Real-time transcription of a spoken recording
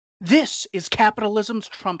This is capitalism's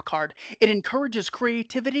trump card. It encourages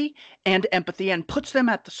creativity and empathy and puts them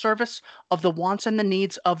at the service of the wants and the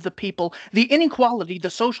needs of the people. The inequality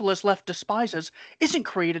the socialist left despises isn't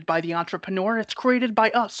created by the entrepreneur, it's created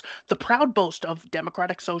by us. The proud boast of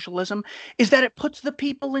democratic socialism is that it puts the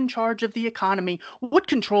people in charge of the economy. What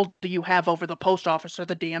control do you have over the post office or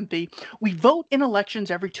the DMV? We vote in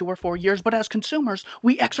elections every 2 or 4 years, but as consumers,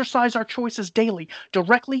 we exercise our choices daily,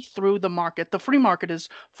 directly through the market. The free market is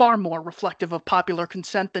far more reflective of popular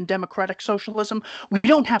consent than democratic socialism. We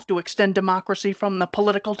don't have to extend democracy from the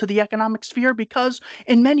political to the economic sphere because,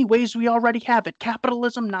 in many ways, we already have it.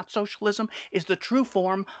 Capitalism, not socialism, is the true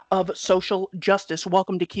form of social justice.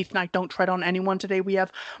 Welcome to Keith Knight Don't Tread on Anyone. Today we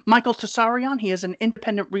have Michael Tsarion. He is an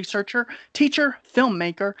independent researcher, teacher,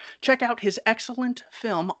 filmmaker. Check out his excellent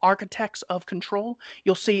film, Architects of Control.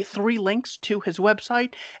 You'll see 3 links to his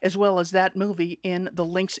website, as well as that movie in the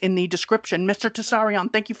links in the description. Mr.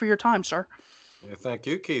 Tsarion, thank you for your time, sir. Yeah, thank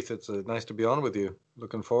you, Keith. It's nice to be on with you.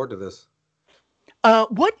 Looking forward to this.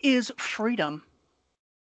 What is freedom?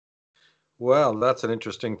 Well, that's an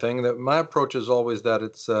interesting thing. That my approach is always that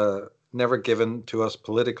it's never given to us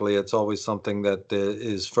politically. It's always something that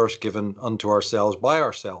is first given unto ourselves by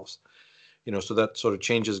ourselves. So that sort of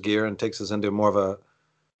changes gear and takes us into more of a,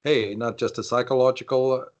 hey, not just a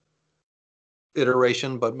psychological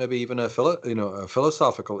iteration, but maybe even a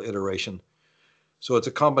philosophical iteration. So it's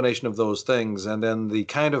a combination of those things, and then the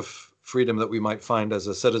kind of freedom that we might find as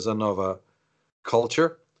a citizen of a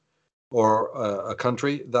culture or a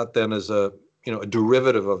country, that then is a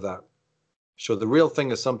derivative of that. So the real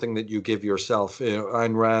thing is something that you give yourself.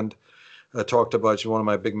 Ayn Rand talked about, she's one of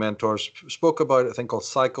my big mentors, spoke about a thing called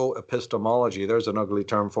psychoepistemology. There's an ugly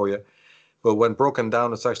term for you, but when broken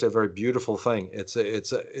down, it's actually a very beautiful thing. It's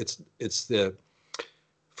the,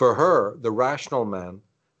 for her, the rational man,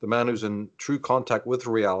 the man who's in true contact with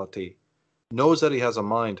reality, knows that he has a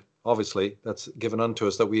mind. Obviously, that's given unto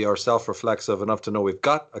us, that we are self-reflexive enough to know we've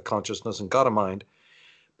got a consciousness and got a mind.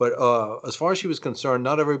 But as far as she was concerned,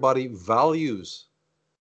 not everybody values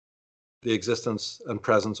the existence and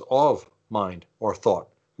presence of mind or thought.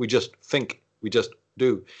 We just think, we just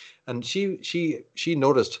do. And she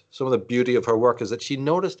noticed, some of the beauty of her work is that she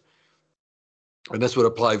noticed, and this would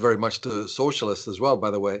apply very much to socialists as well, by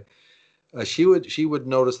the way, she would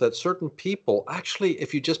notice that certain people actually,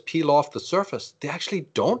 if you just peel off the surface, they actually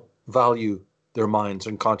don't value their minds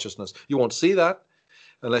and consciousness. You won't see that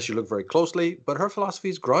unless you look very closely, but her philosophy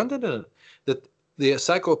is grounded in it. That the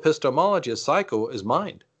psychoepistemology, psycho is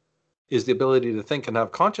mind, is the ability to think and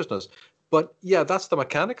have consciousness. But yeah, that's the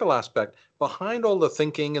mechanical aspect. Behind all the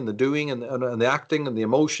thinking and the doing and the acting and the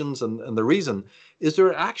emotions and the reason, is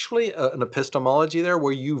there actually an epistemology there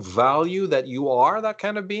where you value that you are that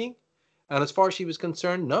kind of being? And as far as she was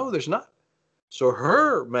concerned, no, there's not. So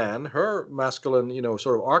her masculine,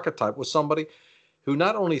 sort of archetype was somebody who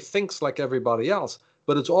not only thinks like everybody else,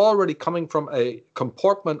 but it's already coming from a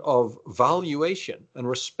comportment of valuation and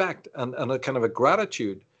respect and a kind of a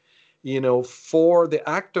gratitude, for the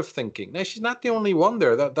act of thinking. Now, she's not the only one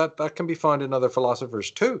there. That can be found in other philosophers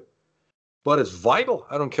too. But it's vital.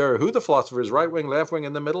 I don't care who the philosopher is, right wing, left wing,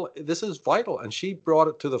 in the middle. This is vital. And she brought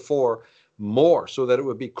it to the fore more so that it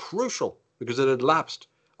would be crucial, because it had lapsed.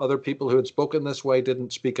 Other people who had spoken this way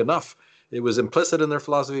didn't speak enough. It was implicit in their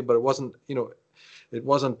philosophy, but it wasn't,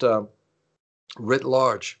 writ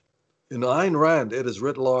large. In Ayn Rand, it is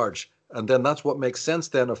writ large. And then that's what makes sense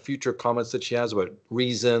then of future comments that she has about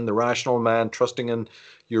reason, the rational man, trusting in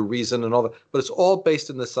your reason and all that. But it's all based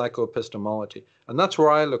in the psychoepistemology. And that's where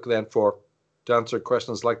I look then to answer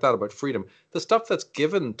questions like that about freedom. The stuff that's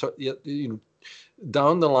given to,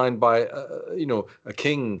 down the line by, a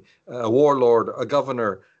king, a warlord, a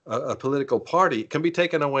governor, a political party, can be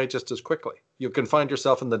taken away just as quickly. You can find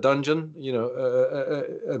yourself in the dungeon,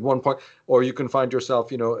 at one point, or you can find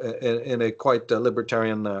yourself, in a quite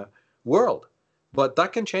libertarian world. But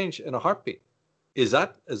that can change in a heartbeat. Is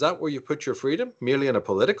that where you put your freedom? Merely in a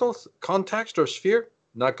political context or sphere?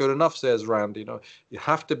 Not good enough, says Rand. You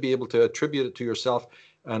have to be able to attribute it to yourself.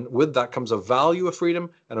 And with that comes a value of freedom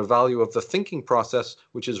and a value of the thinking process,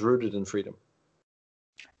 which is rooted in freedom.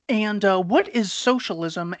 And what is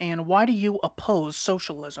socialism, and why do you oppose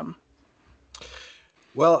socialism?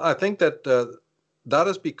 Well, I think that that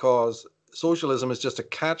is because socialism is just a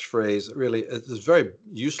catchphrase, really. It's a very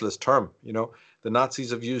useless term, The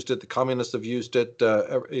Nazis have used it, the communists have used it,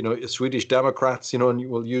 Swedish Democrats, and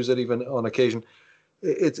will use it even on occasion.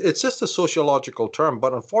 It's just a sociological term,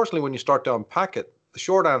 but unfortunately, when you start to unpack it, the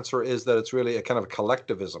short answer is that it's really a kind of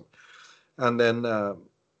collectivism. And then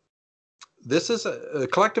this is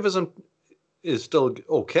collectivism is still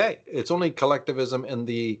okay. It's only collectivism in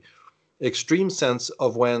the extreme sense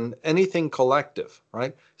of when anything collective,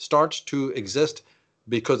 right, starts to exist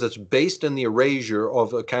because it's based in the erasure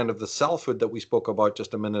of a kind of the selfhood that we spoke about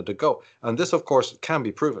just a minute ago. And this, of course, can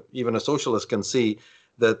be proven. Even a socialist can see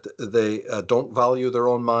that they don't value their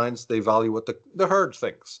own minds. They value what the herd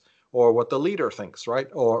thinks, or what the leader thinks, right?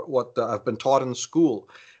 Or what I've been taught in school.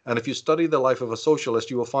 And if you study the life of a socialist,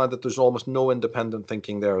 you will find that there's almost no independent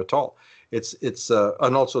thinking there at all.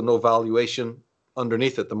 And also no valuation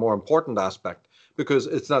underneath it, the more important aspect, because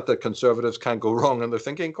it's not that conservatives can't go wrong in their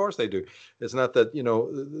thinking. Of course they do. It's not that,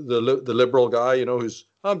 the liberal guy, who's,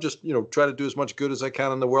 I'm just, try to do as much good as I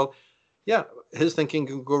can in the world. Yeah, his thinking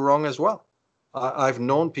can go wrong as well. I've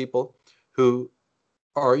known people who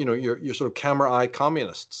are, you're sort of camera eye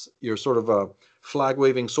communists. You're sort of a flag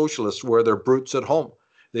waving socialists where they're brutes at home.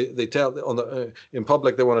 They tell in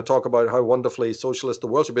public they want to talk about how wonderfully socialist the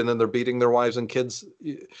world should be, and then they're beating their wives and kids,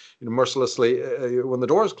 mercilessly when the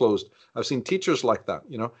door is closed. I've seen teachers like that.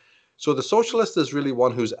 So the socialist is really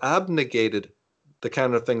one who's abnegated the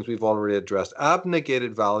kind of things we've already addressed: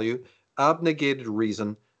 abnegated value, abnegated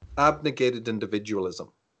reason, abnegated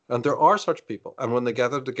individualism. And there are such people, and when they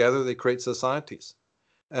gather together, they create societies.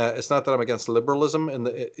 It's not that I'm against liberalism.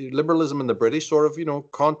 Liberalism in the British sort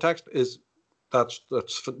of context is. That's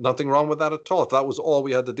nothing wrong with that at all. If that was all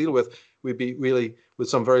we had to deal with, we'd be really with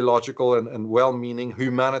some very logical and well-meaning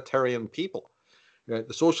humanitarian people. Right?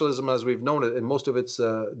 The socialism, as we've known it, in most of its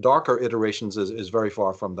darker iterations, is very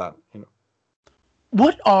far from that.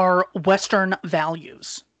 What are Western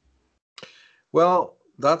values? Well,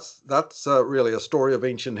 that's really a story of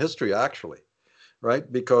ancient history, actually, right?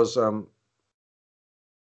 Because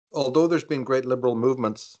although there's been great liberal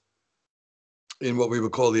movements in what we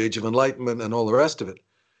would call the Age of Enlightenment and all the rest of it,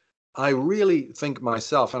 I really think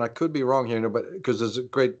myself, and I could be wrong here, but because there's a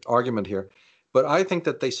great argument here, but I think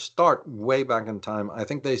that they start way back in time. I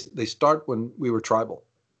think they start when we were tribal,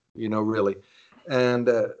 really, and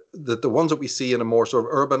that the ones that we see in a more sort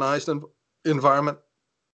of urbanized environment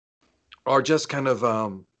are just kind of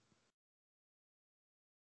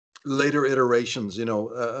later iterations,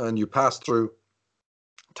 and you pass through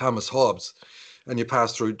Thomas Hobbes, and you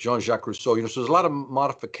pass through Jean-Jacques Rousseau. So there's a lot of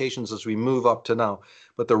modifications as we move up to now.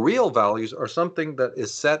 But the real values are something that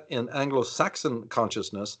is set in Anglo-Saxon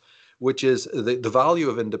consciousness, which is the value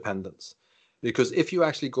of independence. Because if you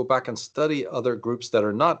actually go back and study other groups that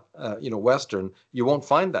are not, Western, you won't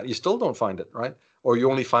find that. You still don't find it, right? Or you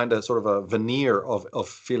only find a sort of a veneer of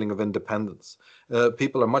feeling of independence.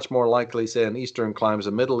 People are much more likely, say, in Eastern climes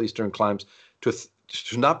and Middle Eastern climes, to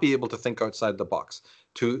not be able to think outside the box,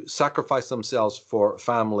 to sacrifice themselves for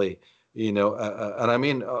family, and I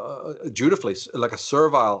mean dutifully, like a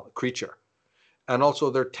servile creature. And also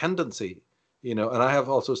their tendency, and I have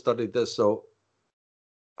also studied this, so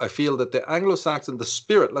I feel that the Anglo-Saxon, the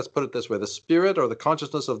spirit, let's put it this way, the spirit or the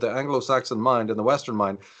consciousness of the Anglo-Saxon mind and the Western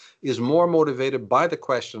mind is more motivated by the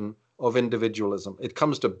question of individualism. It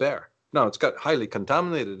comes to bear. Now, it's got highly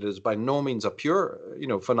contaminated. It is by no means a pure,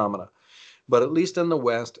 phenomena. But at least in the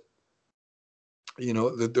West,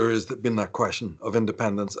 there has been that question of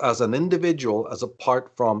independence as an individual, as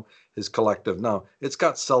apart from his collective. Now, it's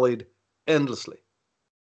got sullied endlessly.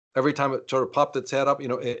 Every time it sort of popped its head up,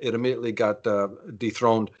 it immediately got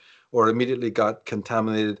dethroned, or immediately got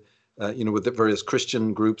contaminated, with the various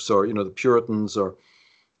Christian groups, or the Puritans, or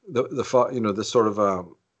the sort of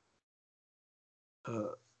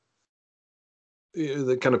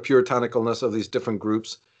the kind of puritanicalness of these different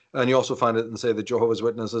groups. And you also find it in, say, the Jehovah's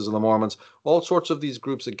Witnesses and the Mormons. All sorts of these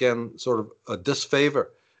groups, again, sort of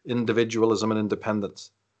disfavor individualism and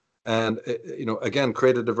independence. And, again,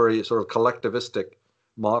 created a very sort of collectivistic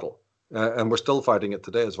model. And we're still fighting it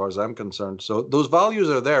today, as far as I'm concerned. So those values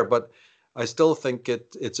are there, but I still think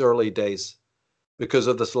it's early days because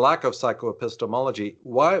of this lack of psychoepistemology.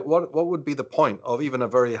 What would be the point of even a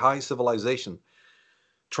very high civilization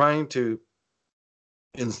trying to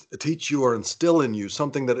teach you or instill in you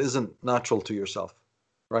something that isn't natural to yourself,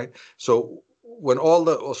 right? So when all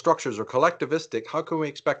the structures are collectivistic, how can we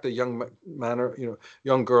expect a young man or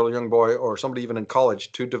young girl, young boy, or somebody even in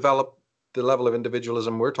college to develop the level of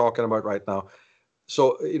individualism we're talking about right now?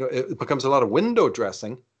 So it becomes a lot of window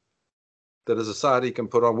dressing that a society can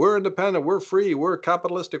put on. We're independent, we're free, we're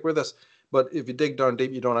capitalistic, we're this. But if you dig down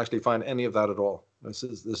deep, you don't actually find any of that at all. This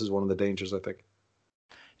is one of the dangers, I think.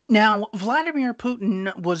 Now, Vladimir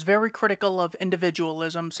Putin was very critical of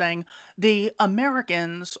individualism, saying the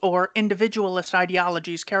Americans or individualist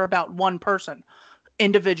ideologies care about one person.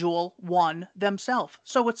 individual, one, themselves.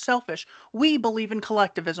 So it's selfish. We believe in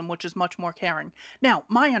collectivism, which is much more caring. Now,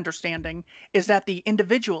 my understanding is that the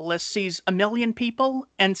individualist sees a million people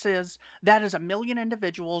and says that is a million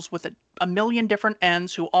individuals with a million different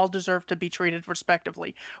ends who all deserve to be treated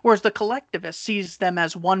respectively. Whereas the collectivist sees them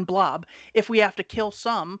as one blob. If we have to kill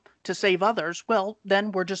some to save others, well,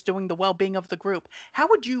 then we're just doing the well being of the group. How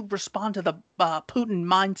would you respond to the Putin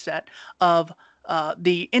mindset of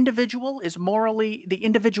the individualist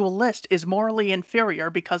is morally inferior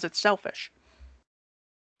because it's selfish?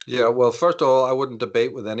 Yeah, well, first of all, I wouldn't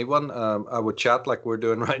debate with anyone. I would chat like we're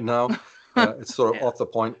doing right now. It's sort of Yeah, off the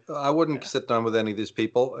point. I wouldn't yeah. sit down with any of these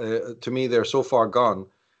people. To me, they're so far gone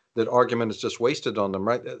that argument is just wasted on them,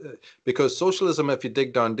 right? Because socialism, if you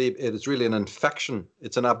dig down deep, it is really an infection.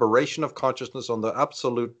 It's an aberration of consciousness on the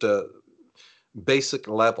absolute basic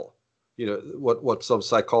level. You know, what some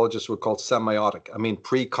psychologists would call semiotic. I mean,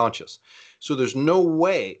 pre-conscious. So there's no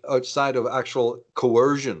way outside of actual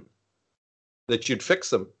coercion that you'd fix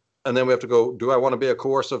them. And then we have to go, do I want to be a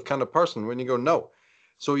coercive kind of person? When you go, no.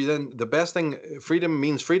 So you then the best thing, freedom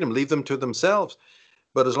means freedom, leave them to themselves.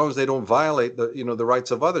 But as long as they don't violate the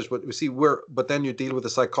rights of others. But we see but then you deal with the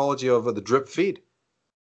psychology of the drip feed.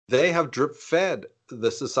 They have drip fed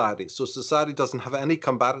the society. So society doesn't have any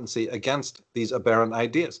combatancy against these aberrant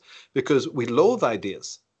ideas because we loathe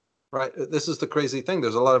ideas. Right. This is the crazy thing.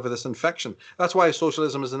 There's a lot of this infection. That's why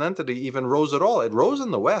socialism as an entity even rose at all. It rose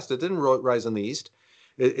in the West. It didn't rise in the East.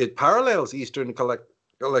 It parallels Eastern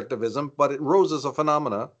collectivism, but it rose as a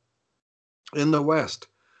phenomena in the West.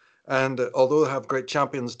 And although they have great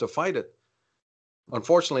champions to fight it,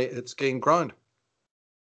 unfortunately, it's gained ground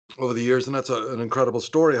over the years. And that's an incredible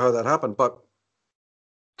story how that happened. But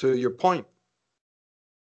to your point,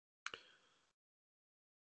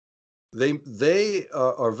 they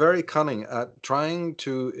are very cunning at trying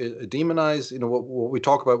to demonize, what we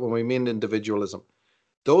talk about when we mean individualism.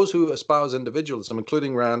 Those who espouse individualism,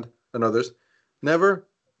 including Rand and others, never,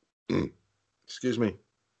 excuse me,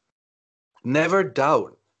 never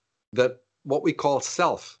doubt that what we call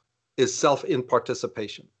self is self in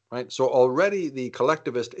participation, right? So already the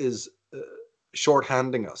collectivist is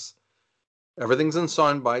shorthanding us. Everything's in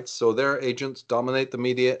sound bites, so their agents dominate the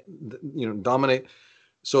media, dominate.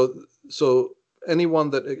 So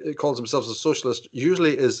anyone that calls themselves a socialist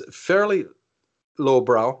usually is fairly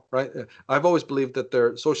lowbrow, right? I've always believed that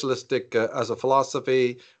they're socialistic as a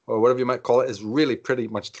philosophy or whatever you might call it is really pretty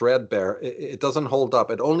much threadbare. It doesn't hold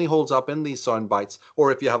up. It only holds up in these sound bites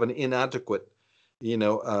or if you have an inadequate,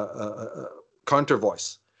 counter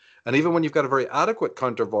voice. And even when you've got a very adequate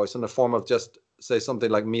counter voice in the form of just say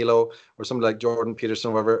something like Milo or something like Jordan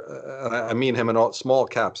Peterson, whatever, and I mean him in all small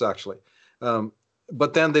caps actually.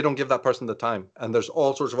 But then they don't give that person the time. And there's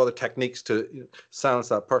all sorts of other techniques to silence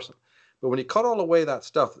that person. But when you cut all away that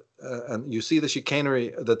stuff and you see the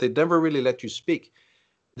chicanery that they never really let you speak,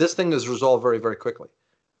 this thing is resolved very, very quickly.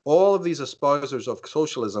 All of these espousers of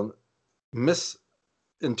socialism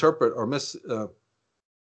misinterpret or misrepresent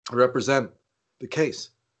the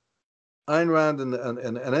case. Ayn Rand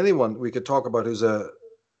and anyone we could talk about who's a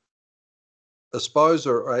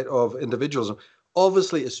espouser, right, of individualism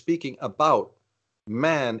obviously is speaking about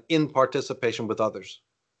man in participation with others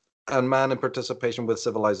and man in participation with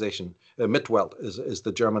civilization. Mitwelt is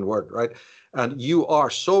the German word, right? And you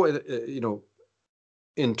are so,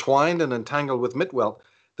 entwined and entangled with Mitwelt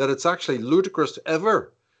that it's actually ludicrous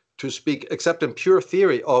ever to speak, except in pure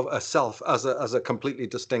theory, of a self as a completely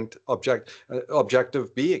distinct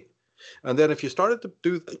objective being. And then if you started to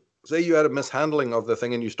do, say you had a mishandling of the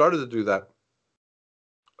thing and you started to do that,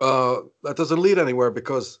 that doesn't lead anywhere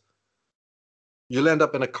because you'll end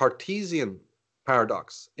up in a Cartesian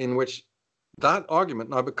paradox in which that argument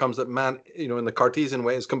now becomes that man, in the Cartesian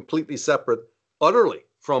way, is completely separate, utterly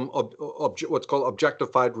from what's called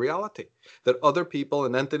objectified reality, that other people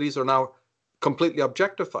and entities are now completely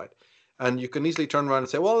objectified. And you can easily turn around and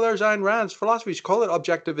say, well, there's Ayn Rand's philosophy. You call it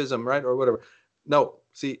objectivism, right? Or whatever. No,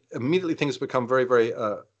 see, immediately things become very, very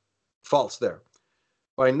false there.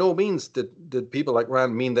 By no means did people like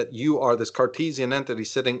Rand mean that you are this Cartesian entity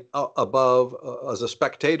sitting above as a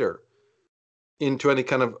spectator into any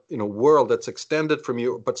kind of world that's extended from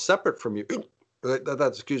you but separate from you.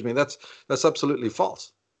 That's absolutely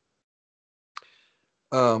false.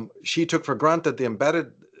 She took for granted the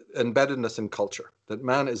embeddedness in culture, that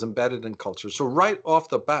man is embedded in culture. So right off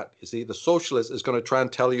the bat, you see, the socialist is going to try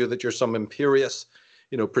and tell you that you're some imperious,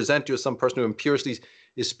 present you as some person who imperiously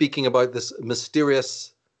is speaking about this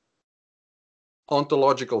mysterious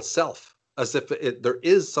ontological self, as if there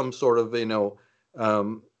is some sort of,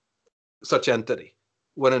 such entity.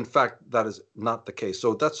 when in fact that is not the case.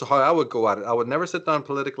 So that's how I would go at it. I would never sit down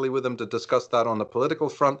politically with them to discuss that on the political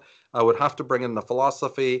front. I would have to bring in the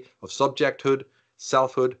philosophy of subjecthood,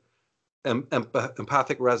 selfhood,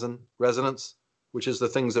 empathic resonance, which is the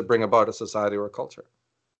things that bring about a society or a culture.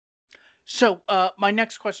 So, my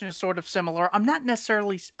next question is sort of similar. I'm not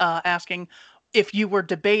necessarily asking if you were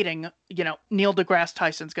debating, Neil deGrasse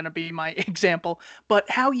Tyson's going to be my example, but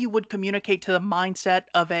how you would communicate to the mindset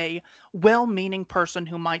of a well-meaning person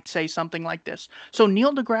who might say something like this. So,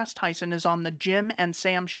 Neil deGrasse Tyson is on the Jim and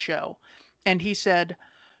Sam show, and he said,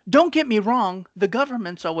 don't get me wrong, the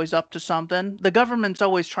government's always up to something. The government's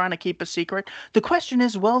always trying to keep a secret. The question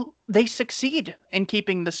is, well, they succeed in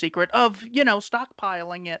keeping the secret of,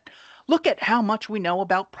 stockpiling it. Look at how much we know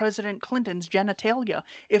about President Clinton's genitalia.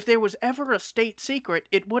 If there was ever a state secret,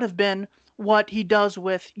 it would have been what he does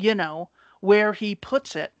with, where he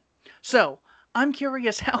puts it. So, I'm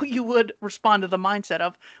curious how you would respond to the mindset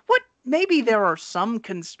of what maybe there are some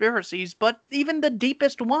conspiracies, but even the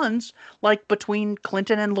deepest ones, like between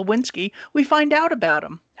Clinton and Lewinsky, we find out about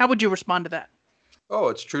them. How would you respond to that? Oh,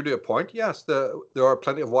 it's true to a point. Yes, there are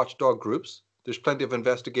plenty of watchdog groups. There's plenty of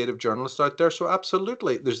investigative journalists out there. So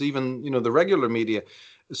absolutely, there's even the regular media.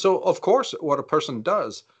 So of course, what a person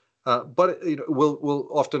does, but will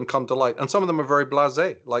often come to light. And some of them are very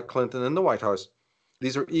blasé, like Clinton in the White House.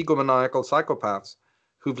 These are egomaniacal psychopaths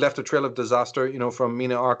who've left a trail of disaster, from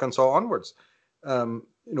Mena, Arkansas onwards.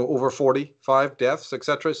 Over 45 deaths,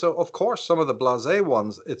 etc. So of course, some of the blasé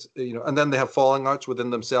ones, it's and then they have falling outs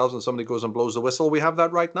within themselves, and somebody goes and blows the whistle. We have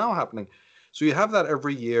that right now happening. So you have that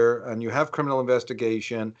every year, and you have criminal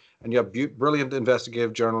investigation, and you have brilliant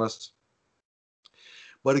investigative journalists.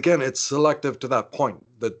 But again, it's selective to that point.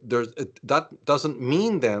 That doesn't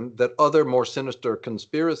mean then that other more sinister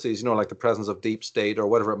conspiracies, like the presence of deep state or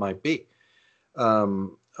whatever it might be, or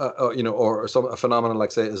a phenomenon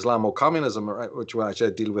like, say, Islamo-communism, right, which I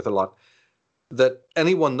deal with a lot, that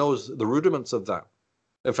anyone knows the rudiments of that.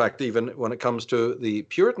 In fact, even when it comes to the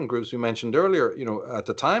Puritan groups we mentioned earlier, at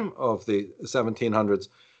the time of the 1700s,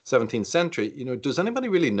 17th century, does anybody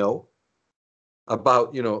really know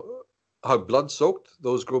about, how blood-soaked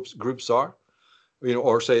those groups are?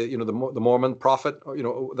 Or say, the Mormon prophet,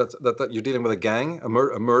 that you're dealing with a gang, a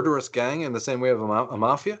murderous gang in the same way of a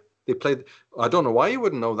mafia. They played. I don't know why you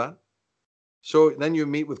wouldn't know that. So then you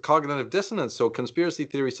meet with cognitive dissonance. So conspiracy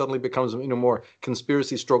theory suddenly becomes, more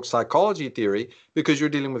conspiracy stroke psychology theory, because you're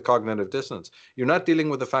dealing with cognitive dissonance. You're not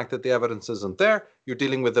dealing with the fact that the evidence isn't there. You're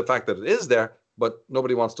dealing with the fact that it is there, but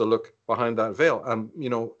nobody wants to look behind that veil. And,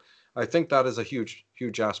 I think that is a huge,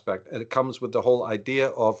 huge aspect. And it comes with the whole idea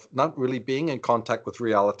of not really being in contact with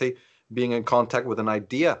reality, being in contact with an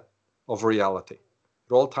idea of reality.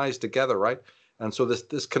 It all ties together, right? And so this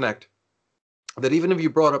disconnect, that even if you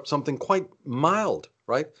brought up something quite mild,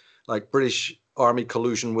 right, like British Army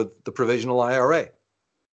collusion with the Provisional IRA,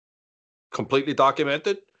 completely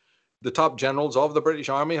documented. The top generals of the British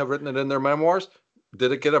Army have written it in their memoirs.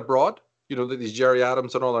 Did it get abroad? That these Jerry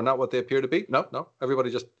Adams and all are not what they appear to be? No. Everybody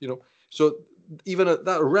just, So even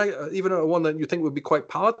even a one that you think would be quite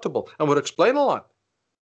palatable and would explain a lot.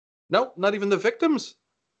 No, not even the victims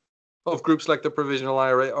of groups like the Provisional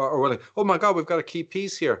IRA are willing. Oh my God, we've got a key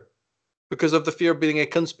piece here, because of the fear of being a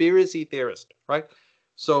conspiracy theorist, right?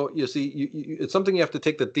 So you see, it's something you have to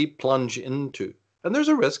take the deep plunge into, and there's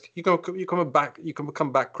a risk. You can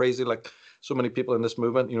become back crazy, like so many people in this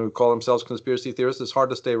movement, who call themselves conspiracy theorists. It's hard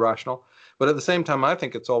to stay rational, but at the same time, I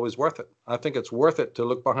think it's always worth it. I think it's worth it to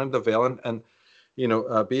look behind the veil and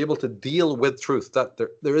be able to deal with truth. That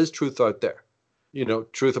there is truth out there,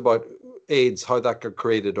 truth about AIDS, how that got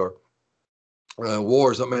created, or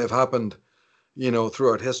wars that may have happened,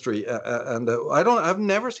 throughout history. I've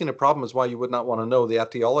never seen a problem as why you would not want to know the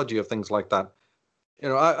etiology of things like that.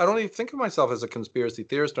 I don't even think of myself as a conspiracy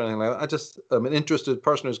theorist or anything like that. I'm an interested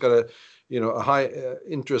person who's got a high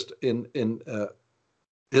interest in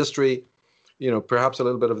history, perhaps a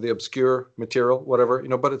little bit of the obscure material, whatever,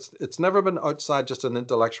 but it's never been outside just an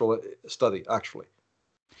intellectual study, actually.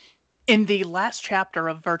 In the last chapter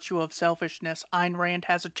of Virtue of Selfishness, Ayn Rand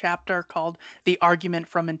has a chapter called The Argument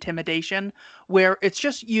from Intimidation, where it's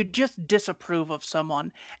just you just disapprove of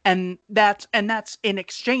someone, and that's in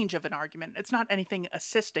exchange of an argument. It's not anything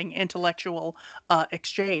assisting intellectual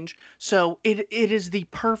exchange. So it is the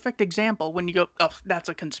perfect example when you go, oh, that's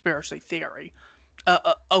a conspiracy theory.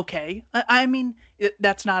 Okay. I mean,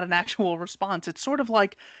 that's not an actual response. It's sort of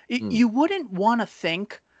like you wouldn't want to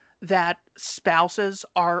think that spouses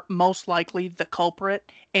are most likely the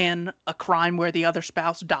culprit in a crime where the other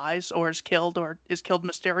spouse dies or is killed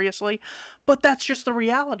mysteriously. But that's just the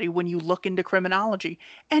reality when you look into criminology.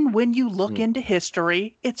 And when you look Mm. into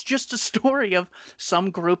history, it's just a story of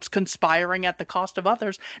some groups conspiring at the cost of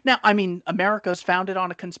others. Now, I mean, America is founded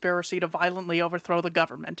on a conspiracy to violently overthrow the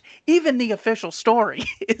government. Even the official story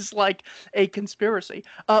is like a conspiracy.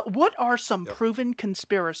 What are some Yep. proven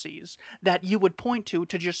conspiracies that you would point to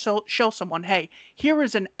just show someone, hey, here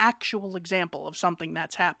is an actual example of something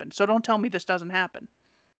that's happened. So don't tell me this doesn't happen.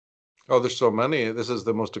 Oh, there's so many. This is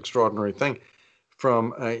the most extraordinary thing.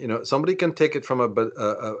 From somebody can take it from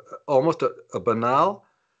almost a banal,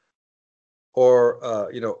 or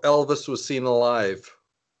Elvis was seen alive.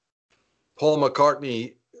 Paul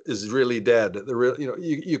McCartney is really dead. The real,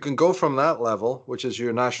 you can go from that level, which is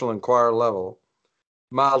your National Enquirer level,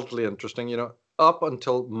 mildly interesting, up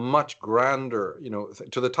until much grander,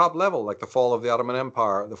 to the top level, like the fall of the Ottoman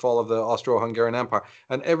Empire, the fall of the Austro-Hungarian Empire,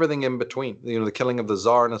 and everything in between. The killing of the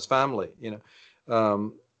Tsar and his family.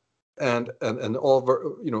 Um, and all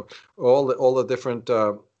the different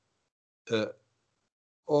uh,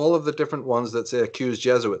 all of the different ones that say accuse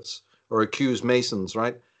Jesuits or accuse Masons,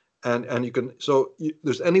 right? And you can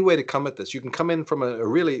there's any way to come at this. You can come in from a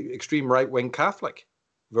really extreme right wing Catholic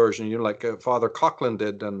version, like Father Coughlin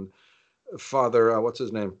did, and Father what's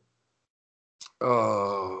his name?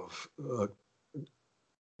 Oh,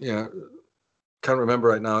 yeah, can't remember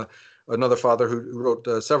right now. Another father who wrote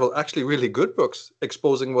several actually really good books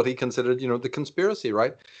exposing what he considered, the conspiracy,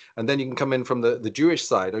 right? And then you can come in from the Jewish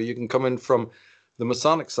side, or you can come in from the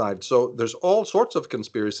Masonic side. So there's all sorts of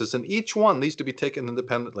conspiracies, and each one needs to be taken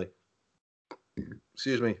independently.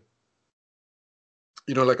 Excuse me.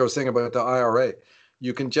 Like I was saying about the IRA,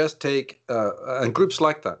 you can just take, and groups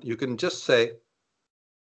like that, you can just say,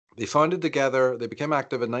 they founded together, they became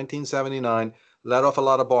active in 1979, let off a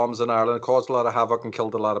lot of bombs in Ireland, caused a lot of havoc, and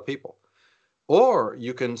killed a lot of people. Or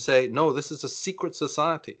you can say, no, this is a secret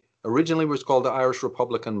society. Originally, it was called the Irish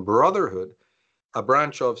Republican Brotherhood, a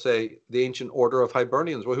branch of, say, the ancient order of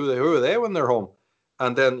Hibernians. Well, who are they when they're home?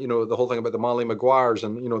 And then, the whole thing about the Molly Maguires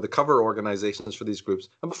and, the cover organizations for these groups.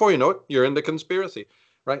 And before you know it, you're in the conspiracy,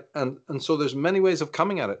 right? And so there's many ways of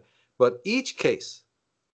coming at it. But each case,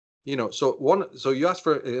 so you asked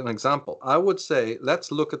for an example. I would say,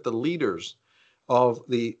 let's look at the leaders of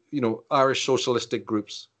the, Irish socialistic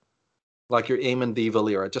groups, like your Eamon de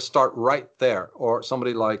Valera. Just start right there. Or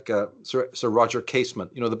somebody like Sir Roger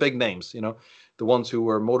Casement, the big names, the ones who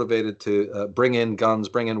were motivated to bring in guns,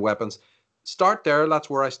 bring in weapons. Start there. That's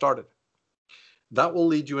where I started. That will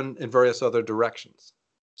lead you in various other directions.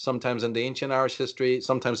 Sometimes into ancient Irish history,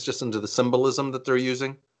 sometimes just into the symbolism that they're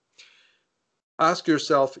using. Ask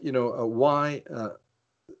yourself, why,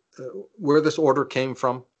 where this order came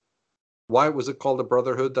from. Why was it called a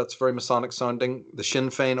brotherhood? That's very Masonic sounding. The Sinn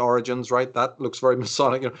Féin origins, right? That looks very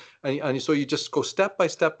Masonic. And so you just go step by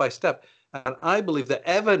step by step. And I believe the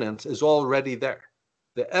evidence is already there.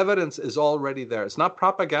 The evidence is already there. It's not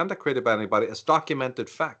propaganda created by anybody. It's documented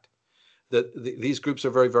fact that these groups are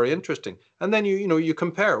very, very interesting. And then you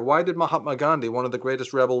compare. Why did Mahatma Gandhi, one of the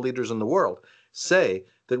greatest rebel leaders in the world, say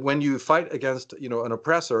that when you fight against an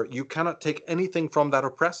oppressor, you cannot take anything from that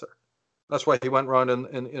oppressor? That's why he went around in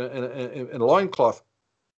a loincloth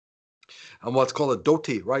and what's called a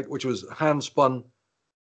dhoti, right, which was hand-spun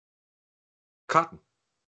cotton.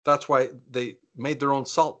 That's why they made their own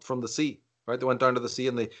salt from the sea, right? They went down to the sea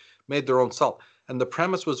and they made their own salt. And the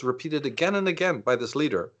premise was repeated again and again by this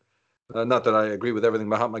leader. Not that I agree with everything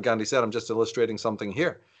Mahatma Gandhi said. I'm just illustrating something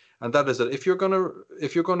here. And that is that if you're going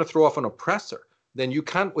to throw off an oppressor, then you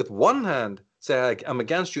can't with one hand say I'm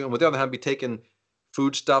against you, and with the other hand be taking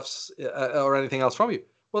foodstuffs or anything else from you.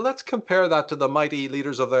 Well, let's compare that to the mighty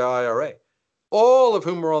leaders of the IRA, all of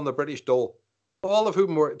whom were on the British dole, all of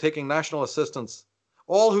whom were taking national assistance,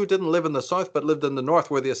 all who didn't live in the south but lived in the north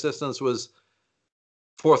where the assistance was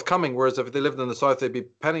forthcoming, whereas if they lived in the south, they'd be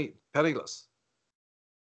penniless.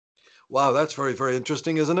 Wow, that's very, very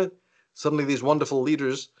interesting, isn't it? Suddenly these wonderful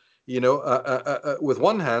leaders, with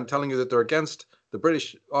one hand telling you that they're against the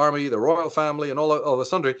British Army, the royal family, and all the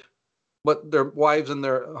sundry, but their wives and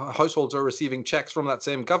their households are receiving checks from that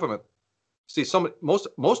same government. See,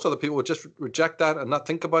 most other people would just reject that and not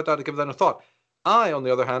think about that or give that a thought. I, on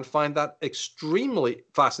the other hand, find that extremely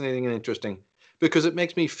fascinating and interesting because it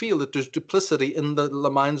makes me feel that there's duplicity in the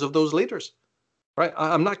minds of those leaders. Right?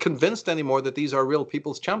 I'm not convinced anymore that these are real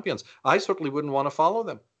people's champions. I certainly wouldn't want to follow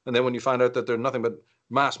them. And then when you find out that they're nothing but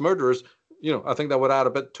mass murderers, I think that would add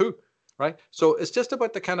a bit too. Right? So it's just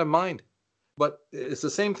about the kind of mind. But it's the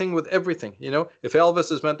same thing with everything. If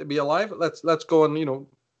Elvis is meant to be alive, let's go and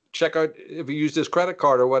check out if you use this credit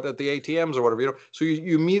card or what at the ATMs or whatever, So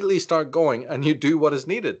you immediately start going and you do what is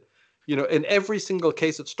needed. In every single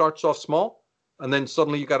case, it starts off small, and then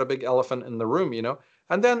suddenly you got a big elephant in the room.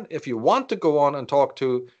 And then if you want to go on and talk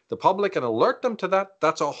to the public and alert them to that,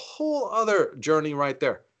 that's a whole other journey right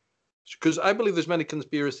there. Because I believe there's many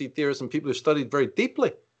conspiracy theorists and people who studied very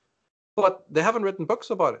deeply, but they haven't written books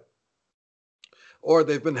about it. Or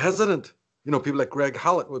they've been hesitant. People like Greg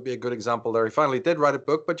Hallett would be a good example there. He finally did write a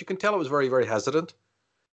book, but you can tell it was very, very hesitant.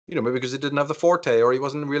 Maybe because he didn't have the forte, or he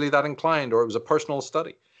wasn't really that inclined, or it was a personal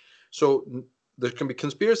study. So there can be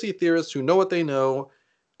conspiracy theorists who know what they know,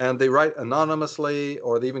 and they write anonymously,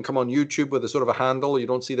 or they even come on YouTube with a sort of a handle. You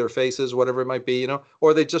don't see their faces, whatever it might be,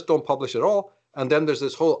 or they just don't publish at all. And then there's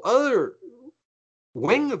this whole other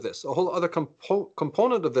wing of this, a whole other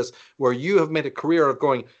component of this, where you have made a career of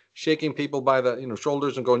shaking people by the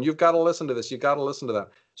shoulders and going, you've got to listen to this, you've got to listen to that.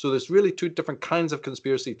 So there's really two different kinds of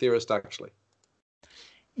conspiracy theorists, actually.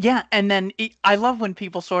 Yeah, and then I love when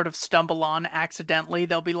people sort of stumble on accidentally.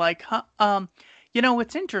 They'll be like,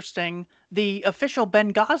 it's interesting. The official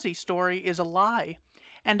Benghazi story is a lie.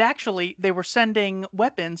 And actually, they were sending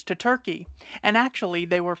weapons to Turkey. And actually,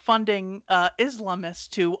 they were funding Islamists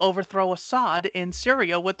to overthrow Assad in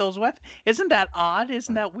Syria with those weapons. Isn't that odd?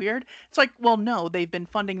 Isn't that weird? It's like, well, no, they've been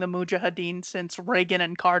funding the Mujahideen since Reagan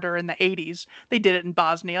and Carter in the 80s. They did it in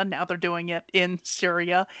Bosnia. Now they're doing it in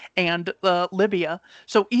Syria and Libya.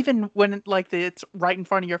 So even when it's right in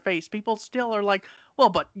front of your face, people still are like, well,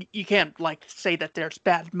 but you can't say that there's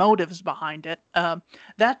bad motives behind it.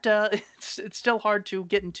 It's still hard to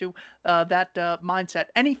get into that mindset.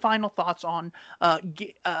 Any final thoughts on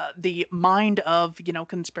the mind of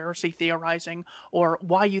conspiracy theorizing, or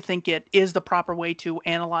why you think it is the proper way to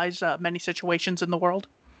analyze many situations in the world?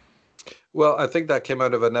 Well, I think that came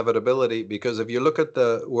out of inevitability, because if you look at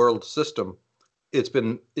the world system, it's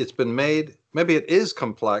been made. Maybe it is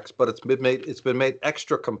complex, but it's been made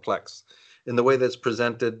extra complex in the way that's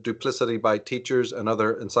presented, duplicity by teachers and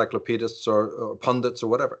other encyclopedists or pundits or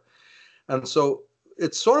whatever. And so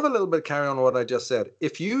it's sort of a little bit carry on what I just said.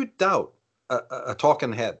 If you doubt a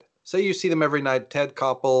talking head, say you see them every night, Ted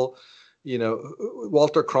Koppel,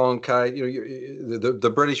 Walter Cronkite, the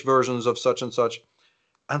British versions of such and such,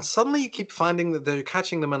 and suddenly you keep finding that they're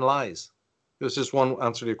catching them in lies. There's just one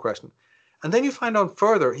answer to your question. And then you find out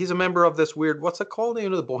further, he's a member of this weird, what's it called?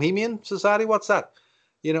 The Bohemian Society? What's that?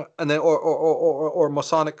 And then or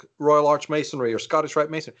Masonic Royal Archmasonry or Scottish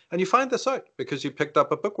Rite Masonry. And you find this out because you picked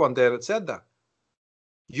up a book one day that said that.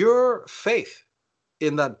 Your faith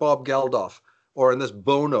in that Bob Geldof or in this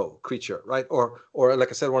Bono creature, right? Or like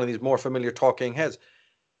I said, one of these more familiar talking heads,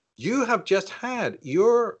 you have just had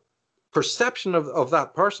your perception of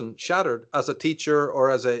that person shattered as a teacher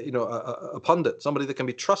or as a pundit, somebody that can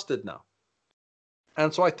be trusted now.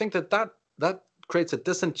 And so I think that creates a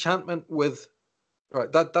disenchantment with, right,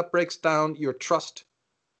 that breaks down your trust.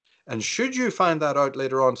 And should you find that out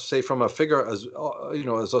later on, say from a figure as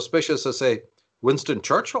as auspicious as, say, Winston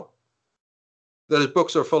Churchill, that his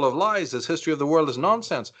books are full of lies, his history of the world is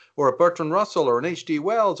nonsense, or a Bertrand Russell or an H.G.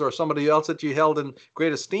 Wells or somebody else that you held in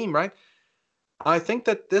great esteem, right? I think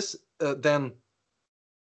that this then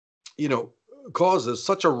causes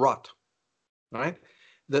such a rut, right,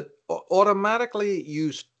 that automatically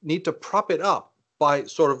you need to prop it up by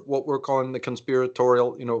sort of what we're calling the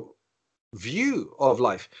conspiratorial, view of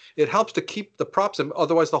life. It helps to keep the props in,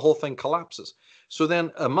 otherwise the whole thing collapses. So then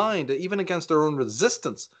a mind, even against their own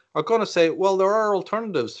resistance, are going to say, well, there are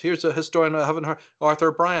alternatives. Here's a historian I haven't heard,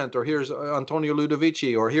 Arthur Bryant, or here's Antonio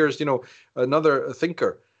Ludovici, or here's, another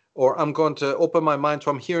thinker. Or I'm going to open my mind,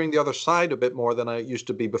 so I'm hearing the other side a bit more than I used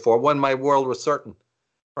to be before, when my world was certain,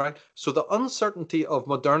 right? So the uncertainty of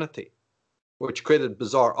modernity, which created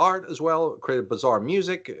bizarre art as well, created bizarre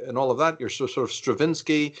music and all of that, your sort of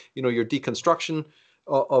Stravinsky, your deconstruction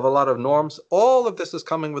of a lot of norms, all of this is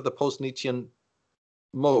coming with the post-Nietzschean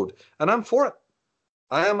mode. And I'm for it.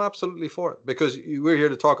 I am absolutely for it, because we're here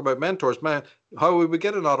to talk about mentors. Man, how would we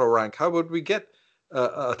get an Otto Rank? How would we get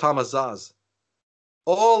a Thomas Zaz?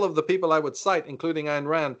 All of the people I would cite, including Ayn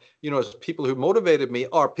Rand, as people who motivated me,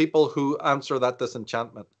 are people who answer that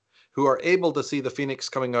disenchantment, who are able to see the phoenix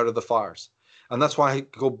coming out of the fires. And that's why I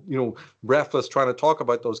go, breathless trying to talk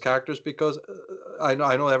about those characters, because I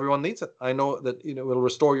know everyone needs it. I know that, it will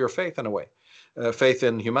restore your faith in a way, faith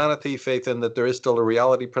in humanity, faith in that there is still a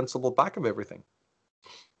reality principle back of everything.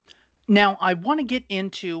 Now, I want to get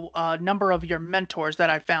into a number of your mentors that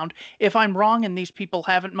I found. If I'm wrong and these people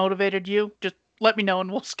haven't motivated you, just let me know and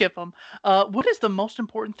we'll skip them. What is the most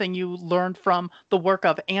important thing you learned from the work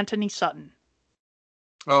of Anthony Sutton?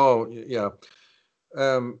 Oh, yeah.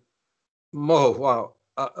 Mo, wow.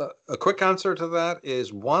 A quick answer to that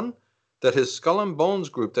is one, that his Skull and Bones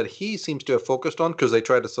group that he seems to have focused on, because they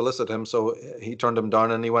tried to solicit him, so he turned them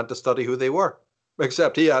down and he went to study who they were.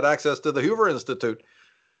 Except he had access to the Hoover Institute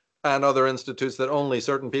and other institutes that only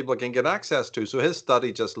certain people can get access to. So his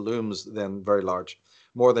study just looms then very large,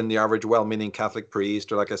 more than the average well-meaning Catholic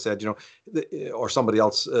priest, or like I said, or somebody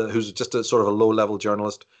else who's just a sort of a low-level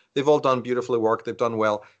journalist. They've all done beautifully work. They've done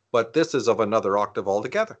well, but this is of another octave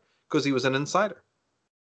altogether because he was an insider.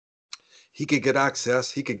 He could get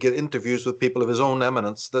access. He could get interviews with people of his own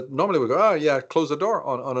eminence that normally would go, oh yeah, close the door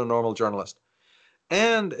on a normal journalist.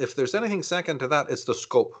 And if there's anything second to that, it's the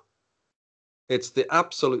scope. It's the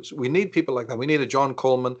absolute. We need people like that. We need a John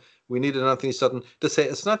Coleman. We need an Anthony Sutton to say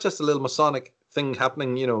it's not just a little Masonic thing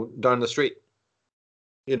happening, down the street,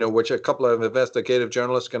 which a couple of investigative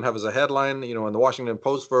journalists can have as a headline, in the Washington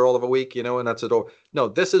Post for all of a week, and that's it. No,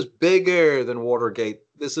 this is bigger than Watergate.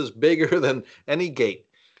 This is bigger than any gate.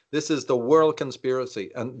 This is the world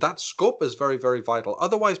conspiracy. And that scope is very, very vital.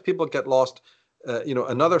 Otherwise, people get lost.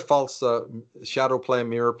 Another false shadow play,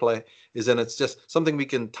 mirror play is in it's just something we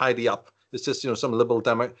can tidy up. It's just, some liberal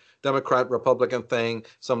Democrat, Republican thing,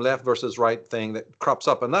 some left versus right thing that crops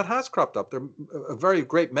up. And that has cropped up. There, a very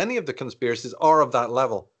great many of the conspiracies are of that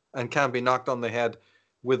level and can be knocked on the head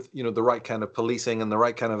with, the right kind of policing and the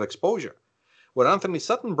right kind of exposure. What Anthony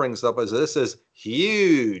Sutton brings up is this is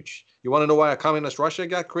huge. You want to know why a communist Russia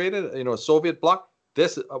got created, a Soviet bloc?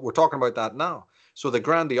 We're talking about that now. So the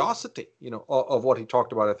grandiosity, of what he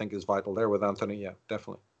talked about, I think is vital there with Anthony. Yeah,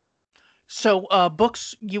 definitely. So,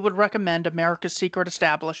 books you would recommend: America's Secret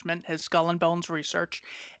Establishment, his Skull and Bones research,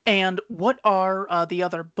 and what are the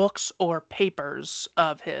other books or papers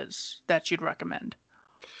of his that you'd recommend?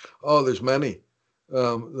 Oh, there's many.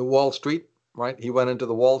 The Wall Street, right? He went into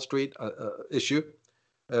the Wall Street issue.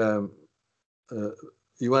 Um,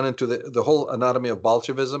 he went into the whole anatomy of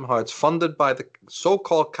Bolshevism, how it's funded by the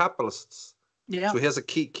so-called capitalists. Yeah. So he has a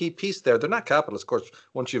key piece there. They're not capitalists, of course.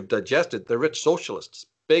 Once you've digested, they're rich socialists.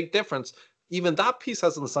 Big difference. Even that piece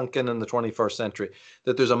hasn't sunk in the 21st century,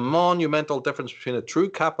 that there's a monumental difference between a true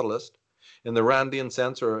capitalist in the Randian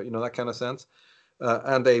sense, or that kind of sense,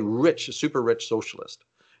 and a super rich socialist,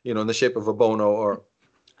 in the shape of a Bono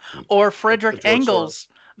or a Friedrich George Soros. Engels,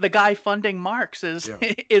 the guy funding Marx, is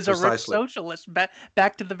Yeah, is a rich precisely. socialist.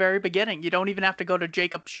 Back to the very beginning. You don't even have to go to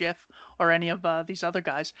Jacob Schiff or any of these other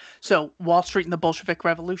guys. So Wall Street and the Bolshevik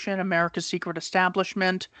Revolution, America's Secret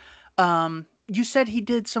Establishment. You said he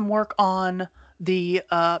did some work on the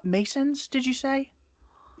Masons. Did you say?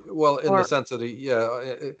 Well, in the Or sense that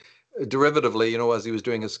derivatively, as he was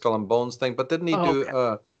doing his Skull and Bones thing, but didn't he oh, do?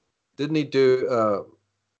 okay, Didn't he do?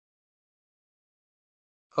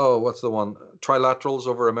 What's the one? Trilaterals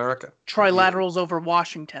over America. trilaterals over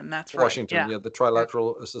Washington. That's right. Washington, Yeah. yeah, the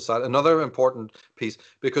Trilateral Society. Another important piece,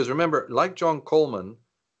 because remember, like John Coleman,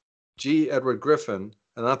 G. Edward Griffin,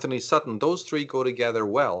 and Anthony Sutton, those three go together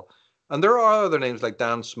well. And there are other names like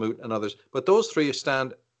Dan Smoot and others, but those three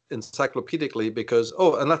stand encyclopedically because,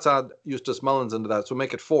 and let's add Eustace Mullins into that. So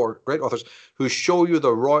make it four great authors who show you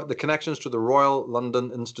the connections to the Royal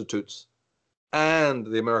London Institutes and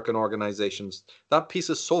the American organizations. That piece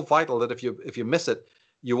is so vital that if you miss it,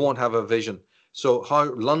 you won't have a vision. So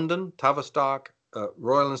how London, Tavistock,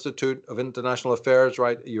 Royal Institute of International Affairs,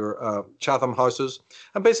 right, your Chatham Houses,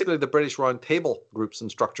 and basically the British Round Table groups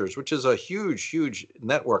and structures, which is a huge, huge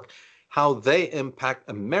network, how they impact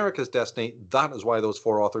America's destiny. That is why those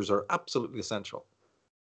four authors are absolutely essential.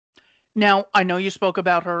 Now, I know you spoke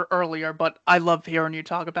about her earlier, but I love hearing you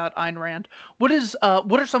talk about Ayn Rand. What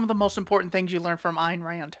are some of the most important things you learned from Ayn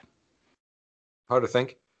Rand? How to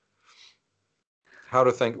think.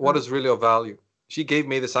 What is really of value? She gave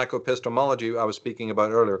me the psychoepistemology I was speaking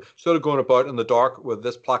about earlier. Instead of going about in the dark with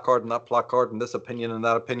this placard and that placard and this opinion and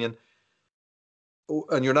that opinion,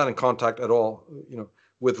 and you're not in contact at all,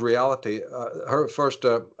 with reality. Her first,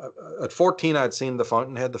 at 14, I'd seen The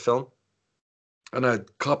Fountainhead, the film, and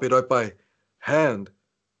I'd copied out by hand,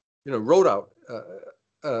 wrote out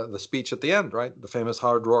the speech at the end, right? The famous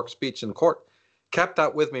Howard Rourke speech in court. Kept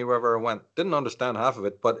that with me wherever I went. Didn't understand half of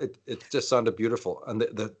it, but it just sounded beautiful. And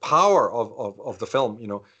the power of the film,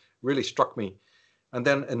 really struck me. And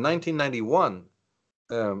then in 1991,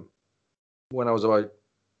 when I was about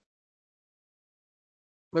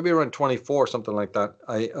maybe around 24, something like that,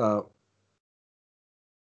 I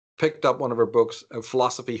picked up one of her books,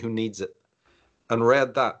 Philosophy Who Needs It, and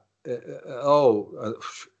read that.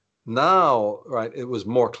 Now, right, it was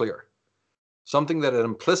more clear. Something that it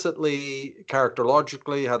implicitly,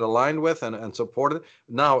 characterologically had aligned with and supported.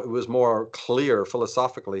 Now it was more clear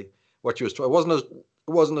philosophically what she was. It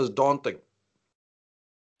wasn't as daunting.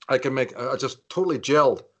 I just totally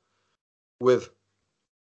gelled with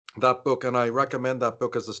that book, and I recommend that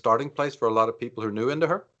book as a starting place for a lot of people who are new into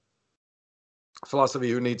her philosophy,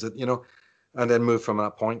 who needs it, and then move from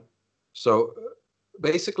that point. So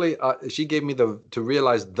basically, she gave me to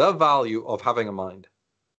realize the value of having a mind,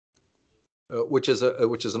 which is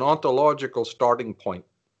an ontological starting point.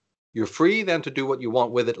 You're free then to do what you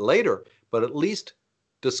want with it later, but at least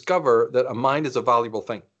discover that a mind is a valuable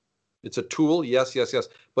thing. It's a tool, yes, yes, yes.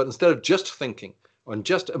 But instead of just thinking and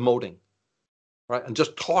just emoting, right, and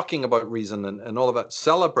just talking about reason and all of that,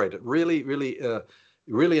 celebrate it. Really, really,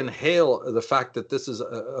 really inhale the fact that this is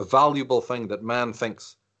a valuable thing that man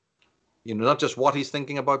thinks. Not just what he's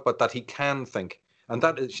thinking about, but that he can think. And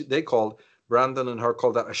that is, Brandon and her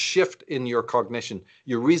called that a shift in your cognition.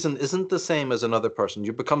 Your reason isn't the same as another person.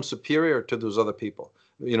 You become superior to those other people.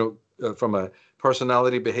 From a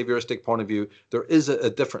personality, behavioristic point of view, there is a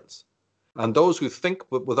difference. And those who think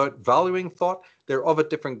without valuing thought, they're of a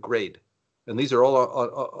different grade. And these are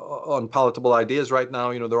all unpalatable ideas right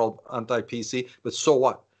now. They're all anti-PC, but so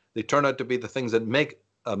what? They turn out to be the things that make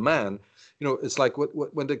a man. It's like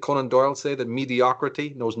when did Conan Doyle say that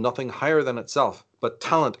mediocrity knows nothing higher than itself, but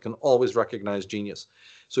talent can always recognize genius.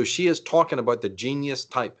 So she is talking about the genius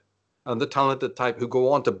type and the talented type who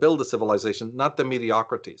go on to build a civilization, not the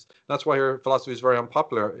mediocrities. That's why her philosophy is very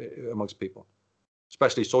unpopular amongst people,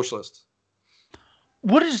 especially socialists.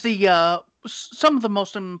 What is some of the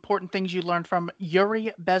most important things you learned from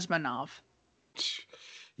Yuri Bezmenov?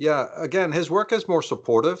 Yeah, again, his work is more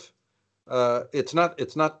supportive. It's not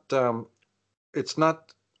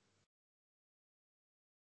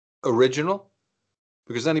original,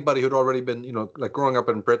 because anybody who'd already been, like growing up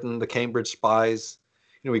in Britain, the Cambridge spies,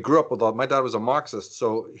 we grew up with all. My dad was a Marxist,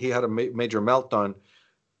 so he had a major meltdown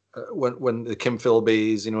when the Kim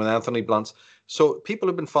Philbys, and Anthony Blunts. So people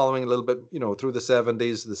have been following a little bit, through the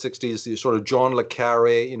 70s, the 60s, the sort of John le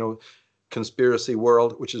Carre, conspiracy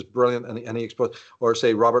world, which is brilliant, and he exposed, or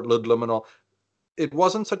say Robert Ludlum and all. It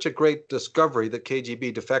wasn't such a great discovery that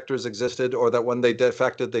KGB defectors existed, or that when they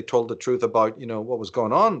defected, they told the truth about, what was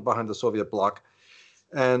going on behind the Soviet bloc.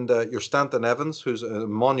 And your Stanton Evans, who's a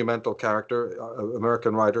monumental character,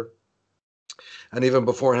 American writer. And even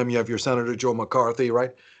before him, you have your Senator Joe McCarthy,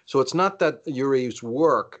 right? So it's not that Yuri's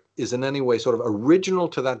work is in any way sort of original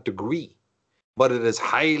to that degree, but it is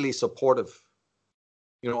highly supportive,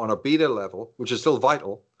 on a beta level, which is still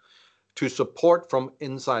vital, to support from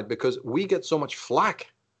inside, because we get so much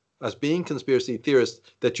flack as being conspiracy theorists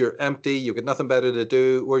that you're empty, you get nothing better to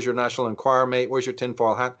do, where's your National Enquirer, mate, where's your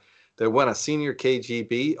tinfoil hat? That when a senior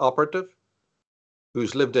KGB operative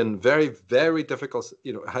who's lived in very, very difficult,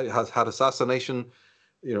 has had assassination,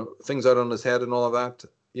 things out on his head and all of that,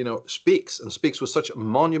 speaks with such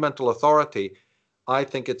monumental authority, I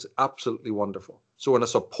think it's absolutely wonderful. So in a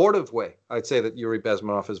supportive way, I'd say that Yuri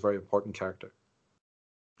Bezmenov is a very important character.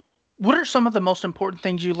 What are some of the most important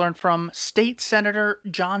things you learned from State Senator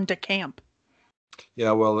John DeCamp?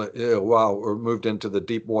 Yeah, well, wow, we're moved into the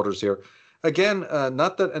deep waters here. Again,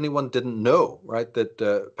 not that anyone didn't know, right, that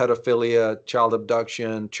pedophilia, child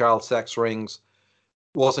abduction, child sex rings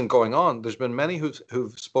wasn't going on. There's been many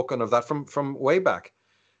who've spoken of that from way back.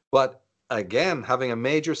 But again, having a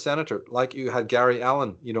major senator, like you had Gary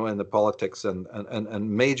Allen, in the politics, and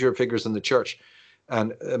major figures in the church,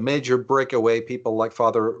 and major breakaway people like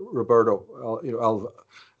Father Roberto,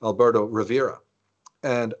 Alberto Rivera,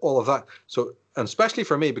 and all of that. So, and especially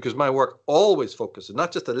for me, because my work always focuses,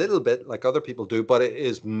 not just a little bit like other people do, but it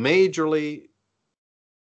is majorly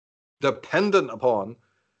dependent upon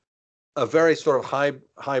a very sort of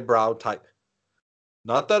highbrow type.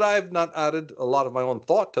 Not that I've not added a lot of my own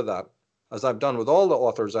thought to that, as I've done with all the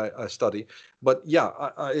authors I study, but yeah,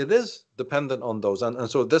 it is dependent on those. And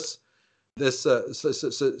so this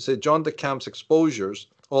say John DeCamp's exposures,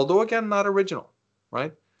 although again not original,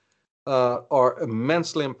 right, are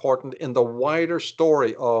immensely important in the wider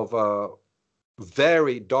story of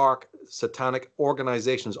very dark satanic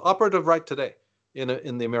organizations operative right today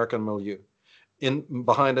in the American milieu,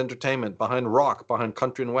 behind entertainment, behind rock, behind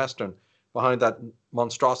country and western, behind that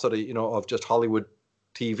monstrosity, of just Hollywood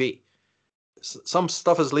TV. Some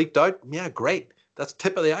stuff is leaked out. Yeah, great. That's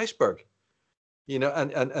tip of the iceberg. And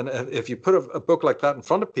if you put a book like that in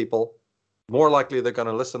front of people, more likely they're going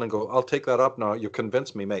to listen and go, I'll take that up now. You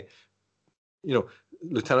convinced me, mate.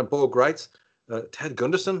 Lieutenant Bo Greitz, Ted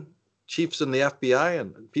Gunderson, chiefs in the FBI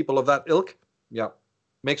and people of that ilk. Yeah,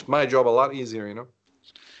 makes my job a lot easier.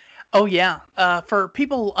 Oh, yeah. For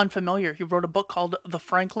people unfamiliar, he wrote a book called The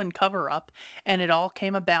Franklin Cover-Up, and it all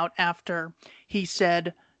came about after he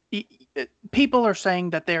said, people are saying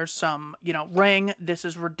that there's some, ring. This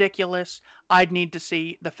is ridiculous. I'd need to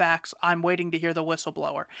see the facts. I'm waiting to hear the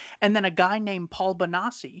whistleblower. And then a guy named Paul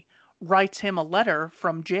Benassi writes him a letter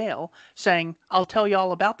from jail saying, I'll tell you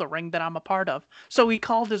all about the ring that I'm a part of. So he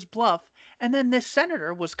called his bluff. And then this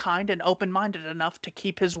senator was kind and open minded enough to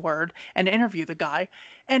keep his word and interview the guy.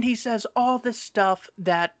 And he says all this stuff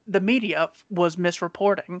that the media was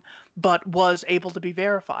misreporting, but was able to be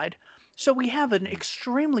verified. So we have an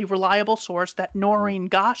extremely reliable source that Noreen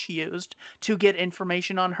Gosh used to get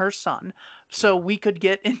information on her son. So we could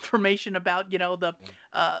get information about,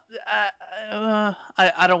 I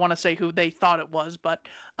don't want to say who they thought it was, but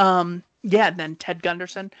yeah, and then Ted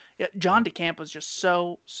Gunderson. Yeah, John DeCamp was just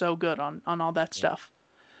so good on all that stuff.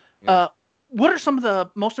 Yeah. Uh, what are some of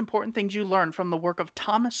the most important things you learned from the work of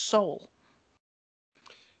Thomas Sowell?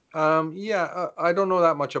 I don't know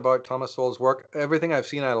that much about Thomas Sowell's work. Everything I've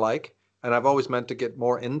seen I like, and I've always meant to get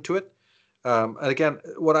more into it. And again,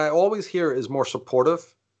 what I always hear is more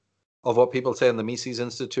supportive of what people say in the Mises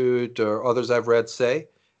Institute or others I've read say.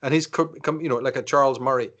 And he's come, like a Charles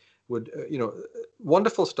Murray would,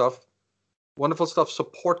 wonderful stuff,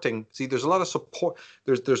 supporting. See, there's a lot of support.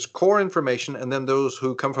 There's core information, and then those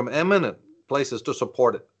who come from eminent places to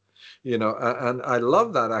support it. And I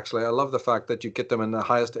love that, actually. I love the fact that you get them in the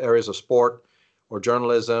highest areas of sport or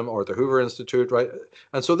journalism or the Hoover Institute, right?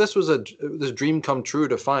 And so this was this dream come true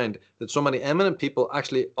to find that so many eminent people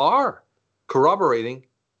actually are corroborating,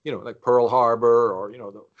 like Pearl Harbor or,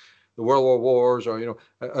 the World War Wars or,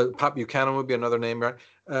 Pat Buchanan would be another name, right?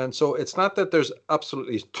 And so it's not that there's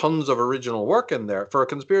absolutely tons of original work in there. For a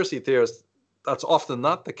conspiracy theorist, that's often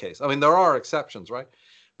not the case. I mean, there are exceptions, right?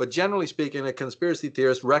 But generally speaking, a conspiracy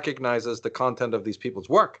theorist recognizes the content of these people's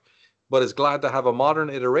work, but is glad to have a modern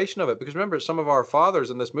iteration of it. Because remember, some of our fathers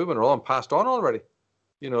in this movement are all passed on already,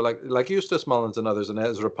 like Eustace Mullins and others and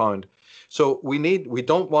Ezra Pound. So we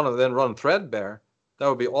don't want to then run threadbare. That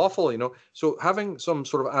would be awful, So having some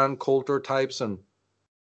sort of Ann Coulter types and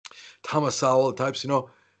Thomas Sowell types,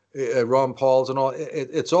 Ron Pauls and all,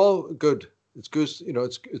 it's all good. It's goose,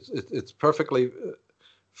 it's perfectly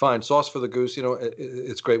fine. Sauce for the goose,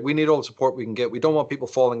 it's great. We need all the support we can get. We don't want people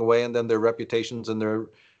falling away and then their reputations and their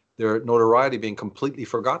notoriety being completely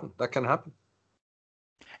forgotten. That can happen.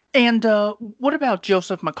 And what about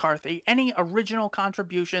Joseph McCarthy? Any original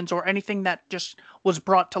contributions or anything that just was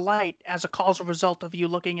brought to light as a causal result of you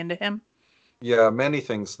looking into him? Yeah, many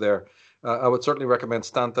things there. I would certainly recommend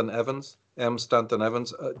Stanton Evans, M. Stanton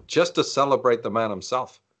Evans, just to celebrate the man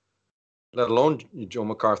himself, let alone Joe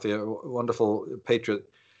McCarthy, a wonderful patriot.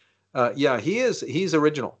 He's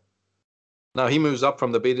original. Now he moves up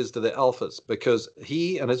from the betas to the alphas because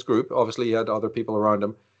he and his group, obviously he had other people around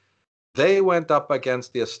him, they went up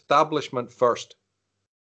against the establishment first.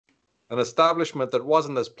 An establishment that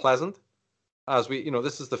wasn't as pleasant as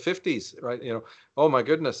this is the 50s, right? Oh my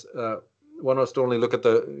goodness, one has to only look at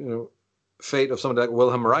the, fate of somebody like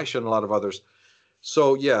Wilhelm Reich and a lot of others.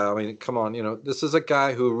 So yeah, I mean, come on, this is a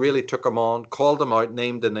guy who really took them on, called them out,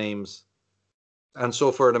 named the names. And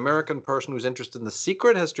so for an American person who's interested in the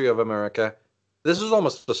secret history of America, this is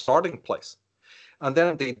almost the starting place. And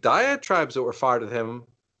then the diatribes that were fired at him,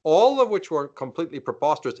 all of which were completely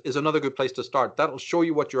preposterous, is another good place to start. That'll show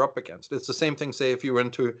you what you're up against. It's the same thing, say, if you were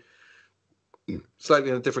into, slightly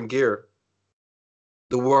in a different gear,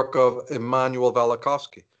 the work of Immanuel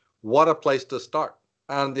Velikovsky. What a place to start.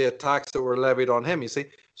 And the attacks that were levied on him, you see.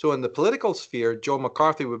 So in the political sphere, Joe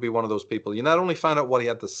McCarthy would be one of those people. You not only find out what he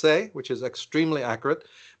had to say, which is extremely accurate,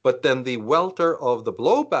 but then the welter of the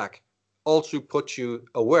blowback also puts you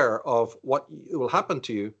aware of what will happen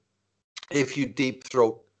to you if you deep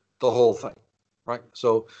throat the whole thing, right?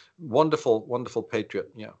 So wonderful, wonderful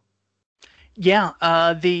patriot, yeah. Yeah,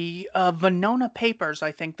 the Venona Papers,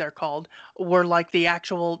 I think they're called, were like the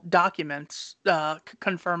actual documents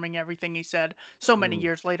confirming everything he said so many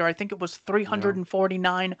years later. I think it was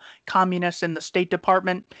 349 communists in the State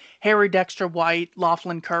Department, Harry Dexter White,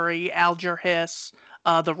 Laughlin Curry, Alger Hiss,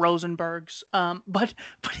 the Rosenbergs. But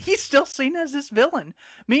he's still seen as this villain.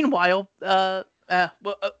 Meanwhile, we'll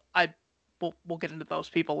get into those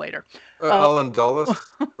people later. Alan Dulles,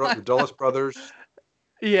 the Dulles brothers.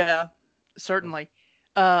 Yeah, certainly.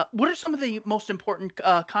 What are some of the most important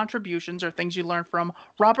contributions or things you learned from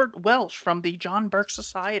Robert Welsh from the John Burke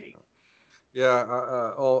Society?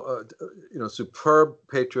 Yeah, superb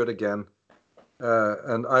patriot again.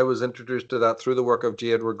 And I was introduced to that through the work of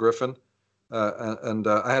G. Edward Griffin.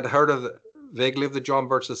 I had heard vaguely of the John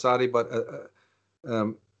Birch Society, but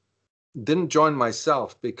didn't join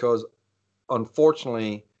myself because,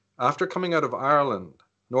 unfortunately, after coming out of Ireland,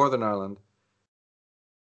 Northern Ireland,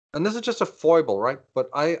 and this is just a foible, right? But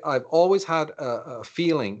I've always had a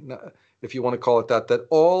feeling, if you want to call it that, that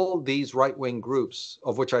all these right-wing groups,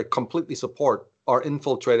 of which I completely support, are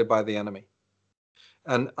infiltrated by the enemy.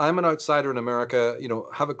 And I'm an outsider in America,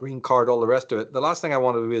 have a green card, all the rest of it. The last thing I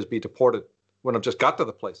want to do is be deported when I've just got to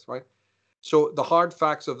the place, right? So the hard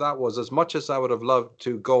facts of that was, as much as I would have loved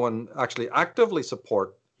to go and actually actively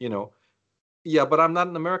support, yeah, but I'm not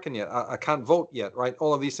an American yet. I can't vote yet, right?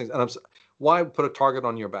 All of these things. And why put a target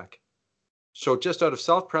on your back? So just out of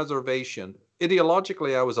self-preservation,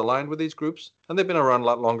 ideologically, I was aligned with these groups, and they've been around a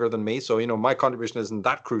lot longer than me. So, my contribution isn't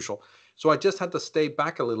that crucial. So I just had to stay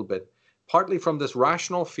back a little bit, partly from this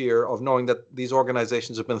rational fear of knowing that these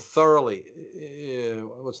organizations have been thoroughly,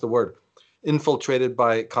 what's the word, infiltrated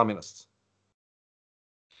by communists.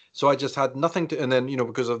 So I just had nothing to, and then,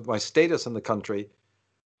 because of my status in the country,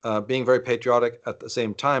 being very patriotic at the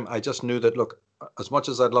same time, I just knew that, look, as much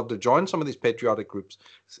as I'd love to join some of these patriotic groups,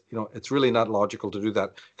 it's really not logical to do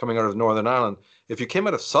that coming out of Northern Ireland. If you came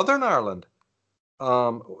out of Southern Ireland,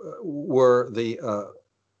 where the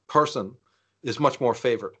person is much more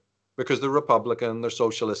favored because they're Republican, they're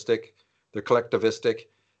socialistic, they're collectivistic,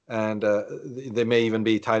 and they may even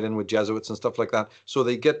be tied in with Jesuits and stuff like that. So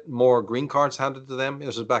they get more green cards handed to them.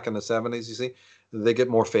 This is back in the 70s, you see. They get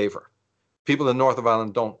more favor. People in the north of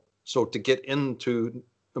Ireland don't. So to get into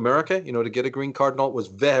America, to get a green card and all, was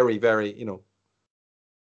very, very,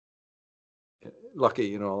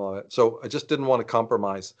 lucky, all that. So I just didn't want to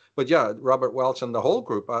compromise. But yeah, Robert Welch and the whole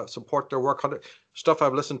group, support their work. Stuff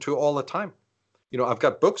I've listened to all the time. I've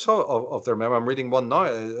got books of their memoir. I'm reading one now,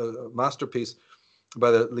 a masterpiece by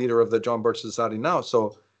the leader of the John Birch Society now.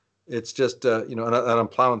 So it's just, and I'm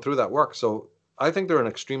plowing through that work. So I think they're an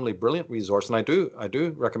extremely brilliant resource, and I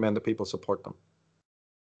do recommend that people support them.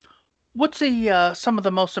 What's the some of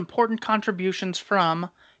the most important contributions from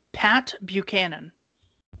Pat Buchanan?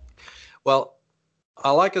 Well,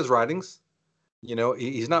 I like his writings.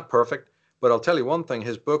 He's not perfect, but I'll tell you one thing.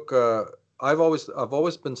 His book, I've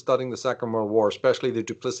always been studying the Second World War, especially the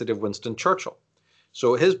duplicity of Winston Churchill.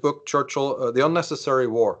 So his book, Churchill, The Unnecessary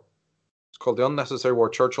War. It's called The Unnecessary War,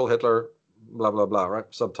 Churchill, Hitler, blah, blah, blah, right?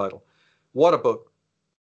 Subtitle. What a book.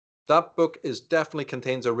 That book definitely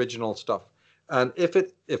contains original stuff. And if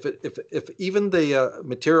even the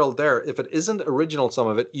material there, if it isn't original, some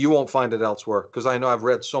of it, you won't find it elsewhere, because I know I've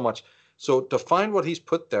read so much. So to find what he's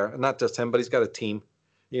put there, and not just him, but he's got a team,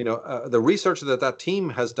 the research that team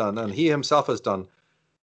has done and he himself has done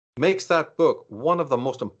makes that book one of the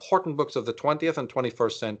most important books of the 20th and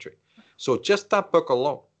 21st century. So just that book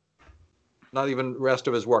alone, not even the rest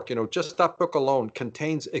of his work, just that book alone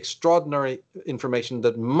contains extraordinary information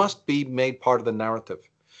that must be made part of the narrative.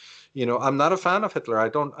 I'm not a fan of Hitler.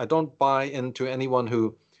 I don't buy into anyone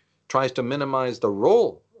who tries to minimize the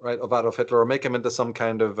role, right, of Adolf Hitler or make him into some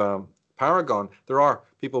kind of paragon. There are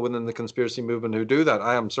people within the conspiracy movement who do that.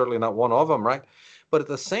 I am certainly not one of them, right? But at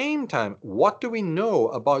the same time, what do we know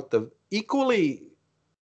about the equally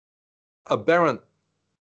aberrant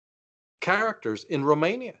characters in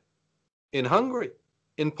Romania, in Hungary,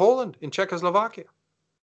 in Poland, in Czechoslovakia,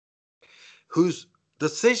 whose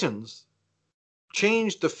decisions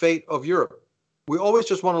changed the fate of Europe? We always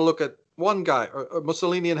just want to look at one guy, or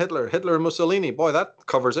Mussolini and Hitler. Hitler and Mussolini, boy, that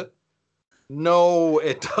covers it. No,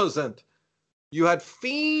 it doesn't. You had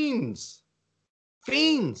fiends,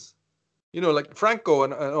 like Franco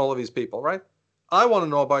and all of these people, right? I want to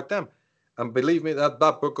know about them. And believe me, that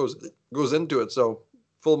book goes into it. So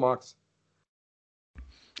full marks.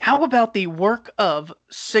 How about the work of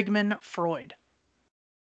Sigmund Freud?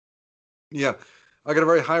 Yeah, I got a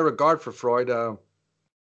very high regard for Freud. I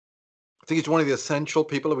think he's one of the essential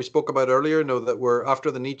people that we spoke about earlier. That we're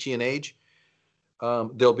after the Nietzschean age.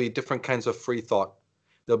 There'll be different kinds of free thought.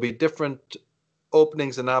 There'll be different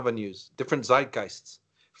openings and avenues, different zeitgeists.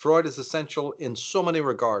 Freud is essential in so many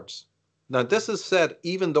regards. Now, this is said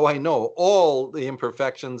even though I know all the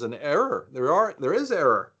imperfections and error. There is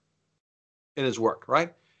error in his work,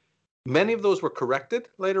 right? Many of those were corrected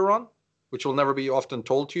later on, which will never be often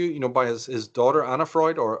told to you, by his daughter Anna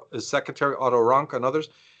Freud or his secretary Otto Rank and others.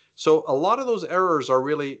 So a lot of those errors are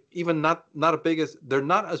really even not they're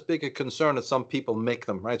not as big a concern as some people make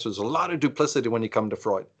them, right? So there's a lot of duplicity when you come to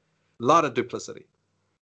Freud, a lot of duplicity.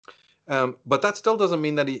 But that still doesn't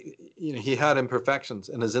mean that he had imperfections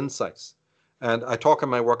in his insights. And I talk in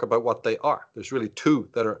my work about what they are. There's really two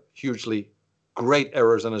that are hugely great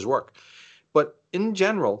errors in his work. But in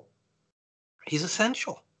general, he's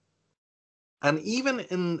essential. And even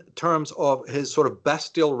in terms of his sort of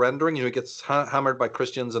bestial rendering, he gets hammered by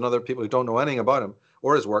Christians and other people who don't know anything about him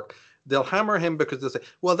or his work. They'll hammer him because they'll say,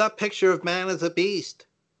 well, that picture of man is a beast.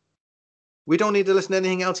 We don't need to listen to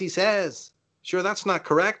anything else he says. Sure, that's not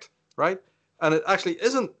correct, right? And it actually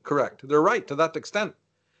isn't correct. They're right to that extent.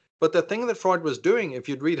 But the thing that Freud was doing, if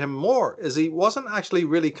you'd read him more, is he wasn't actually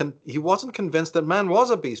really, he wasn't convinced that man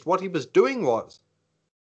was a beast. What he was doing was,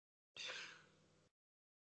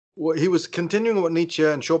 he was continuing what Nietzsche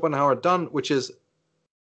and Schopenhauer had done, which is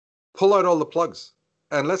pull out all the plugs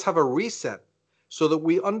and let's have a reset so that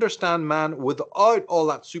we understand man without all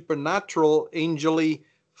that supernatural, angely,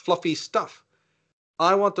 fluffy stuff.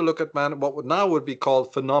 I want to look at man, what now would be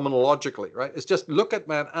called phenomenologically, right? It's just look at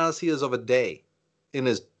man as he is of a day, in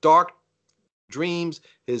his dark dreams,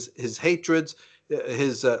 his hatreds,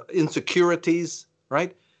 his insecurities,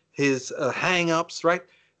 right? His hang-ups, right?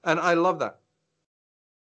 And I love that.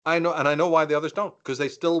 I know, and I know why the others don't, because they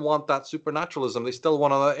still want that supernaturalism. They still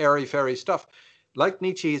want all that airy-fairy stuff. Like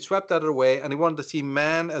Nietzsche, he swept that away, and he wanted to see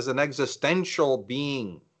man as an existential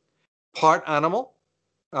being, part animal,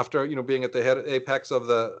 after being at the head apex of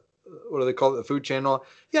the, what do they call it, the food chain and all.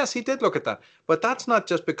 Yes, he did look at that, but that's not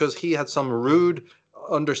just because he had some rude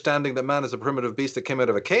understanding that man is a primitive beast that came out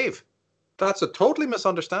of a cave. That's a totally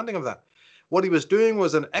misunderstanding of that. What he was doing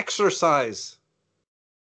was an exercise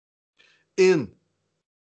in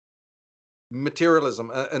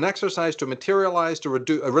materialism, an exercise to materialize, to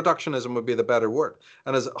reductionism would be the better word.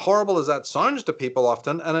 And as horrible as that sounds to people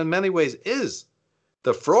often, and in many ways is,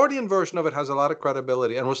 the Freudian version of it has a lot of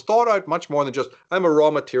credibility and was thought out much more than just, I'm a raw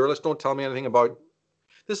materialist, don't tell me anything about.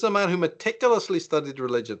 This is a man who meticulously studied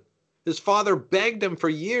religion. His father begged him for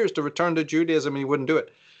years to return to Judaism and he wouldn't do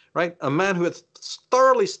it, right? A man who had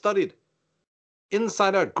thoroughly studied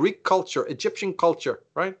inside out Greek culture, Egyptian culture,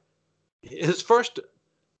 right? His first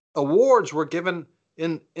awards were given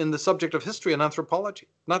in the subject of history and anthropology,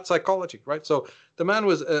 not psychology, right? So the man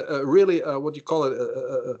was really, what do you call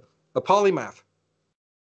it, a polymath.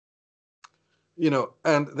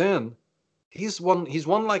 And then he's one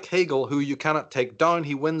like Hegel, who you cannot take down.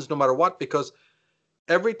 He wins no matter what, because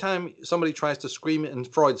every time somebody tries to scream in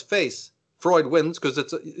Freud's face, Freud wins,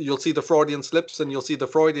 because you'll see the Freudian slips and you'll see the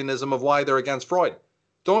Freudianism of why they're against Freud.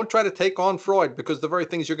 Don't try to take on Freud, because the very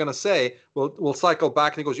things you're going to say will cycle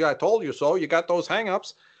back, and he goes, yeah, I told you so. You got those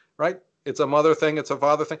hang-ups, right? It's a mother thing. It's a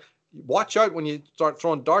father thing. Watch out when you start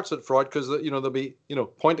throwing darts at Freud, because they'll be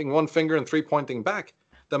pointing one finger and three pointing back.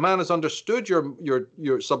 The man has understood your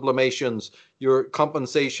sublimations, your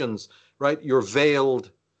compensations, right? Your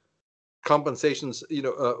veiled compensations,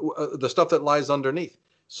 the stuff that lies underneath.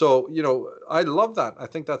 So, I love that. I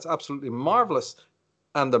think that's absolutely marvelous.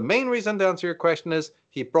 And the main reason, to answer your question, is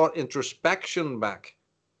he brought introspection back,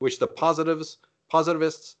 which the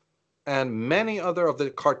positivists, and many other of the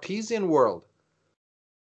Cartesian world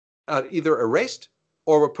either erased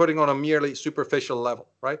or were putting on a merely superficial level,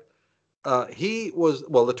 right? He was,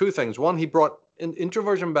 well, the two things. One, he brought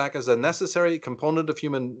introversion back as a necessary component of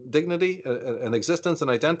human dignity and existence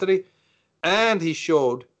and identity. And he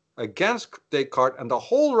showed, against Descartes and the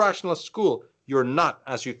whole rationalist school, you're not,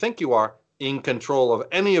 as you think you are, in control of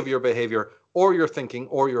any of your behavior or your thinking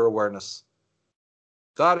or your awareness.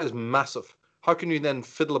 That is massive. How can you then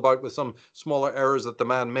fiddle about with some smaller errors that the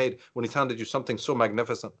man made when he's handed you something so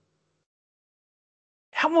magnificent?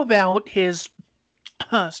 How about his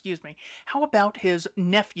excuse me, how about his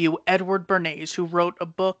nephew, Edward Bernays, who wrote a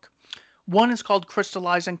book? One is called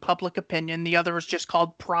Crystallizing Public Opinion. The other is just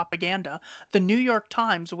called Propaganda. The New York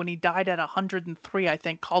Times, when he died at 103, I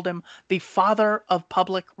think, called him the father of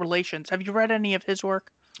public relations. Have you read any of his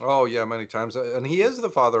work? Oh, yeah, many times. And he is the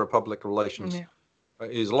father of public relations. Yeah.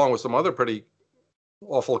 He's along with some other pretty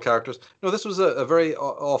awful characters. No, this was a very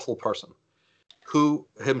awful person who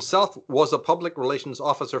himself was a public relations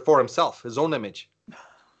officer for himself, his own image.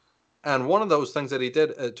 And one of those things that he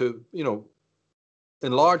did to,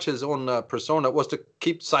 enlarge his own persona was to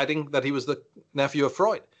keep citing that he was the nephew of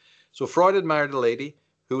Freud. So Freud had married a lady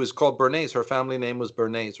who was called Bernays. Her family name was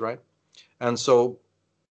Bernays, right? And so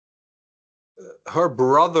her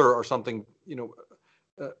brother or something,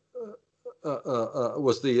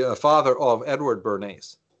 was the father of Edward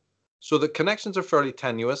Bernays. So the connections are fairly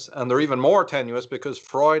tenuous, and they're even more tenuous because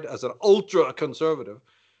Freud, as an ultra-conservative,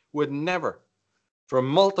 would never, for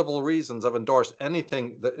multiple reasons, have endorsed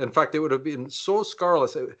anything that, in fact, it would have been so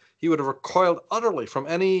scurrilous, he would have recoiled utterly from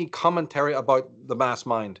any commentary about the mass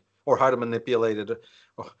mind or how to manipulate it.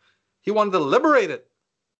 He wanted to liberate it,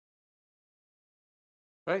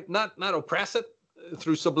 right? Not oppress it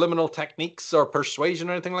through subliminal techniques or persuasion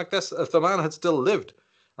or anything like this. If the man had still lived,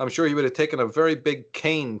 I'm sure he would have taken a very big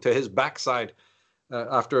cane to his backside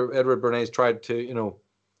after Edward Bernays tried to,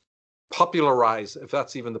 popularize, if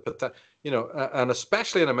that's even the, and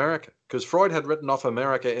especially in America, because Freud had written off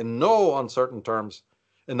America in no uncertain terms,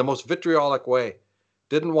 in the most vitriolic way.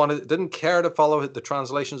 Didn't care to follow the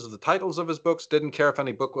translations of the titles of his books, didn't care if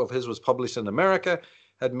any book of his was published in America,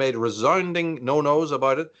 had made resounding no-nos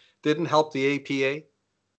about it, didn't help the APA,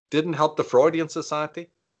 didn't help the Freudian Society.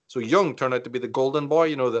 So Jung turned out to be the golden boy,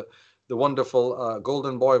 you know, the wonderful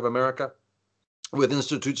golden boy of America, with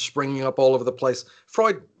institutes springing up all over the place.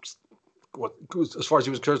 Freud, as far as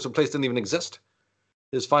he was concerned, the place didn't even exist.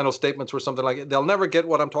 His final statements were something like, they'll never get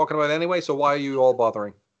what I'm talking about anyway, so why are you all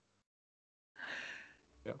bothering?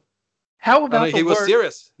 Yeah. How about And the he was work?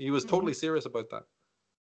 serious. He was totally serious about that.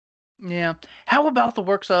 Yeah. How about the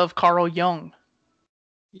works of Carl Jung?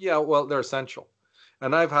 Yeah, well, they're essential.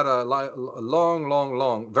 And I've had a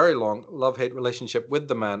long, very long love-hate relationship with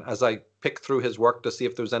the man as I picked through his work to see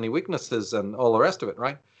if there's any weaknesses and all the rest of it,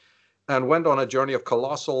 right? And went on a journey of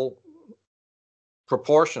colossal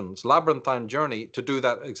proportions, labyrinthine journey to do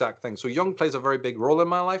that exact thing. So Jung plays a very big role in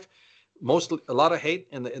my life. Mostly a lot of hate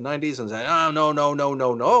in the 90s and saying, oh,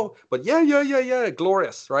 no. But yeah,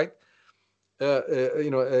 glorious, right?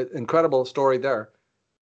 Incredible story there.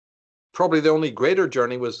 Probably the only greater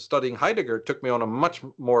journey was studying Heidegger. It took me on a much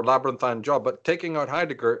more labyrinthine job, but taking out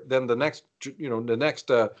Heidegger, then the next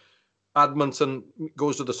Admundsen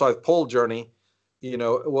goes to the South Pole journey,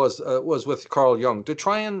 was with Carl Jung to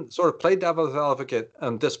try and sort of play devil's advocate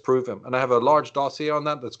and disprove him. And I have a large dossier on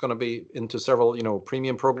that that's going to be into several,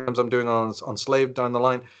 premium programs I'm doing on Slave down the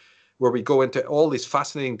line, where we go into all these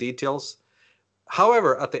fascinating details.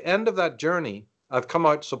 However, at the end of that journey, I've come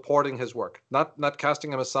out supporting his work, not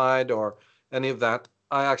casting him aside or any of that.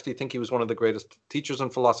 I actually think he was one of the greatest teachers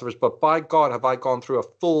and philosophers, but by God, have I gone through a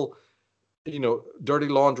full, dirty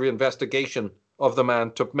laundry investigation of the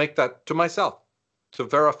man to make that to myself, to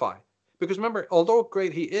verify. Because remember, although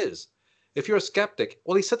great he is, if you're a skeptic,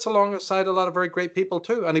 well, he sits alongside a lot of very great people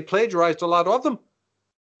too, and he plagiarized a lot of them.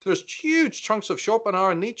 There's huge chunks of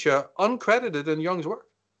Schopenhauer and Nietzsche uncredited in Jung's work.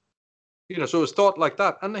 So it was thought like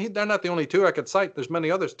that. And they're not the only two I could cite. There's many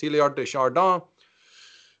others. Teilhard de Chardin.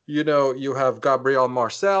 You have Gabriel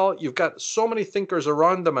Marcel. You've got so many thinkers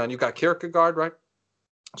around the man. You've got Kierkegaard, right?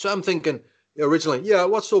 So I'm thinking originally,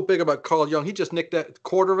 what's so big about Carl Jung? He just nicked a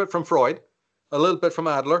quarter of it from Freud, a little bit from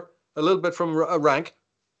Adler, a little bit from Rank.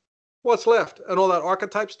 What's left? And all that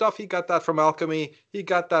archetype stuff, he got that from alchemy. He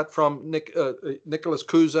got that from Nicholas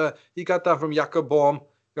Cusa. He got that from Jakob Bohm,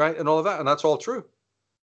 right? And all of that. And that's all true.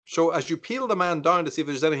 So as you peel the man down to see if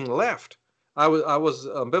there's anything left, I was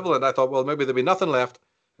ambivalent. I thought, well, maybe there'll be nothing left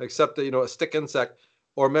except a stick insect,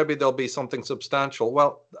 or maybe there'll be something substantial.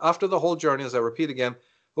 Well, after the whole journey, as I repeat again,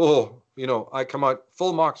 I come out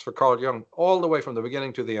full marks for Carl Jung all the way from the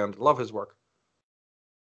beginning to the end. Love his work.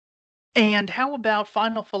 And how about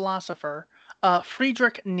final philosopher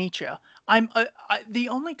Friedrich Nietzsche? The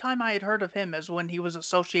only time I had heard of him is when he was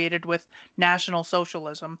associated with National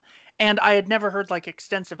Socialism, and I had never heard like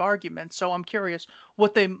extensive arguments. So I'm curious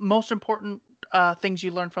what the most important things you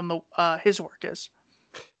learned from his work is.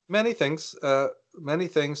 Many things.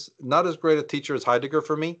 Not as great a teacher as Heidegger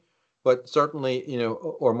for me, but certainly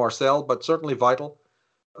or Marcel, but certainly vital.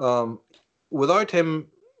 Without him.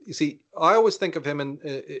 You see, I always think of him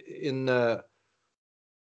in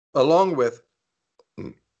along with.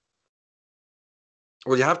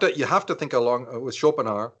 Well, you have to think along with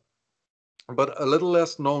Schopenhauer, but a little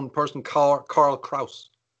less known person, Karl Kraus.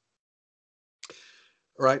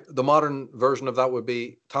 Right, the modern version of that would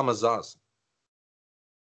be Thomas Szasz.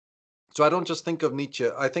 So I don't just think of Nietzsche.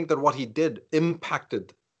 I think that what he did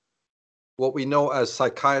impacted what we know as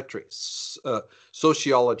psychiatry,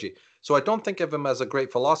 sociology. So I don't think of him as a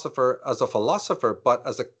great philosopher, but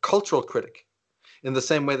as a cultural critic, in the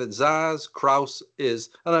same way that Szasz, Kraus is,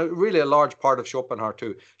 and really a large part of Schopenhauer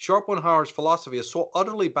too. Schopenhauer's philosophy is so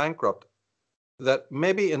utterly bankrupt that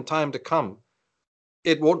maybe in time to come,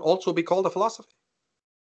 it won't also be called a philosophy.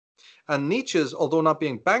 And Nietzsche's, although not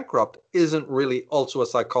being bankrupt, isn't really also a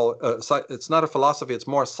it's not a philosophy, it's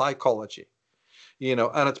more psychology.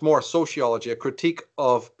 And it's more sociology, a critique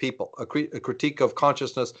of people, a critique of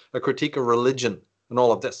consciousness, a critique of religion, and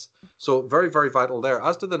all of this. So very, very vital there.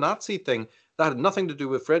 As to the Nazi thing, that had nothing to do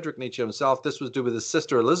with Friedrich Nietzsche himself. This was to do with his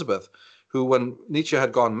sister Elizabeth, who, when Nietzsche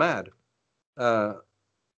had gone mad,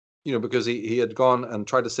 because he had gone and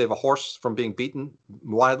tried to save a horse from being beaten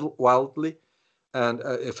wildly, and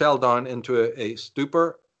it fell down into a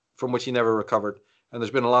stupor from which he never recovered. And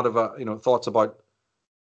there's been a lot of thoughts about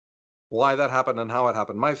why that happened and how it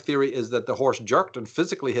happened. My theory is that the horse jerked and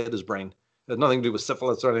physically hit his brain. It had nothing to do with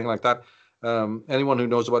syphilis or anything like that. Anyone who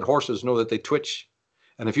knows about horses know that they twitch.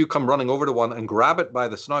 And if you come running over to one and grab it by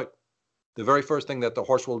the snout, the very first thing that the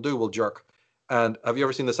horse will do will jerk. And have you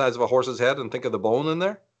ever seen the size of a horse's head and think of the bone in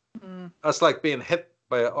there? Mm. That's like being hit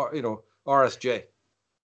by RSJ.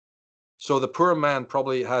 So the poor man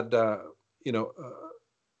probably had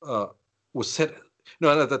was hit.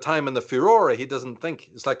 And at the time in the furore, he doesn't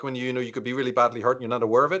think. It's like when you could be really badly hurt and you're not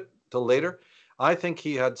aware of it till later. I think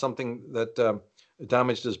he had something that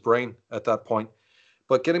damaged his brain at that point.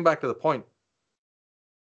 But getting back to the point,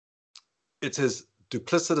 it's his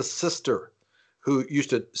duplicitous sister who used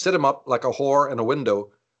to sit him up like a whore in a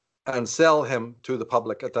window and sell him to the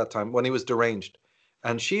public at that time when he was deranged.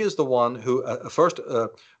 And she is the one who first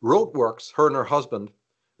wrote works, her and her husband.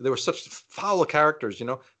 They were such foul characters,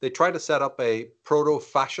 They tried to set up a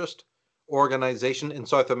proto-fascist organization in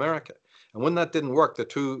South America. And when that didn't work, the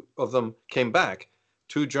two of them came back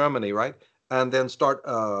to Germany, right? And then start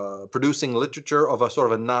producing literature of a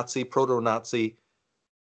sort of a Nazi, proto-Nazi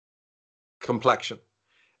complexion.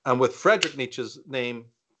 And with Friedrich Nietzsche's name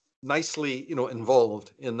nicely,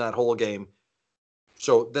 involved in that whole game.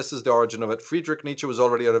 So this is the origin of it. Friedrich Nietzsche was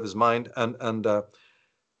already out of his mind. And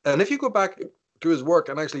if you go back to his work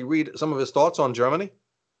and actually read some of his thoughts on Germany,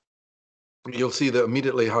 you'll see that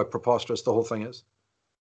immediately how preposterous the whole thing is.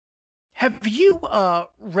 Have you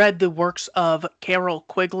read the works of Carroll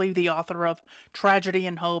Quigley, the author of Tragedy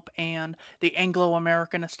and Hope and The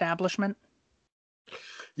Anglo-American Establishment?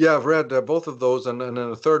 Yeah, I've read both of those, and in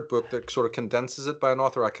a third book that sort of condenses it by an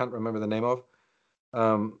author I can't remember the name of.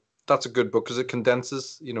 That's a good book because it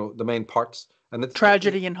condenses, the main parts. And it's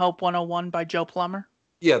Tragedy and Hope 101 by Joe Plummer.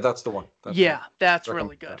 Yeah, that's the one. That's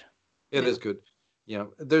really good. It is good. Yeah,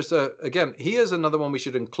 there's again, he is another one we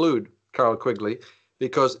should include, Carroll Quigley,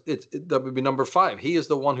 because that would be number 5. He is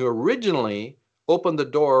the one who originally opened the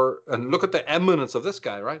door, and look at the eminence of this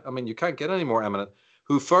guy, right? I mean, you can't get any more eminent.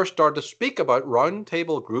 Who first started to speak about round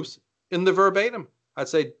table groups in the verbatim. I'd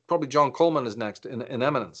say probably John Coleman is next in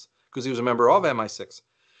eminence because he was a member of MI6.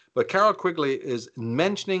 But Carroll Quigley is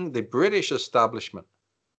mentioning the British establishment,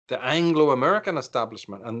 the Anglo-American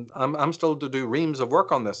establishment. And I'm still to do reams of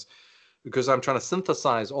work on this because I'm trying to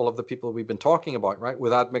synthesize all of the people we've been talking about, right,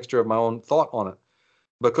 with that mixture of my own thought on it.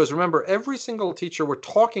 Because remember, every single teacher we're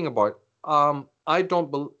talking about, I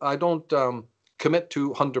don't commit to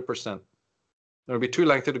 100%. It would be too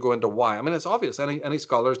lengthy to go into why. I mean, it's obvious. Any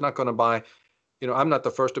scholar is not going to buy, I'm not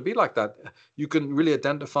the first to be like that. You can really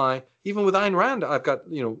identify, even with Ayn Rand, I've got,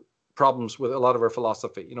 problems with a lot of her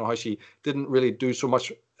philosophy, how she didn't really do so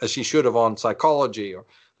much as she should have on psychology, or a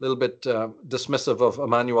little bit dismissive of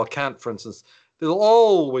Immanuel Kant, for instance. There'll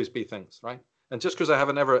always be things, right? And just because I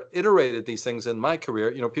haven't ever iterated these things in my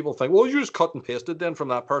career, people think, well, you just cut and pasted then from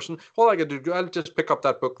that person. All I could do, I'll just pick up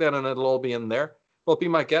that book then and it'll all be in there. Well, be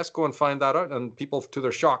my guest, go and find that out. And people, to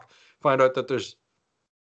their shock, find out that there's,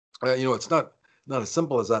 it's not as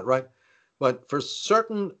simple as that, right? But for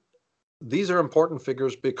certain, these are important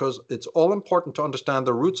figures because it's all important to understand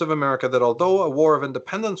the roots of America, that although a war of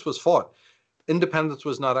independence was fought, independence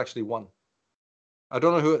was not actually won. I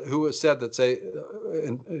don't know who has said that, say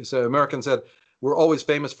Americans said, we're always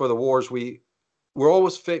famous for the wars we're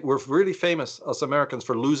really famous, us Americans,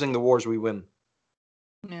 for losing the wars we win.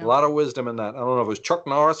 Yeah. A lot of wisdom in that. I don't know if it was Chuck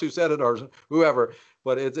Norris who said it or whoever,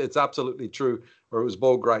 but it's absolutely true, or it was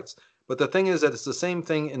Bo Gritz. But the thing is that it's the same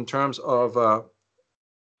thing in terms of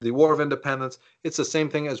the War of Independence. It's the same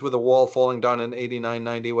thing as with the wall falling down in 89,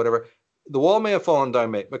 90, whatever. The wall may have fallen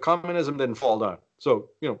down, mate, but communism didn't fall down. So,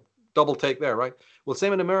 double take there, right? Well,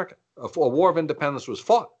 same in America. A war of independence was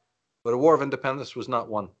fought, but a war of independence was not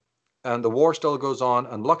won. And the war still goes on,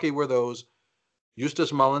 and lucky were those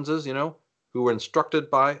Eustace Mullinses, who were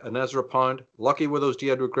instructed by an Ezra Pound. Lucky were those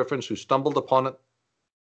G. Edward Griffins who stumbled upon it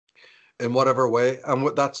in whatever way,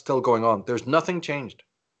 and that's still going on. There's nothing changed.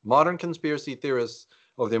 Modern conspiracy theorists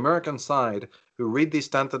of the American side who read these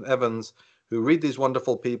Stanton Evans, who read these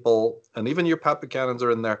wonderful people, and even your Pat Buchanans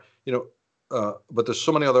are in there, but there's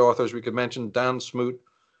so many other authors we could mention, Dan Smoot,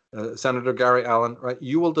 Senator Gary Allen, right?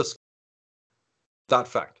 You will discover that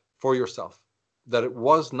fact for yourself, that it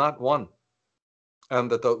was not won. And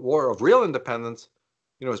that the war of real independence,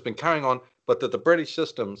 has been carrying on, but that the British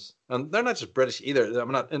systems, and they're not just British either.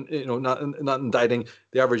 I'm not, not indicting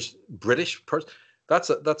the average British person.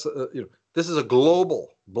 This is a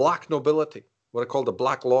global black nobility, what I call the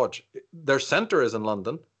Black Lodge. Their center is in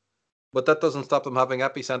London, but that doesn't stop them having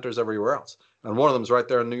epicenters everywhere else. And one of them is right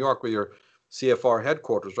there in New York with your CFR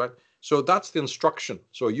headquarters, right? So that's the instruction.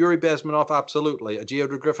 So Yuri Bezmenov, absolutely. A G.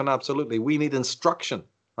 Edward Griffin, absolutely. We need instruction,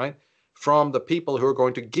 right, from the people who are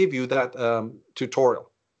going to give you that tutorial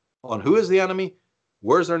on who is the enemy,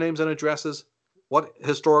 where's their names and addresses, what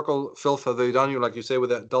historical filth have they done, like you say,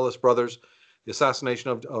 with the Dulles brothers, the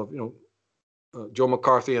assassination of Joe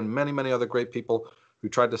McCarthy and many, many other great people who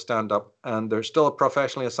tried to stand up, and they're still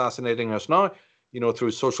professionally assassinating us now.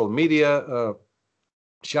 through social media,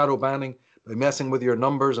 shadow banning, by messing with your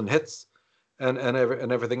numbers and hits and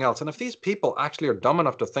everything else. And if these people actually are dumb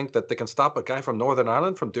enough to think that they can stop a guy from Northern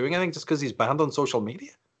Ireland from doing anything just because he's banned on social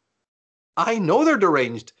media, I know they're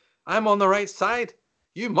deranged. I'm on the right side.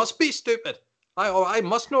 You must be stupid. I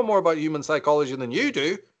must know more about human psychology than you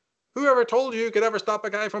do. Whoever told you could ever stop a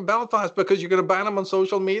guy from Belfast because you're going to ban him on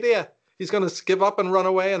social media? He's going to give up and run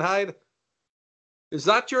away and hide. Is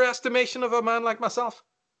that your estimation of a man like myself?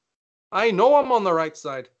 I know I'm on the right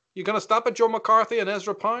side. You going to stop at Joe McCarthy and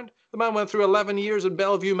Ezra Pound? The man went through 11 years in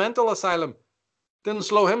Bellevue Mental Asylum. Didn't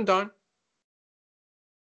slow him down.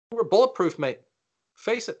 We're bulletproof, mate.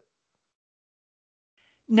 Face it.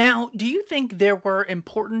 Now, do you think there were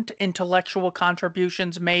important intellectual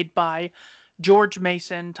contributions made by George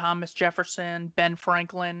Mason, Thomas Jefferson, Ben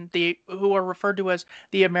Franklin, who are referred to as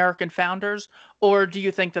the American founders, or do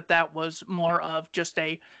you think that that was more of just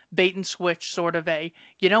a bait and switch sort of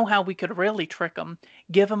you know how we could really trick them?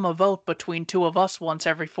 Give them a vote between two of us once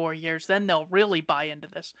every 4 years, then they'll really buy into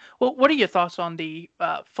this. Well, what are your thoughts on the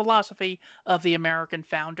philosophy of the American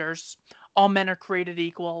founders? All men are created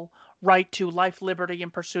equal, right to life, liberty,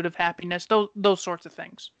 and pursuit of happiness, those sorts of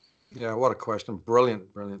things. Yeah, what a question.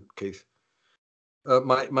 Brilliant, brilliant, Keith.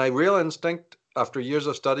 My real instinct after years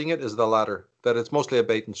of studying it is the latter, that it's mostly a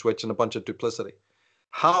bait and switch and a bunch of duplicity.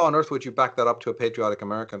 How on earth would you back that up to a patriotic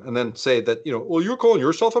American and then say that, well, you're calling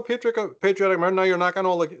yourself a patriotic American, now you're knocking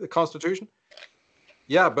all the Constitution?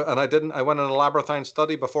 Yeah, I went on a labyrinthine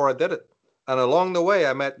study before I did it. And along the way,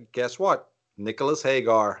 I met, guess what? Nicholas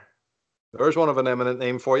Hagar. There's one of an eminent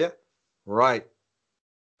name for you. Right.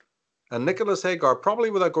 And Nicholas Hagar,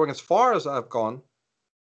 probably without going as far as I've gone,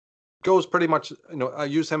 goes pretty much, I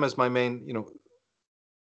use him as my main,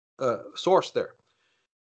 source there.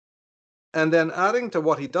 And then adding to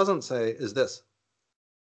what he doesn't say is this,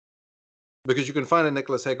 because you can find a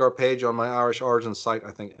Nicholas Hagar page on my Irish Origins site,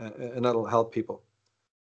 I think, and that'll help people.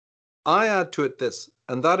 I add to it this,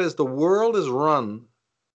 and that is the world is run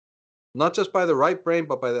not just by the right brain,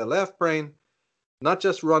 but by the left brain, not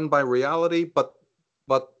just run by reality, but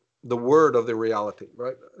the word of the reality,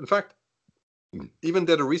 right? In fact, even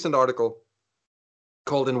did a recent article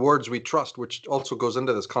called In Words We Trust, which also goes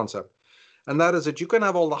into this concept. And that is that you can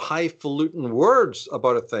have all the highfalutin words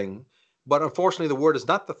about a thing, but unfortunately the word is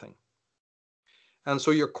not the thing. And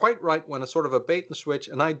so you're quite right when it's sort of a bait and switch,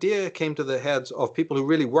 an idea came to the heads of people who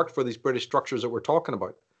really worked for these British structures that we're talking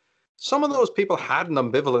about. Some of those people had an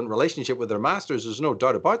ambivalent relationship with their masters, there's no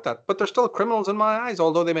doubt about that, but they're still criminals in my eyes,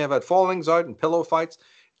 although they may have had fallings out and pillow fights.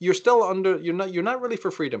 You're still you're not really for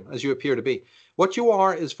freedom as you appear to be. What you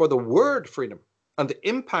are is for the word freedom and the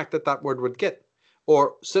impact that word would get.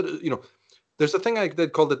 Or, there's a thing I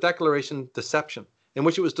did called the Declaration Deception, in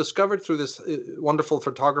which it was discovered through this wonderful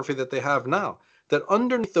photography that they have now, that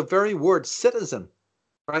underneath the very word citizen,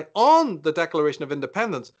 right, on the Declaration of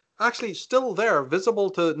Independence, actually still there, visible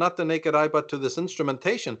to not the naked eye, but to this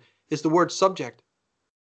instrumentation, is the word subject,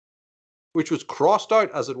 which was crossed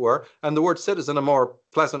out, as it were, and the word citizen, a more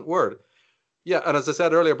pleasant word. Yeah, and as I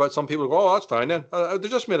said earlier about some people go, oh, that's fine then. They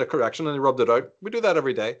just made a correction and they rubbed it out. We do that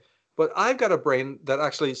every day. But I've got a brain that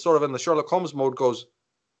actually sort of in the Sherlock Holmes mode goes,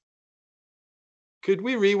 could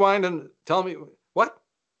we rewind and tell me, what?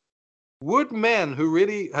 Would men who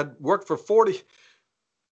really had worked for 40,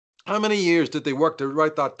 how many years did they work to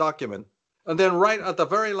write that document? And then right at the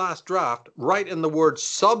very last draft, write in the word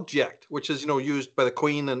subject, which is, used by the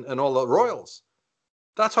Queen and all the royals.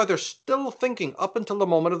 That's how they're still thinking up until the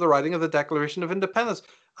moment of the writing of the Declaration of Independence.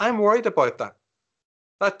 I'm worried about that.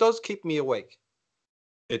 That does keep me awake.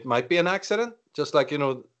 It might be an accident, just like,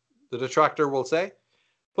 the detractor will say,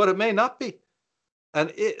 but it may not be. And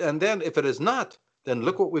then if it is not, then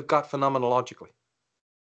look what we've got phenomenologically.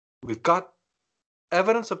 We've got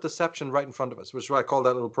evidence of deception right in front of us, which is why I call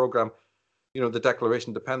that little program, the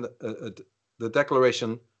Declaration the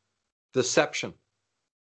Declaration Deception.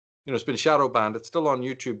 It's been shadow banned. It's still on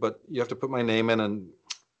YouTube, but you have to put my name in and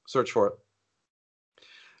search for it.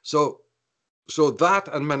 So that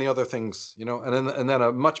and many other things, and then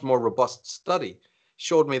a much more robust study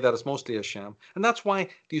showed me that it's mostly a sham. And that's why,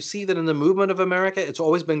 do you see that in the movement of America, it's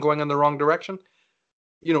always been going in the wrong direction?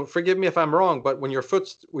 Forgive me if I'm wrong, but when your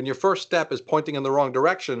first step is pointing in the wrong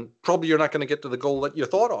direction, probably you're not going to get to the goal that you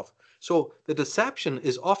thought of. So the deception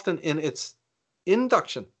is often in its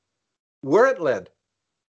induction. Where it led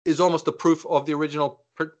is almost the proof of the original,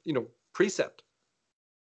 precept.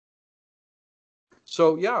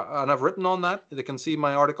 So yeah, and I've written on that. They can see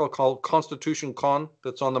my article called Constitution Con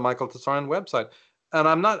that's on the Michael Tsarion website. And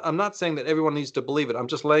I'm not saying that everyone needs to believe it. I'm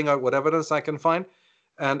just laying out what evidence I can find.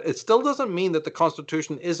 And it still doesn't mean that the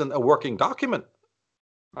Constitution isn't a working document.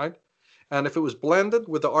 right? And if it was blended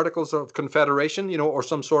with the Articles of Confederation, or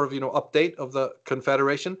some sort of, update of the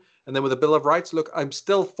Confederation, and then with the Bill of Rights, look, I'm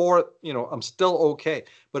still for it, I'm still okay.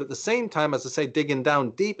 But at the same time, as I say, digging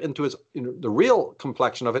down deep into its, the real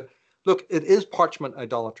complexion of it, look, it is parchment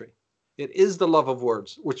idolatry. It is the love of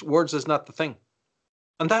words, which words is not the thing.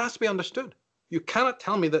 And that has to be understood. You cannot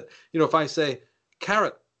tell me that, if I say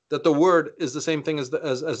carrot, that the word is the same thing as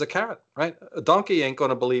a carrot, right? A donkey ain't going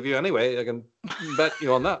to believe you anyway. I can bet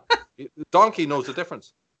you on that. The donkey knows the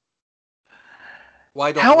difference.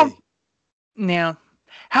 Why don't How we? now?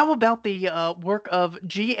 How about the work of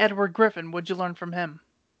G. Edward Griffin? What'd you learn from him?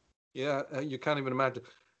 Yeah, you can't even imagine.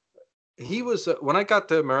 He was, when I got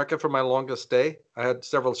to America for my longest stay, I had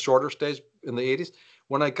several shorter stays in the 80s.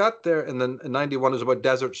 When I got there in 91, it was about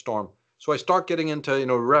Desert Storm. So I start getting into,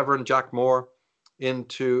 Reverend Jack Moore,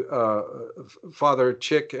 into Father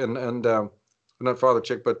Chick and not Father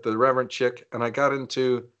Chick, but the Reverend Chick. And I got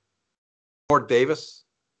into Lord Davis,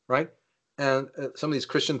 right? And some of these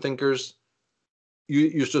Christian thinkers,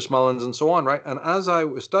 Eustace Mullins and so on, right? And as I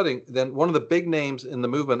was studying, then one of the big names in the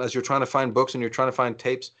movement, as you're trying to find books and you're trying to find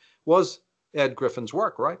tapes, was Ed Griffin's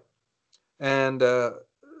work, right? And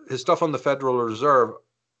his stuff on the Federal Reserve.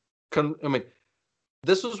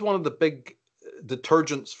 This was one of the big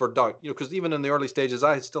detergents for doubt, because even in the early stages,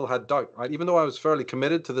 I still had doubt, right? Even though I was fairly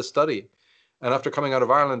committed to the study, and after coming out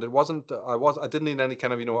of Ireland, I didn't need any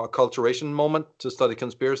kind of, acculturation moment to study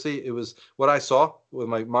conspiracy. It was what I saw with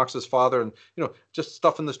my Marxist father, and just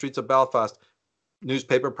stuff in the streets of Belfast,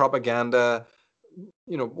 newspaper propaganda,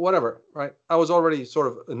 whatever, right? I was already sort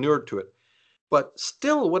of inured to it. But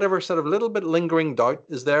still, whatever sort of little bit lingering doubt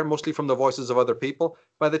is there, mostly from the voices of other people.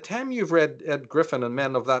 By the time you've read Ed Griffin and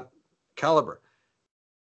men of that caliber,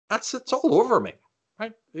 it's all over me,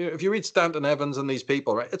 right? If you read Stanton Evans and these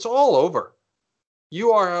people, right, it's all over.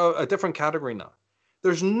 You are a different category now.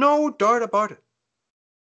 There's no doubt about it.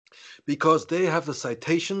 Because they have the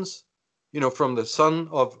citations, from the son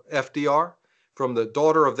of FDR, from the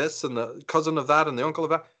daughter of this and the cousin of that and the uncle of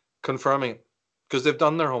that, confirming it. Because they've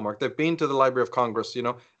done their homework. They've been to the Library of Congress,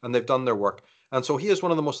 and they've done their work. And so he is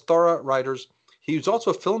one of the most thorough writers. He was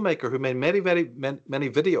also a filmmaker who made many, many, many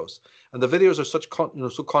videos. And the videos are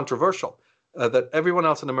so controversial that everyone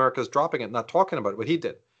else in America is dropping it, not talking about it, but he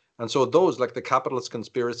did. And so those, like the Capitalist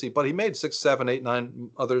Conspiracy, but he made 6, 7, 8, 9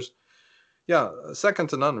 others. Yeah, second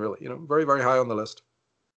to none, really. Very, very high on the list.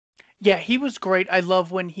 Yeah, he was great. I love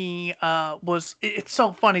when he was. It's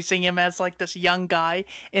so funny seeing him as like this young guy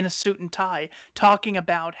in a suit and tie talking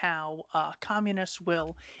about how communists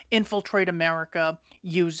will infiltrate America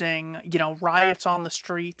using, riots on the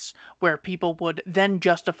streets where people would then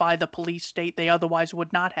justify the police state they otherwise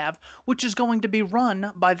would not have, which is going to be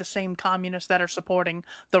run by the same communists that are supporting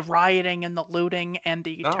the rioting and the looting and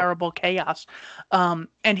the No. terrible chaos.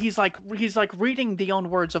 And he's like reading the own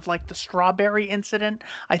words of like the strawberry incident,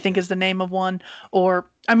 I think is the name of one. Or,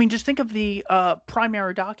 I mean, just think of the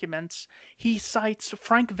primary documents. He cites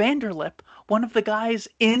Frank Vanderlip, one of the guys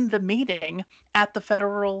in the meeting at the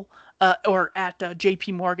federal or at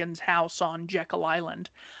J.P. Morgan's house on Jekyll Island.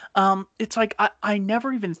 It's like I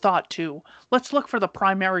never even thought to, let's look for the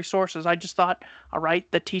primary sources. I just thought, all right,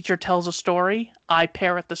 the teacher tells a story, I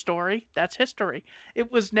parrot the story, that's history. It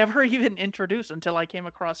was never even introduced until I came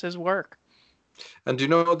across his work. And do you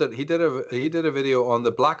know that he did a video on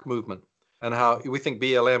the black movement and how we think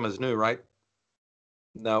BLM is new, right?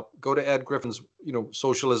 Now go to Ed Griffin's,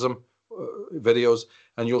 socialism videos,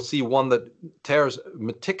 and you'll see one that tears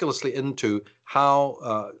meticulously into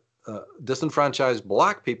how disenfranchised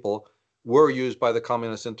black people were used by the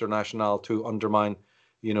Communist International to undermine,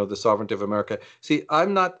 the sovereignty of America. See,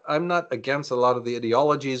 I'm not against a lot of the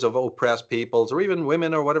ideologies of oppressed peoples or even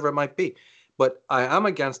women or whatever it might be, but I am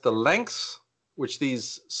against the lengths which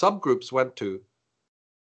these subgroups went to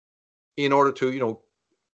in order to,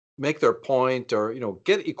 make their point or,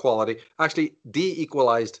 get equality, actually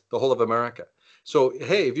de-equalized the whole of America. So,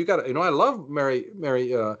 hey, if you got, I love Mary,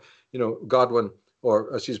 Godwin,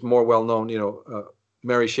 or she's more well known,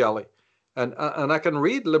 Mary Shelley, and I can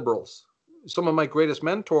read liberals. Some of my greatest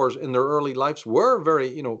mentors in their early lives were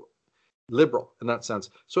very, liberal in that sense.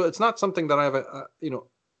 So it's not something that I have a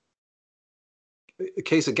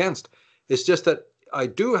case against. It's just that I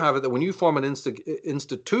do have it that when you form an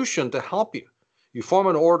institution to help you, you form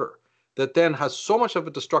an order that then has so much of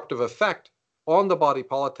a destructive effect on the body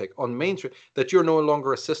politic, on mainstream, that you're no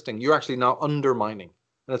longer assisting. You're actually now undermining.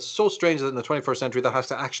 And it's so strange that in the 21st century that has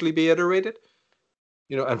to actually be iterated.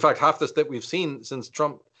 In fact, half this that we've seen since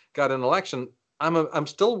Trump got an election, I'm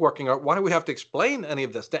still working out why do we have to explain any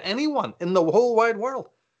of this to anyone in the whole wide world?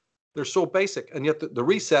 They're so basic, and yet the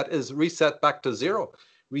reset is reset back to zero.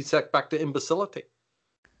 reset back to imbecility.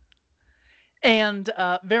 And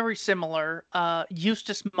very similar,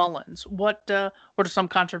 Eustace Mullins. What are some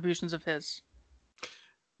contributions of his?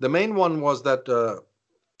 The main one was that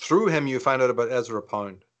through him you find out about Ezra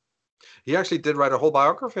Pound. He actually did write a whole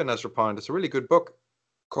biography on Ezra Pound. It's a really good book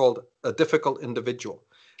called A Difficult Individual.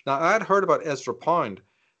 Now, I had heard about Ezra Pound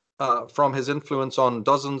from his influence on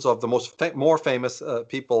dozens of the more famous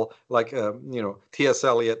people like T.S.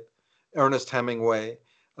 Eliot, Ernest Hemingway,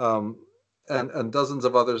 and dozens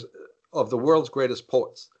of others of the world's greatest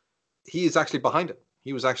poets. He is actually behind it.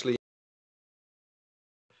 He was actually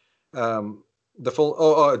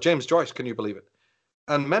James Joyce. Can you believe it?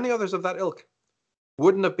 And many others of that ilk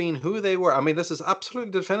wouldn't have been who they were. I mean, this is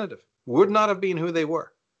absolutely definitive. Would not have been who they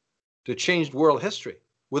were to change world history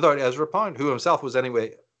without Ezra Pound, who himself was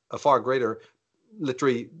anyway a far greater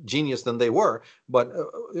literary genius than they were. But,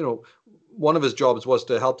 one of his jobs was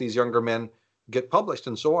to help these younger men get published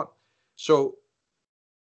and so on. So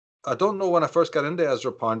I don't know when I first got into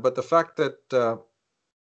Ezra Pound, but the fact that,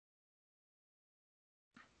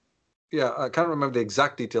 I can't remember the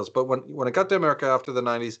exact details, but when I got to America after the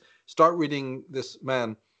 90s, start reading this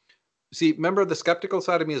man. See, remember, the skeptical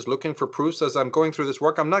side of me is looking for proofs as I'm going through this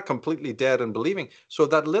work. I'm not completely dead and believing. So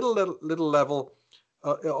that little level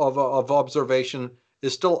of observation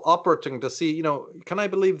is still operating to see, can I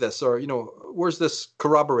believe this? Or, where's this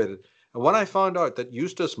corroborated? And when I found out that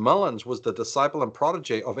Eustace Mullins was the disciple and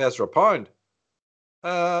protege of Ezra Pound,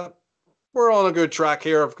 we're on a good track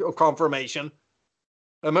here of confirmation.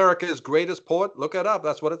 America's greatest poet, look it up.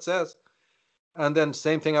 That's what it says. And then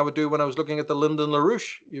same thing I would do when I was looking at the Lyndon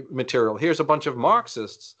LaRouche material. Here's a bunch of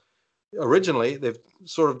Marxists. Originally, they've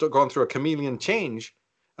sort of gone through a chameleon change.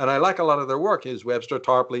 And I like a lot of their work. His Webster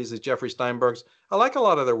Tarpley's, his Jeffrey Steinberg's. I like a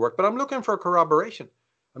lot of their work, but I'm looking for corroboration.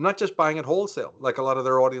 I'm not just buying it wholesale like a lot of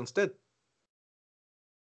their audience did.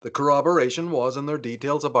 The corroboration was in their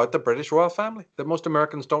details about the British royal family that most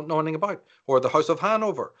Americans don't know anything about, or the House of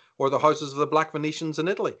Hanover, or the houses of the Black Venetians in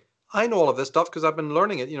Italy. I know all of this stuff because I've been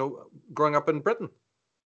learning it, growing up in Britain.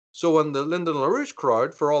 So when the Lyndon LaRouche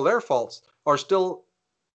crowd, for all their faults, are still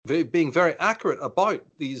being very accurate about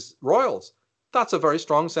these royals, that's a very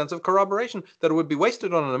strong sense of corroboration that it would be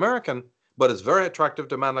wasted on an American, but it's very attractive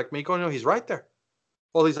to a man like me going, he's right there.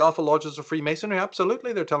 All these alpha lodges of Freemasonry,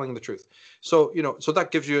 absolutely, they're telling the truth. So, so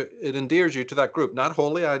that gives you, it endears you to that group. Not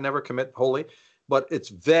wholly, I never commit wholly, but it's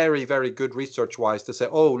very, very good research-wise to say,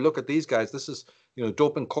 oh, look at these guys. This is,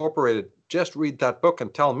 Dope Incorporated. Just read that book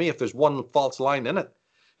and tell me if there's one false line in it.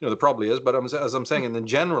 There probably is, but as I'm saying, and then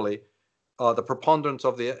generally, the preponderance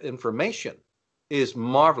of the information is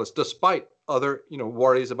marvelous, despite other,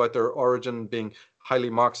 worries about their origin being highly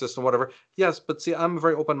Marxist and whatever. Yes, but see, I'm a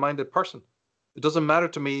very open-minded person. It doesn't matter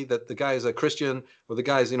to me that the guy is a Christian or the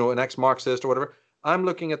guy is, an ex-Marxist or whatever. I'm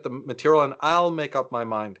looking at the material and I'll make up my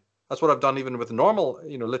mind. That's what I've done even with normal,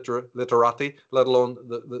 literati, let alone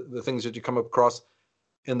the things that you come across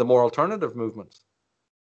in the more alternative movements.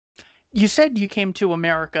 You said you came to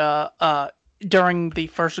America during the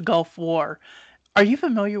first Gulf War. Are you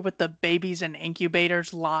familiar with the babies and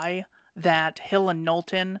incubators lie that Hill and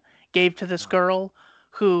Knowlton gave to this girl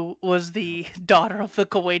who was the daughter of the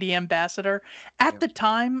Kuwaiti ambassador? At the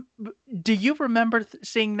time, do you remember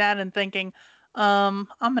seeing that and thinking, I'm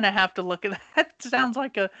going to have to look at that? It sounds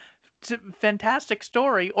like a fantastic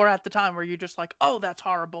story. Or at the time, were you just like, oh, that's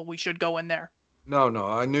horrible, we should go in there? No,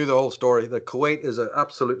 I knew the whole story. The Kuwait is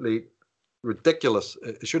absolutely ridiculous.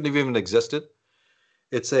 It shouldn't have even existed.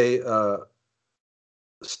 It's a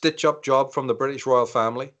stitch-up job from the British royal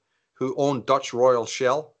family, who own Dutch Royal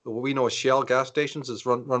Shell. What we know as Shell gas stations is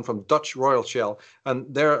run from Dutch Royal Shell. And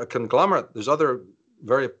they're a conglomerate. There's other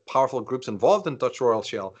very powerful groups involved in Dutch Royal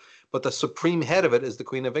Shell, but the supreme head of it is the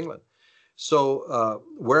Queen of England. So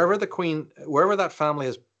wherever that family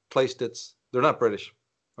has placed they're not British,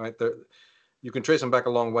 right? You can trace them back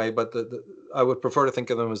a long way, but I would prefer to think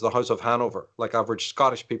of them as the House of Hanover, like average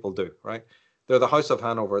Scottish people do, right? They're the House of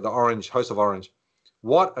Hanover, the House of Orange.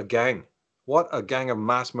 What a gang. What a gang of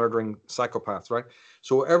mass murdering psychopaths, right?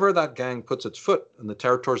 So wherever that gang puts its foot in the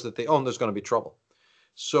territories that they own, there's going to be trouble.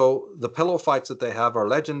 So the pillow fights that they have are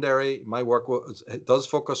legendary. My work does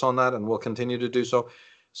focus on that and will continue to do so.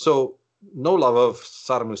 So no love of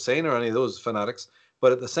Saddam Hussein or any of those fanatics,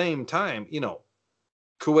 but at the same time,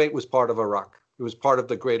 Kuwait was part of Iraq. It was part of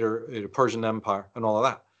the greater Persian Empire and all of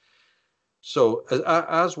that. So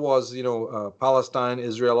as was, Palestine,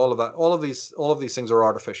 Israel, all of that. All of these things are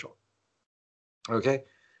artificial. Okay,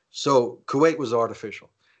 so Kuwait was artificial,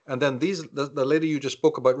 and then the lady you just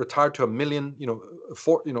spoke about retired to 1 million,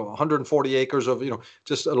 140 acres of,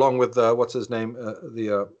 just along with what's his name,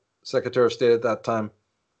 the Secretary of State at that time,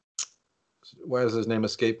 Why does his name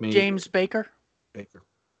escape me? James Baker. Baker.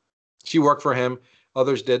 She worked for him.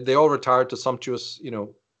 Others did. They all retired to sumptuous,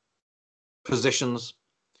 positions,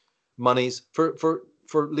 monies for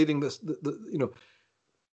leading this.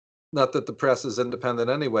 Not that the press is independent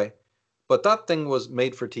anyway, but that thing was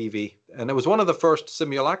made for TV, and it was one of the first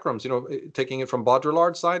simulacrums. Taking it from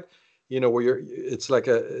Baudrillard's side, where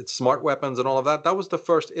it's smart weapons and all of that. That was the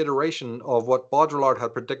first iteration of what Baudrillard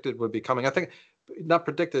had predicted would be coming. I think not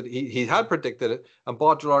predicted, he had predicted it, and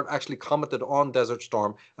Baudrillard actually commented on Desert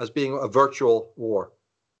Storm as being a virtual war.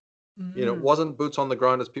 It wasn't boots on the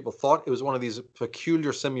ground as people thought. It was one of these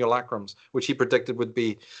peculiar simulacrums, which he predicted would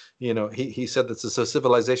be, he said that the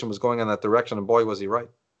civilization was going in that direction, and boy, was he right.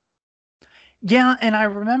 Yeah, and I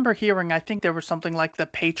remember hearing, I think there was something like the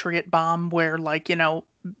Patriot bomb where,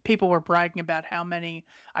 people were bragging about how many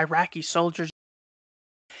Iraqi soldiers.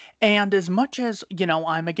 And as much as,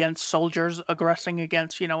 I'm against soldiers aggressing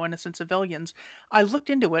against, innocent civilians, I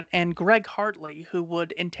looked into it, and Greg Hartley, who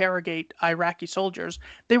would interrogate Iraqi soldiers,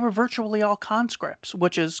 they were virtually all conscripts,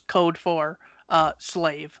 which is code for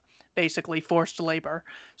slave, basically forced labor.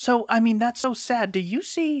 So, I mean, that's so sad. Do you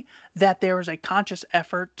see that there is a conscious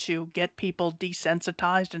effort to get people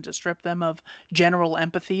desensitized and to strip them of general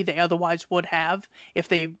empathy they otherwise would have if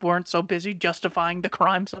they weren't so busy justifying the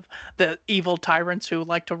crimes of the evil tyrants who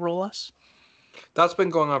like to rule us? That's been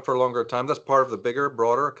going on for a longer time. That's part of the bigger,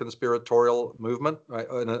 broader conspiratorial movement, right?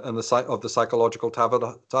 And the psychological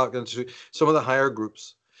talk into some of the higher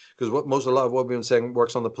groups, because a lot of what we've been saying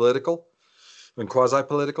works on the political and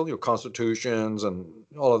quasi-political, constitutions and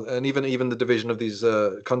and even the division of these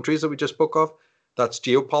countries that we just spoke of. That's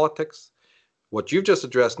geopolitics. What you've just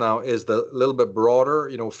addressed now is the little bit broader,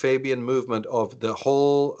 Fabian movement of the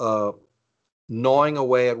whole gnawing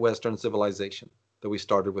away at Western civilization that we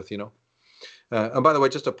started with, and by the way,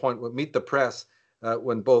 just a point with Meet the Press,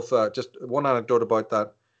 when both, just one anecdote about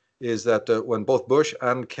that is that when both Bush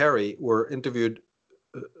and Kerry were interviewed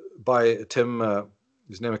by Tim,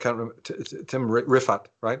 his name I can't remember, Tim Riffat,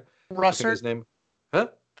 right? Russert. I think his name, huh?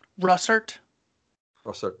 Russert.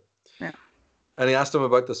 Yeah. And he asked him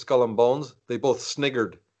about the skull and bones. They both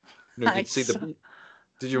sniggered. You could see the.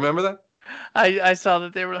 Did you remember that? I saw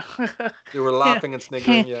that they were. They were laughing and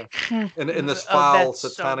sniggering, yeah, in this foul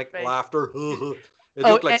satanic laughter. It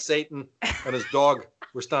looked like Satan and his dog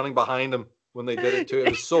were standing behind him when they did it too. It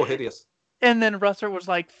was so hideous. And then Russert was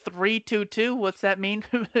like 3-2-2. What's that mean?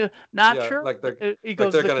 Not sure. Like they're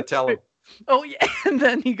going to tell him. Oh yeah, and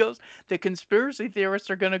then he goes, the conspiracy theorists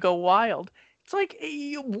are going to go wild. It's like,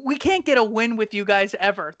 we can't get a win with you guys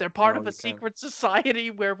ever. They're part of a secret society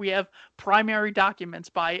where we have primary documents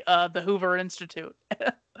by the Hoover Institute.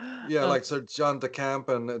 Yeah, like Sir John DeCamp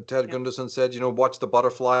and Ted Gunderson said, watch the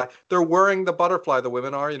butterfly. They're wearing the butterfly, the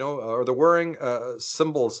women are, or they're wearing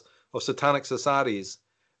symbols of satanic societies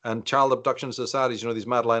and child abduction societies, these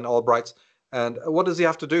Madeleine Albrights. And what does he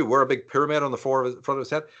have to do? Wear a big pyramid on the front of his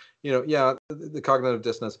head? Yeah, the cognitive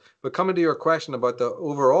dissonance. But coming to your question about the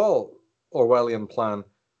overall Orwellian plan,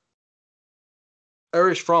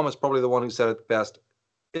 Erich Fromm is probably the one who said it best.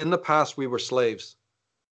 In the past, we were slaves.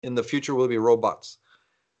 In the future, we'll be robots.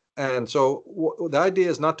 And so the idea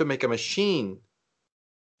is not to make a machine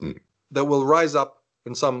that will rise up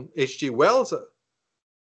in some H.G. Wells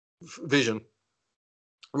vision,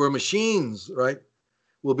 where machines, right,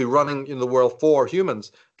 will be running in the world for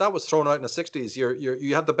humans. That was thrown out in the 60s.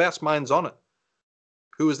 You had the best minds on it.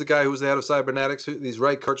 Who was the guy who was the head of cybernetics? These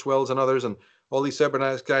Ray Kurzweils and others, and all these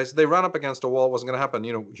cybernetics guys. They ran up against a wall. It wasn't going to happen.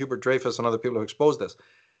 Hubert Dreyfus and other people who exposed this.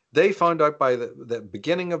 They found out by the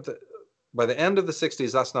beginning of by the end of the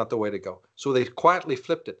 60s, that's not the way to go. So they quietly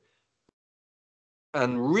flipped it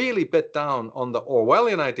and really bit down on the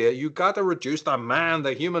Orwellian idea. You got to reduce the man,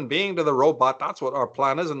 the human being, to the robot. That's what our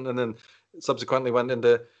plan is. And then subsequently went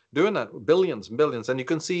into doing that, billions and billions. And you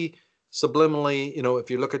can see subliminally, if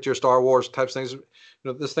you look at your Star Wars types things,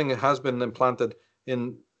 this thing has been implanted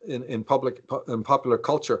in popular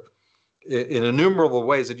culture in innumerable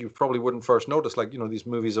ways that you probably wouldn't first notice, like these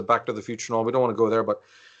movies of Back to the Future and all. We don't want to go there, but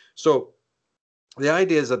so the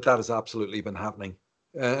idea is that has absolutely been happening,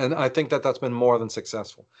 and I think that that's been more than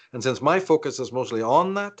successful. And since my focus is mostly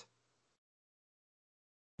on that,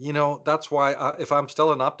 that's why if I'm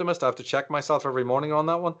still an optimist, I have to check myself every morning on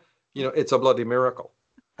that one. It's a bloody miracle.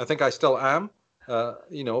 I think I still am,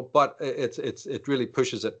 but it really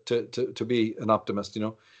pushes it to be an optimist.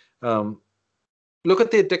 Look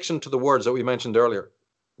at the addiction to the words that we mentioned earlier.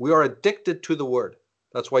 We are addicted to the word.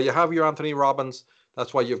 That's why you have your Anthony Robbins.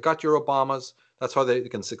 That's why you've got your Obamas. That's how they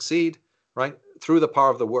can succeed, right? Through the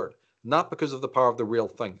power of the word, not because of the power of the real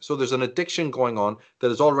thing. So there's an addiction going on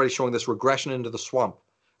that is already showing this regression into the swamp.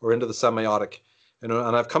 or into the semiotic. And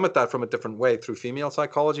I've come at that from a different way through female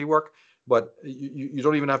psychology work, but you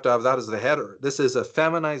don't even have to have that as the header. This is a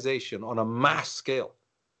feminization on a mass scale.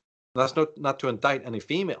 And that's not to indict any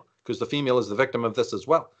female, because the female is the victim of this as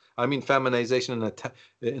well. I mean feminization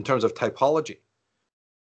in terms of typology,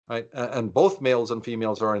 right? And both males and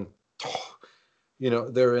females are in,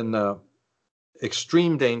 they're in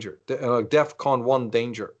extreme danger, DEFCON 1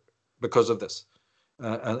 danger because of this.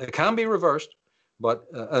 And it can be reversed, but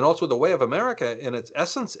and also the way of America in its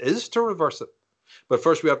essence is to reverse it. But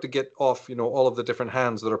first we have to get off, all of the different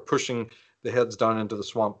hands that are pushing the heads down into the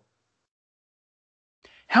swamp.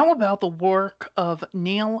 How about the work of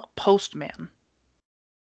Neil Postman?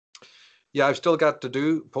 Yeah, I've still got to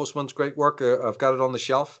do Postman's great work. I've got it on the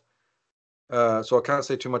shelf. So I can't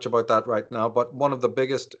say too much about that right now, but one of the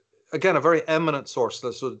biggest, again, a very eminent source.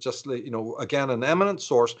 So just, again, an eminent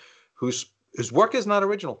source whose work is not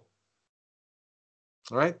original.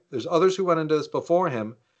 All right. There's others who went into this before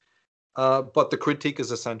him, but the critique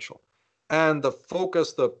is essential. And the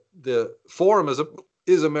focus, the forum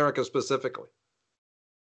is America specifically.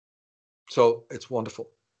 So it's wonderful.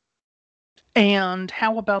 And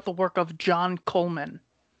how about the work of John Coleman?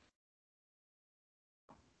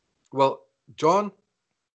 Well, John,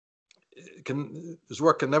 his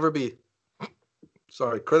work can never be,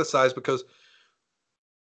 criticized, because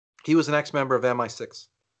he was an ex-member of MI6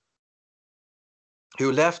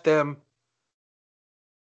 who left them,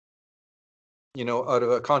 out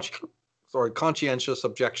of a conscientious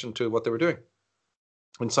objection to what they were doing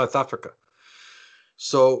in South Africa.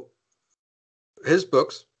 So his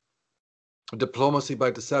books, Diplomacy by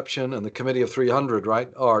Deception and the Committee of 300,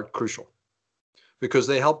 right, are crucial because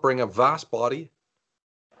they help bring a vast body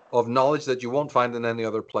of knowledge that you won't find in any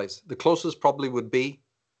other place. The closest probably would be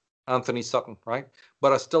Anthony Sutton, right?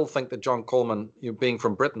 But I still think that John Coleman, being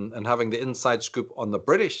from Britain and having the inside scoop on the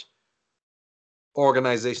British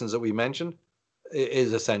organizations that we mentioned,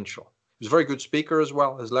 is essential. He's a very good speaker as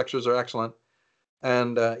well. His lectures are excellent.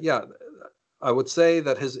 And I would say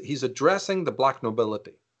that he's addressing the black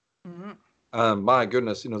nobility. Mm-hmm. My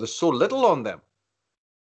goodness, there's so little on them.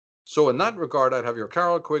 So in that regard, I'd have your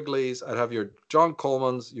Carol Quigley's, I'd have your John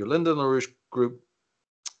Coleman's, your Lyndon LaRouche group,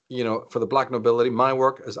 for the black nobility. My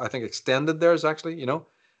work is, I think, extended theirs actually,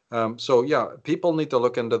 So yeah, people need to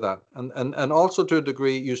look into that. And also to a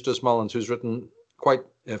degree, Eustace Mullins, who's written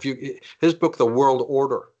his book, The World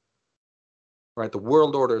Order, right? The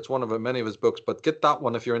World Order, it's one of many of his books, but get that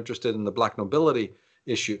one if you're interested in the black nobility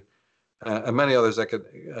issue, and many others I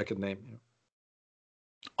could name.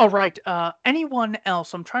 All right. Anyone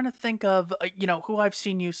else? I'm trying to think of, who I've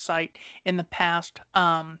seen you cite in the past.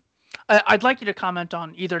 I'd like you to comment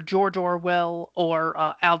on either George Orwell or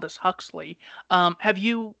Aldous Huxley.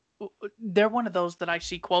 They're one of those that I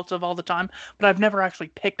see quotes of all the time, but I've never actually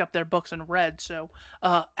picked up their books and read. So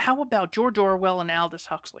how about George Orwell and Aldous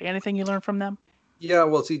Huxley? Anything you learned from them? Yeah,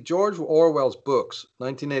 well, see, George Orwell's books,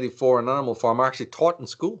 1984 and Animal Farm, are actually taught in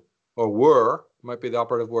school, or were, might be the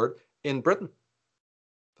operative word, in Britain.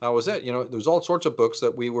 That was it. There's all sorts of books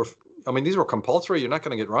that these were compulsory. You're not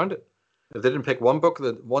going to get around it. If they didn't pick one book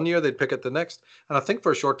that one year, they'd pick it the next. And I think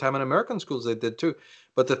for a short time in American schools, they did too.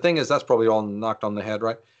 But the thing is, that's probably all knocked on the head,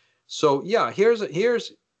 right? So yeah, here's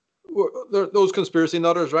those conspiracy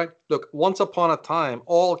nutters, right? Look, once upon a time,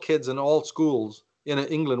 all kids in all schools in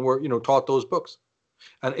England were, taught those books,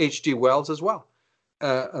 and H.G. Wells as well,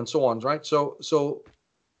 and so on, right? So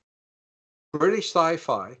British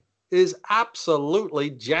sci-fi is absolutely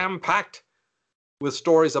jam-packed with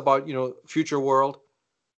stories about, future world,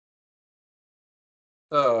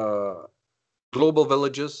 global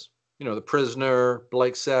villages, The Prisoner,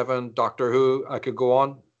 Blake 7, Doctor Who. I could go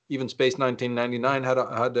on. Even Space 1999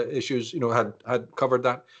 had issues, had covered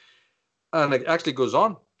that. And it actually goes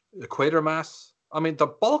on. Equator Mass.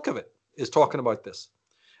 The bulk of it is talking about this.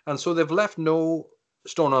 And so they've left no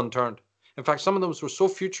stone unturned. In fact, some of them were so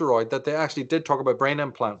futuroid that they actually did talk about brain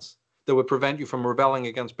implants that would prevent you from rebelling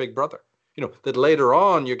against Big Brother. That later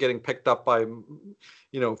on you're getting picked up by,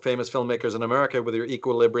 famous filmmakers in America with your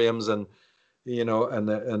Equilibriums and,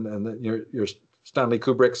 and your Stanley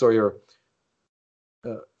Kubricks or your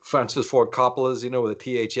Francis Ford Coppola's, with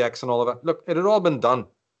the THX and all of that. Look, it had all been done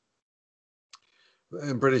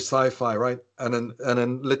in British sci-fi, right? And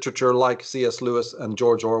in literature like C.S. Lewis and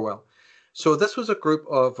George Orwell. So this was a group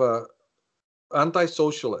of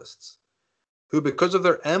anti-socialists who, because of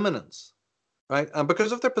their eminence, right, and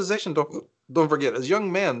because of their position, don't forget, as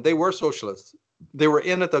young men, they were socialists. They were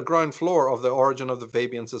in at the ground floor of the origin of the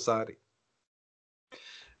Fabian Society,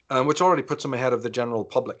 which already puts them ahead of the general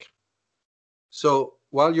public. So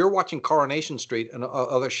while you're watching Coronation Street and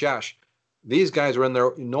other shash, These guys were in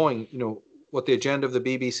there knowing, what the agenda of the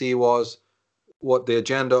BBC was, what the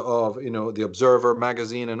agenda of, the Observer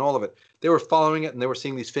magazine and all of it. They were following it, and they were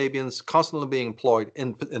seeing these Fabians constantly being employed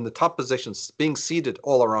in the top positions, being seated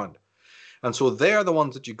all around. And so they're the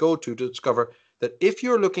ones that you go to discover that if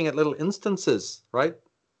you're looking at little instances, right,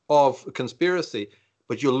 of conspiracy,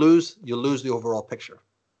 but you'll lose the overall picture.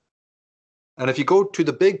 And if you go to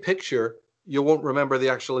the big picture, you won't remember the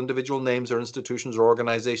actual individual names or institutions or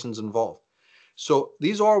organizations involved. So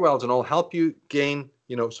these Orwells and all help you gain,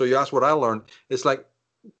 so you ask what I learned. It's like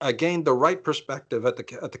I gained the right perspective at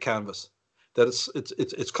the canvas, that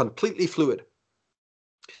it's completely fluid.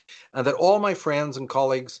 And that all my friends and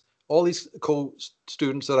colleagues, all these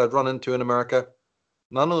co-students that I've run into in America,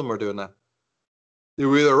 none of them were doing that. They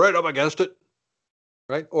were either right up against it,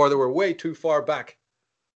 right? Or they were way too far back,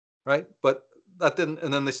 right? But that didn't,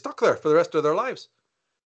 and then they stuck there for the rest of their lives.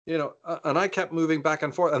 And I kept moving back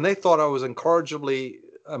and forth, and they thought I was incorrigibly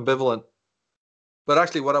ambivalent. But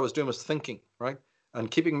actually what I was doing was thinking, right? And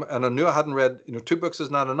I knew I hadn't read, 2 books is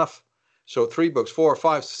not enough. So 3 books, 4 or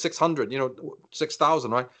 5, 600,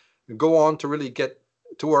 6,000, right? And go on to really get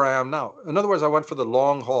to where I am now. In other words, I went for the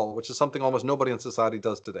long haul, which is something almost nobody in society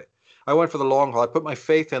does today. I went for the long haul. I put my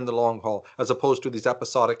faith in the long haul, as opposed to these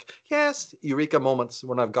episodic, yes, eureka moments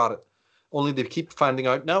when I've got it, only to keep finding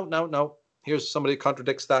out, no, here's somebody who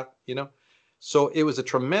contradicts that, So it was a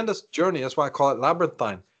tremendous journey. That's why I call it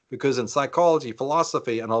labyrinthine, because in psychology,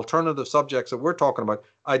 philosophy, and alternative subjects that we're talking about,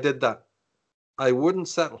 I did that. I wouldn't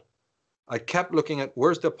settle. I kept looking at,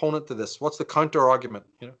 where's the opponent to this? What's the counter argument?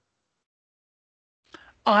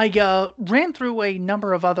 I ran through a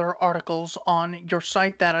number of other articles on your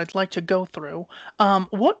site that I'd like to go through.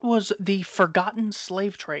 What was the forgotten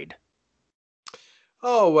slave trade?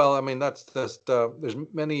 Oh, well, I mean, that's just, there's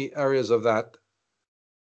many areas of that.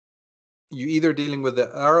 You either dealing with the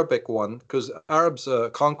Arabic one, because Arabs'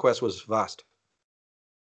 conquest was vast.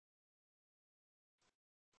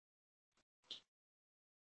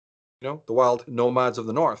 The wild nomads of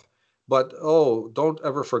the north. But, don't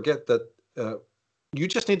ever forget that you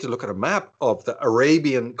just need to look at a map of the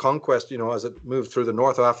Arabian conquest, as it moved through the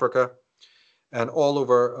north of Africa and all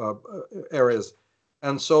over areas.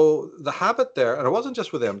 And so the habit there, and it wasn't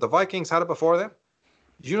just with them, the Vikings had it before them.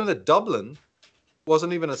 Did you know that Dublin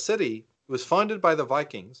wasn't even a city? It was founded by the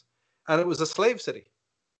Vikings, and it was a slave city.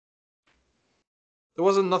 There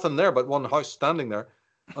wasn't nothing there but one house standing there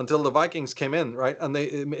until the Vikings came in, right? And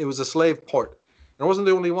it was a slave port. It wasn't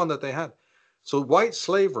the only one that they had. So white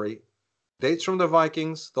slavery dates from the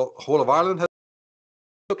Vikings. The whole of Ireland has,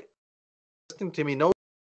 look, listening to me, no,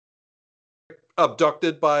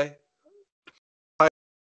 abducted by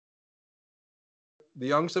the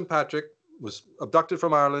young St. Patrick, was abducted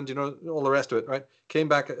from Ireland, all the rest of it, right? Came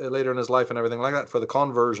back later in his life and everything like that for the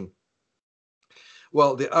conversion.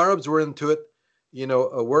 Well, the Arabs were into it,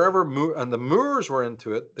 wherever, and the Moors were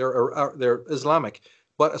into it. They're Islamic,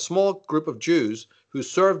 but a small group of Jews who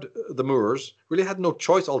served the Moors really had no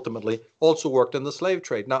choice ultimately, also worked in the slave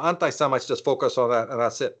trade. Now, anti-Semites just focus on that, and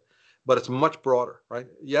that's it. But it's much broader, right?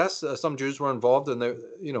 Yes, some Jews were involved, and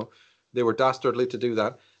they were dastardly to do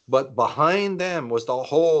that. But behind them was the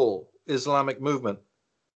whole Islamic movement.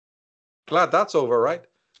 Glad that's over, right?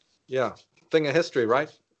 Yeah, thing of history,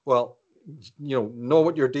 right? Well, know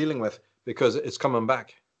what you're dealing with, because it's coming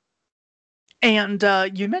back. And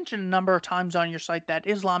you mentioned a number of times on your site that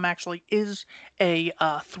Islam actually is a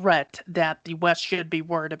threat that the West should be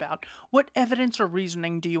worried about. What evidence or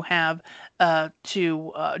reasoning do you have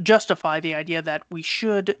to justify the idea that we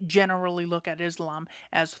should generally look at Islam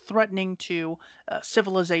as threatening to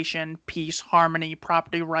civilization, peace, harmony,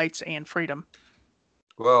 property rights, and freedom?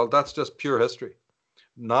 Well, that's just pure history.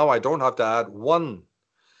 Now I don't have to add one,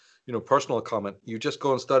 personal comment. You just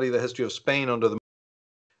go and study the history of Spain under the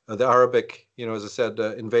Arabic, as I said,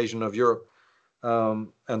 invasion of Europe,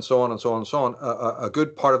 and so on and so on and so on. A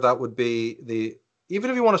good part of that would be even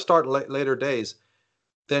if you want to start later days,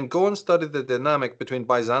 then go and study the dynamic between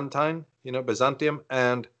Byzantium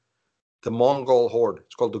and the Mongol horde.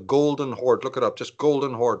 It's called the Golden Horde. Look it up, just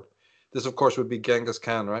Golden Horde. This, of course, would be Genghis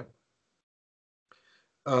Khan, right?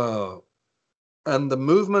 And the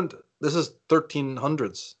movement, this is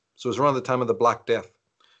 1300s, so it's around the time of the Black Death.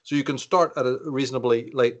 So you can start at a reasonably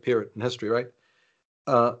late period in history, right?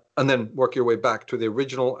 And then work your way back to the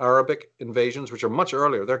original Arabic invasions, which are much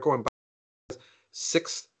earlier. They're going back to the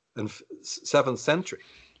 6th and 7th century.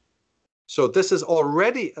 So this is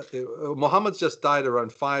already, Muhammad's just died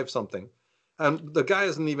around 5 something. And the guy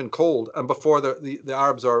isn't even cold. And before the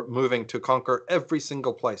Arabs are moving to conquer every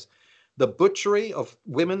single place. The butchery of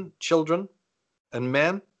women, children, and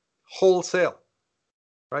men, wholesale,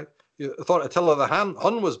 right? You thought Attila the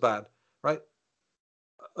Hun was bad, right?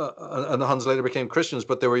 And the Huns later became Christians,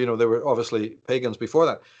 but they were obviously pagans before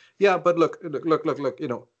that. Yeah, but look.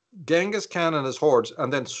 Genghis Khan and his hordes,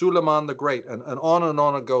 and then Suleiman the Great, and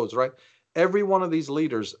on it goes, right? Every one of these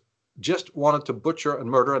leaders just wanted to butcher and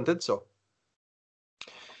murder and did so.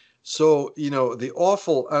 So, the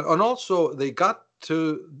awful, and also they got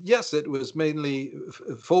to, yes, it was mainly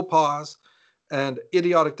faux pas and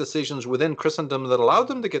idiotic decisions within Christendom that allowed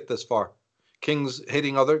them to get this far. Kings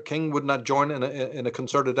hating king would not join in a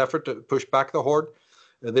concerted effort to push back the horde.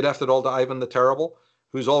 They left it all to Ivan the Terrible,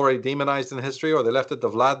 who's already demonized in history, or they left it to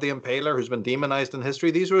Vlad the Impaler, who's been demonized in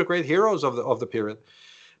history. These were great heroes of the period.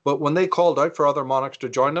 But when they called out for other monarchs to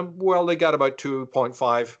join them, well, they got about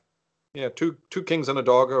 2.5. Yeah, two kings and a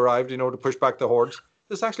dog arrived, to push back the hordes.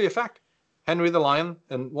 It's actually a fact. Henry the Lion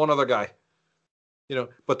and one other guy.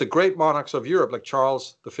 But the great monarchs of Europe, like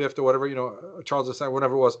Charles V or whatever, Charles II,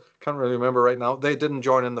 whatever it was, can't really remember right now, they didn't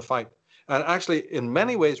join in the fight. And actually, in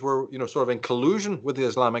many ways, were, sort of in collusion with the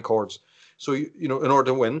Islamic hordes. So, in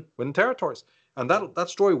order to win territories. And that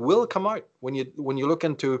story will come out when you look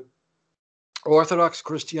into Orthodox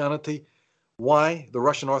Christianity, why the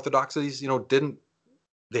Russian Orthodoxies,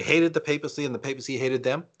 they hated the papacy and the papacy hated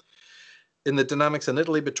them. In the dynamics in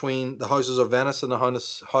Italy between the houses of Venice and the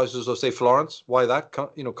houses of, say, Florence, why that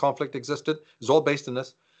conflict existed is all based in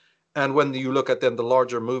this. And when you look at then the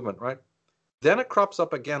larger movement, right? Then it crops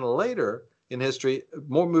up again later in history,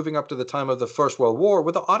 more moving up to the time of the First World War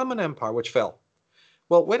with the Ottoman Empire, which fell.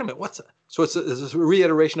 Well, wait a minute, so it's a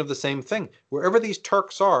reiteration of the same thing. Wherever these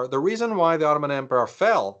Turks are, the reason why the Ottoman Empire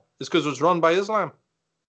fell is because it was run by Islam,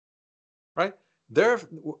 right?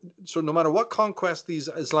 So no matter what conquest these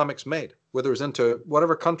Islamics made, whether it's into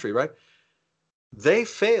whatever country, right, they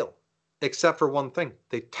fail except for one thing.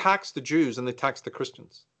 They tax the Jews and they tax the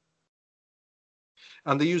Christians.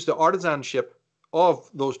 And they use the artisanship of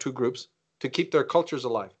those two groups to keep their cultures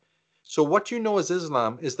alive. So what you know as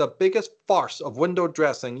Islam is the biggest farce of window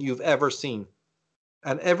dressing you've ever seen.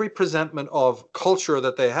 And every presentment of culture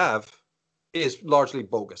that they have is largely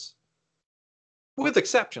bogus. With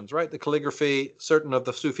exceptions, right? The calligraphy, certain of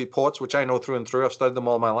the Sufi poets, which I know through and through, I've studied them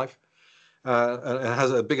all my life, and it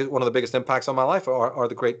has one of the biggest impacts on my life are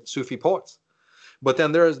the great Sufi poets. But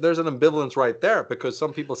then there's an ambivalence right there, because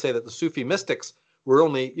some people say that the Sufi mystics were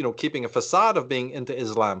only, keeping a facade of being into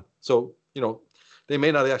Islam. So, they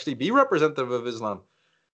may not actually be representative of Islam.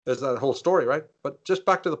 There's that whole story, right? But just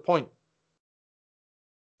back to the point.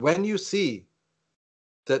 When you see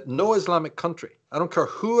that no Islamic country, I don't care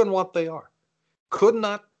who and what they are, could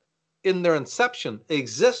not, in their inception,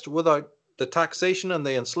 exist without the taxation and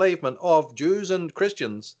the enslavement of Jews and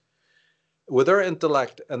Christians, with their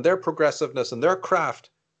intellect and their progressiveness and their craft,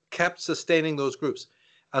 kept sustaining those groups.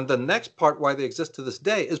 And the next part why they exist to this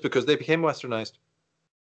day is because they became westernized.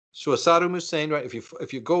 So Saddam Hussein, right? If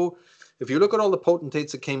you look at all the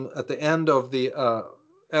potentates that came at the end of the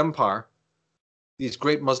empire, these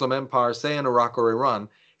great Muslim empires, say in Iraq or Iran,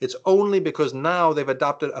 it's only because now they've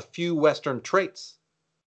adopted a few Western traits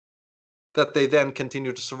that they then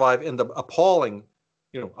continue to survive in the appalling,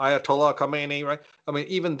 Ayatollah Khomeini, right? I mean,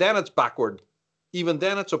 even then it's backward. Even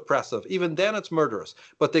then it's oppressive. Even then it's murderous.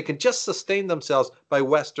 But they can just sustain themselves by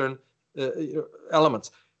Western elements.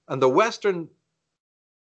 And the Western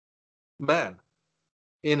man,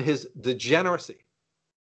 in his degeneracy,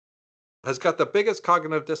 has got the biggest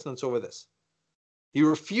cognitive dissonance over this. He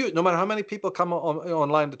refused, no matter how many people come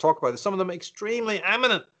online to talk about this, some of them extremely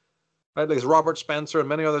eminent, right? Like Robert Spencer and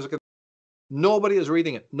many others. Nobody is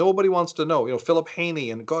reading it. Nobody wants to know. Philip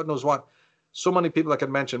Haney and God knows what. So many people I could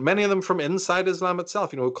mention, many of them from inside Islam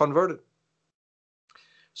itself, who converted.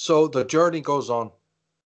 So the journey goes on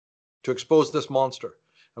to expose this monster.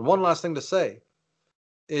 And one last thing to say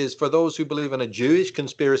is, for those who believe in a Jewish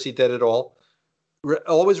conspiracy did it all,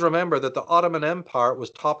 always remember that the Ottoman Empire was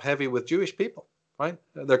top heavy with Jewish people. Right?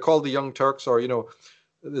 They're called the Young Turks, or,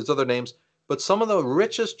 there's other names. But some of the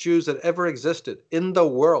richest Jews that ever existed in the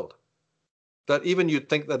world, that even you'd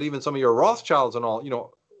think that even some of your Rothschilds and all,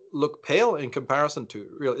 look pale in comparison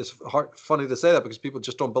to, really, it's funny to say that because people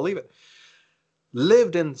just don't believe it,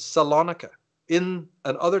 lived in Salonika, and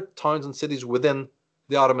other towns and cities within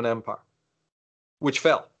the Ottoman Empire, which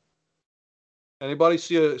fell. Anybody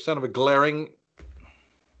see a kind of a glaring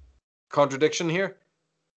contradiction here?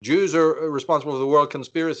 Jews are responsible for the world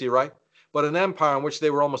conspiracy, right? But an empire in which they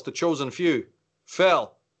were almost the chosen few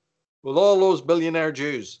fell with all those billionaire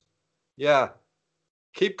Jews. Yeah.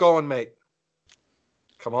 Keep going, mate.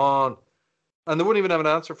 Come on. And they wouldn't even have an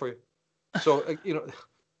answer for you. So,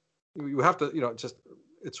 you have to,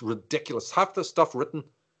 it's ridiculous. Half the stuff written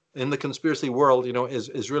in the conspiracy world,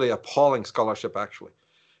 is really appalling scholarship, actually.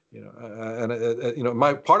 And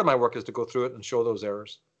my part of my work is to go through it and show those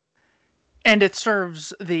errors. And it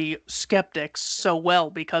serves the skeptics so well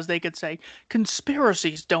because they could say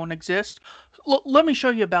conspiracies don't exist. Let me show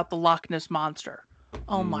you about the Loch Ness monster.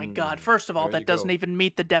 Oh my God! First of all, There you that doesn't go. even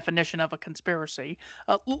meet the definition of a conspiracy.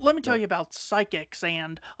 Let me tell No. you about psychics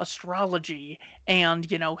and astrology and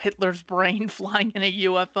Hitler's brain flying in a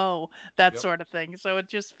UFO, that Yep. sort of thing. So it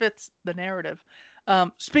just fits the narrative.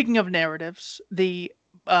 Speaking of narratives, the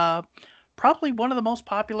uh, probably one of the most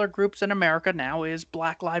popular groups in America now is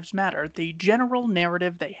Black Lives Matter. The general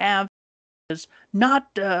narrative they have is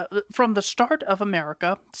not from the start of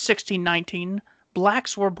America, 1619,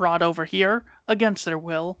 blacks were brought over here against their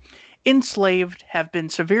will. Enslaved, have been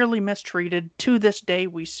severely mistreated. To this day,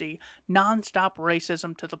 we see nonstop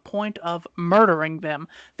racism to the point of murdering them.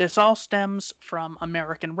 This all stems from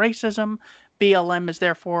American racism. BLM is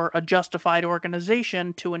therefore a justified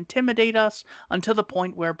organization to intimidate us until the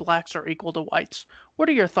point where blacks are equal to whites. What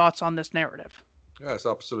are your thoughts on this narrative? Yeah, it's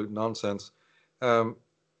absolute nonsense. Um,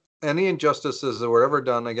 any injustices that were ever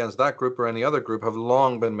done against that group or any other group have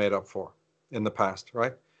long been made up for in the past,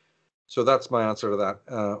 right? So that's my answer to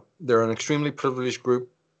that. They're an extremely privileged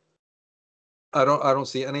group. I don't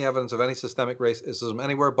see any evidence of any systemic racism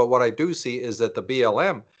anywhere. But what I do see is that the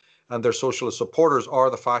BLM and their socialist supporters are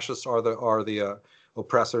the fascists, are the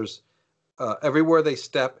oppressors. Everywhere they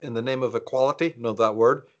step in the name of equality, know that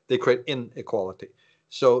word, they create inequality.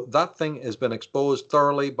 So that thing has been exposed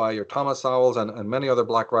thoroughly by your Thomas Sowells and many other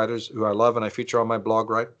black writers who I love and I feature on my blog,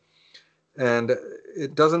 right? And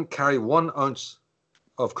it doesn't carry 1 ounce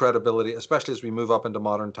of credibility, especially as we move up into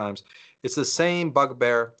modern times. It's the same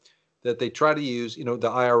bugbear that they try to use, the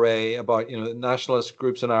IRA about, nationalist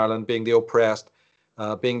groups in Ireland being the oppressed,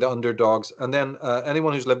 being the underdogs, and then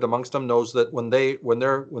anyone who's lived amongst them knows that when they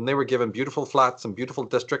were given beautiful flats and beautiful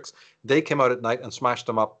districts, they came out at night and smashed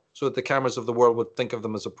them up so that the cameras of the world would think of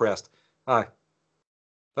them as oppressed. Aye,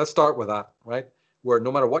 let's start with that, right? Where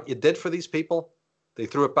no matter what you did for these people, they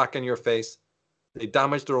threw it back in your face. They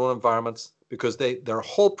damaged their own environments because their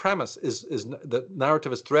whole premise is the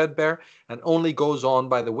narrative is threadbare and only goes on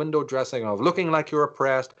by the window dressing of looking like you're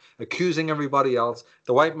oppressed, accusing everybody else,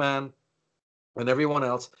 the white man and everyone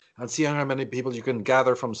else, and seeing how many people you can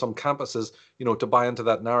gather from some campuses, to buy into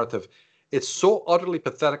that narrative. It's so utterly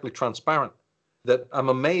pathetically transparent that I'm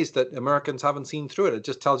amazed that Americans haven't seen through it. It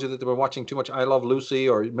just tells you that they've been watching too much I Love Lucy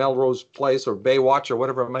or Melrose Place or Baywatch or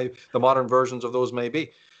whatever the modern versions of those may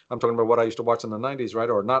be. I'm talking about what I used to watch in the 90s, right?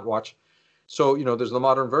 Or not watch. So, there's the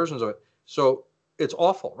modern versions of it. So it's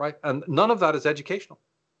awful, right? And none of that is educational.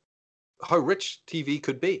 How rich TV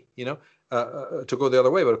could be, to go the other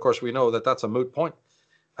way. But of course, we know that that's a moot point.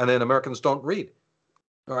 And then Americans don't read,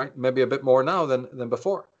 all right? Maybe a bit more now than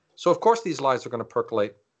before. So, of course, these lies are going to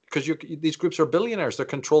percolate because these groups are billionaires. They're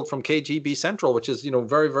controlled from KGB Central, which is,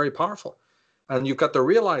 very, very powerful. And you've got to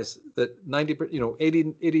realize that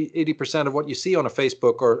 80% of what you see on a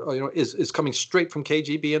Facebook or is coming straight from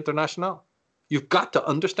KGB International. You've got to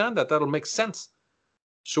understand that. That'll make sense.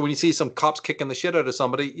 So when you see some cops kicking the shit out of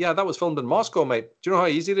somebody, yeah, that was filmed in Moscow, mate. Do you know how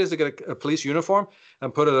easy it is to get a police uniform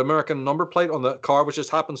and put an American number plate on the car, which just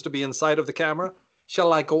happens to be inside of the camera?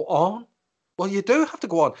 Shall I go on? Well, you do have to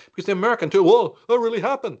go on because the American too. Whoa, that really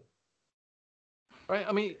happened, right?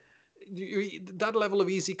 I mean, that level of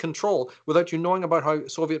easy control without you knowing about how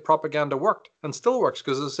Soviet propaganda worked and still works,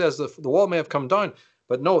 because it says the wall may have come down,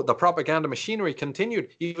 but no, the propaganda machinery continued.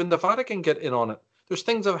 Even the Vatican get in on it. There's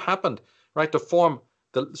things that have happened, right, to form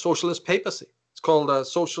the socialist papacy. It's called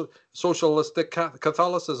socialistic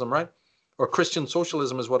Catholicism, right? Or Christian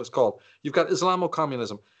socialism is what it's called. You've got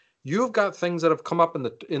Islamo-communism. You've got things that have come up in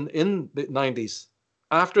the 90s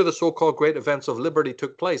after the so-called great events of liberty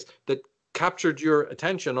took place that captured your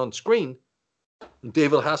attention on screen.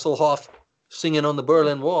 David Hasselhoff singing on the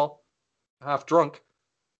Berlin Wall, half drunk,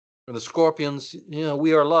 and the Scorpions,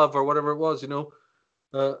 We Are Love, or whatever it was,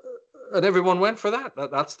 and everyone went for that.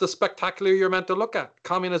 That's the spectacular you're meant to look at.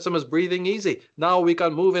 Communism is breathing easy. Now we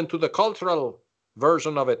can move into the cultural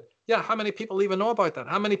version of it. Yeah, how many people even know about that?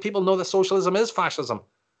 How many people know that socialism is fascism?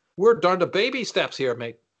 We're down to baby steps here,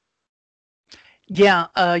 mate.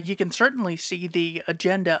 Yeah, you can certainly see the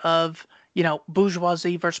agenda of,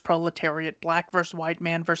 bourgeoisie versus proletariat, black versus white,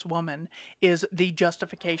 man versus woman is the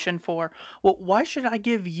justification for, well, why should I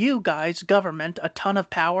give you guys, government, a ton of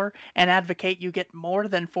power and advocate you get more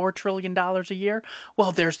than $4 trillion a year?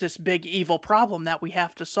 Well, there's this big evil problem that we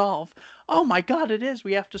have to solve. Oh my God, it is.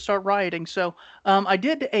 We have to start rioting. So I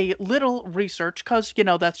did a little research because,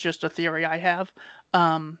 that's just a theory I have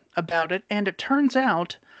about it. And it turns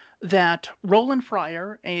out that Roland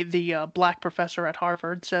Fryer, the black professor at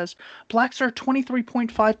Harvard, says blacks are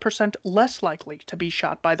 23.5% less likely to be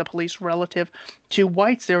shot by the police relative to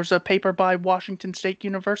whites. There's a paper by Washington State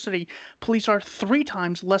University. Police are 3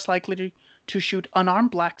 times less likely to shoot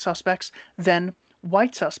unarmed black suspects than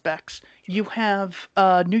white suspects. You have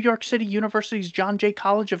New York City University's John Jay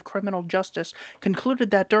College of Criminal Justice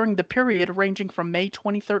concluded that during the period ranging from May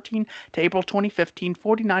 2013 to April 2015,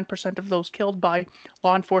 49% of those killed by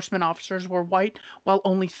law enforcement officers were white, while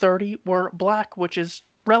only 30 were black, which is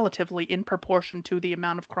relatively in proportion to the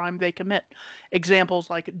amount of crime they commit.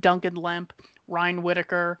 Examples like Duncan Lemp, Ryan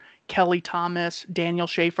Whitaker, Kelly Thomas, Daniel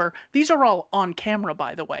Schaefer, these are all on camera,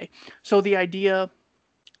 by the way. So the idea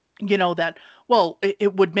that, well,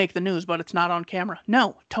 it would make the news, but it's not on camera.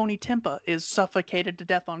 No, Tony Timpa is suffocated to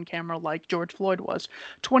death on camera like George Floyd was.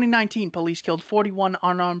 2019, police killed 41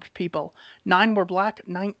 unarmed people. 9 were black,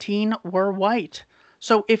 19 were white.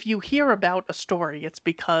 So if you hear about a story, it's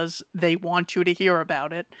because they want you to hear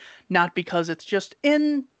about it, not because it's just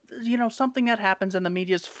in something that happens and the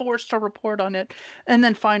media is forced to report on it. And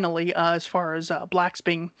then finally, as far as blacks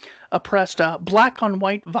being oppressed, black on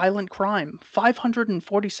white violent crime,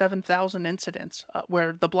 547,000 incidents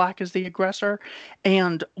where the black is the aggressor,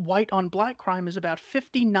 and white on black crime is about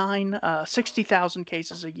 60,000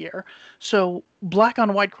 cases a year. So black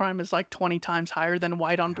on white crime is like 20 times higher than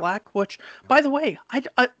white on black, which, by the way, I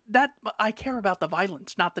care about the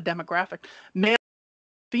violence, not the demographic.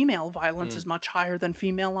 Female violence is much higher than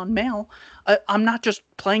female on male. I'm not just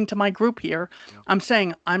playing to my group here. Yeah. I'm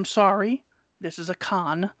saying, I'm sorry, this is a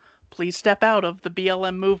con. Please step out of the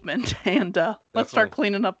BLM movement and let's start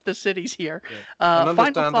cleaning up the cities here. Yeah. And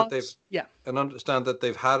Final thoughts. understand that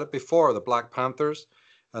they've had it before. The Black Panthers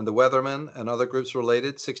and the Weathermen and other groups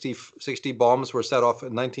related. 60 bombs were set off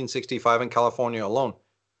in 1965 in California alone,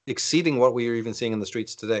 exceeding what we are even seeing in the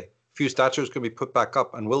streets today. Few statues can be put back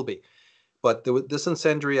up and will be. But this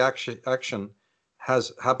incendiary action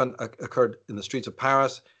has occurred in the streets of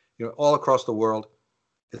Paris, all across the world.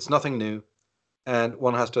 It's nothing new. And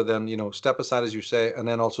one has to then, step aside, as you say, and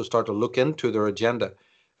then also start to look into their agenda.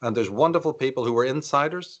 And there's wonderful people who were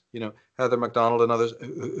insiders, Heather McDonald and others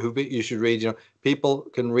who you should read. People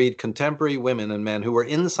can read contemporary women and men who were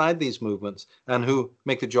inside these movements and who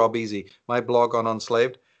make the job easy. My blog on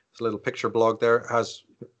Unslaved, it's a little picture blog there, has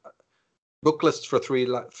book lists for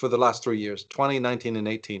the last 3 years, 2019 and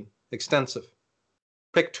 18, extensive.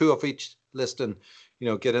 Pick 2 of each list and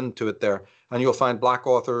get into it there, and you'll find black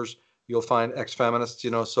authors, you'll find ex-feminists.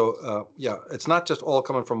 So it's not just all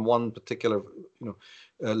coming from one particular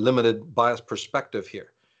limited biased perspective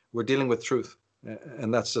here. We're dealing with truth,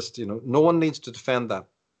 and that's just no one needs to defend that.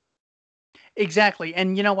 Exactly.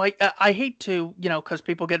 And, I hate to, because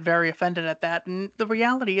people get very offended at that. And the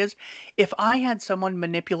reality is, if I had someone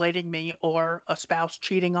manipulating me or a spouse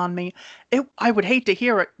cheating on me, I would hate to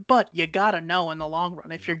hear it. But you got to know in the long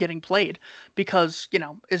run if you're getting played, because,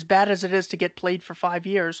 as bad as it is to get played for 5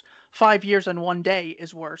 years and 1 day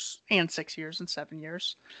is worse, and 6 years and 7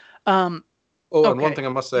 years. And one thing I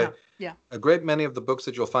must say, yeah. A great many of the books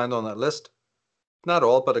that you'll find on that list, not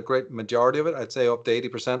all, but a great majority of it, I'd say up to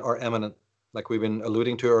 80%, are eminent. Like we've been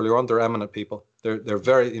alluding to earlier on, they're eminent people. They're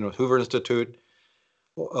very, Hoover Institute,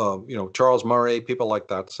 Charles Murray, people like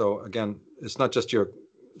that. So again, it's not just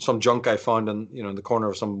some junk I found in the corner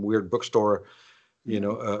of some weird bookstore,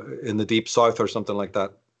 in the deep south or something like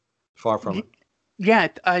that. Far from it. Yeah,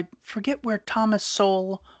 I forget where Thomas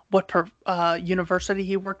Sowell, what university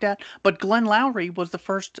he worked at, but Glenn Lowry was the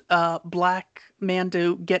first black man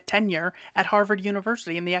to get tenure at Harvard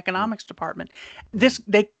University in the economics department.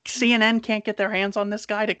 CNN can't get their hands on this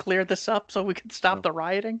guy to clear this up so we can stop the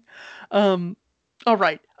rioting. All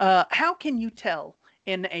right. How can you tell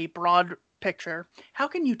in a broad picture? How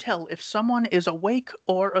can you tell if someone is awake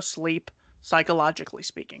or asleep, psychologically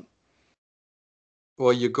speaking?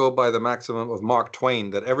 Well, you go by the maximum of Mark Twain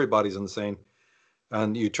that everybody's insane,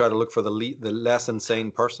 and you try to look for the less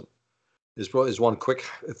insane person. Is one quick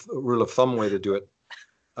rule of thumb way to do it.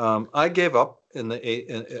 I gave up in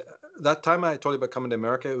that time I told you about coming to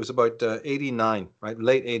America. It was about 89, right?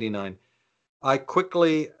 Late 89. I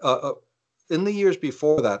quickly, in the years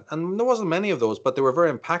before that, and there wasn't many of those, but they were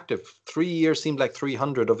very impactful. 3 years seemed like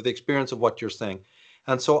 300 of the experience of what you're saying.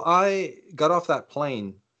 And so I got off that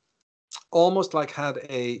plane almost like had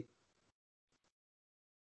a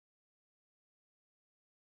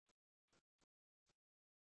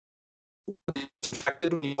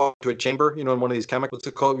infected when you walk to a chamber, in one of these chemicals. What's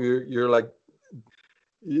it called? You're like,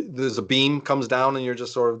 there's a beam comes down and you're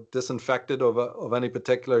just sort of disinfected of any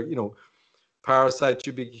particular, parasite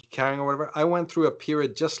you'd be carrying or whatever. I went through a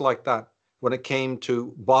period just like that. when it came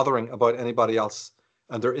to bothering about anybody else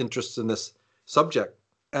and their interests in this subject.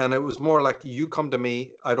 And it was more like, you come to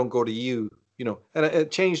me, I don't go to you, and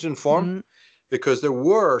it changed in form Mm, because there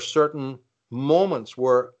were certain moments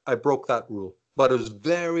where I broke that rule, but it was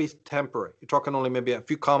very temporary. You're talking only maybe a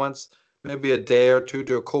few comments, maybe a day or two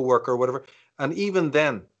to a coworker or whatever. And and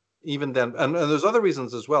there's other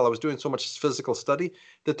reasons as well. I was doing so much physical study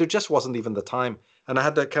that there just wasn't even the time. And I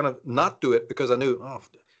had to kind of not do it because I knew, oh,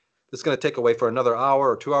 this is going to take away for another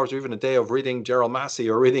hour or 2 hours or even a day of reading Gerald Massey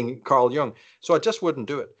or reading Carl Jung. So I just wouldn't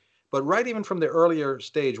do it. But right even from the earlier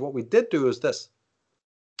stage, what we did do is this.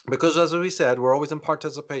 Because as we said, we're always in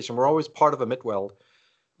participation. We're always part of a mitweld.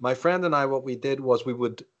 My friend and I, what we did was we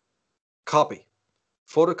would photocopy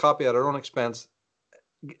at our own expense,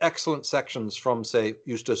 excellent sections from, say,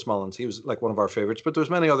 Eustace Mullins. He was like one of our favorites, but there's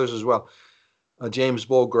many others as well. James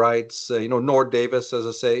Bogreitz, Nord Davis, as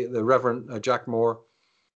I say, the Reverend Jack Moore.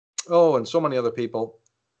 Oh, and so many other people,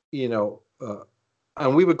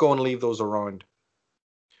 and we would go and leave those around,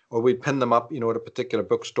 or we'd pin them up, at a particular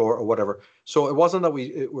bookstore or whatever. So it wasn't that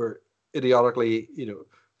we were idiotically,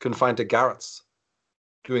 confined to garrets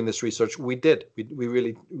doing this research. We did.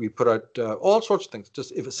 We put out all sorts of things.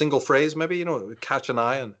 Just if a single phrase, maybe, would catch an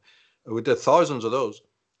eye, and we did thousands of those.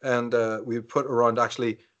 And we put around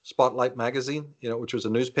actually Spotlight magazine, which was a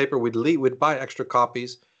newspaper. We'd buy extra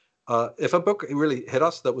copies. If a book really hit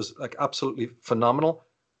us that was like absolutely phenomenal,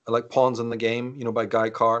 like Pawns in the Game, by Guy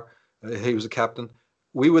Carr, he was a captain.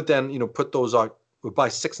 We would then, put those out. We'd buy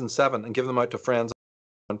 6 and 7 and give them out to friends.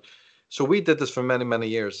 So we did this for many, many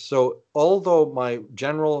years. So although my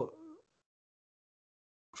general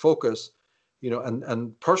focus,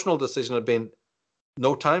 and personal decision had been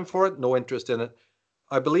no time for it, no interest in it,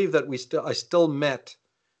 I believe that I still met,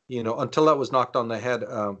 until that was knocked on the head.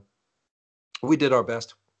 We did our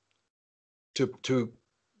best to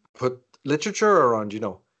put literature around,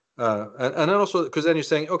 and then also because then you're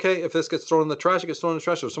saying, okay, if this gets thrown in the trash, it gets thrown in the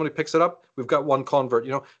trash. So if somebody picks it up, we've got one convert,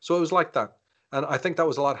 So it was like that, and I think that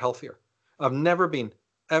was a lot healthier. I've never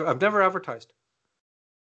advertised,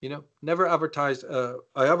 never advertised.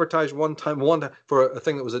 I advertised one time for a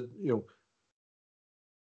thing that was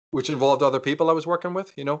which involved other people I was working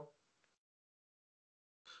with,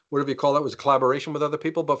 whatever you call that, was a collaboration with other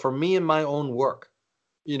people. But for me and my own work,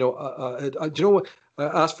 do you know what? I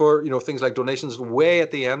asked for, things like donations way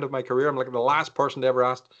at the end of my career. I'm like the last person to ever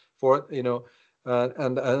asked for it,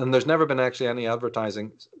 and there's never been actually any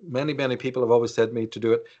advertising. Many, many people have always said me to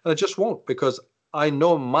do it, and I just won't, because I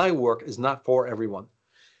know my work is not for everyone,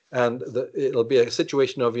 and it'll be a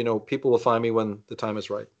situation of, people will find me when the time is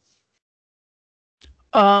right.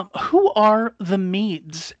 who are the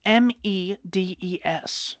Medes?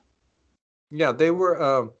 Medes. Yeah, they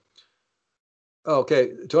were.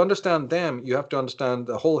 Okay, to understand them, you have to understand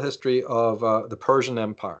the whole history of the Persian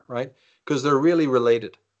Empire, right? Because they're really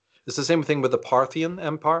related. It's the same thing with the Parthian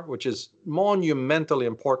Empire, which is monumentally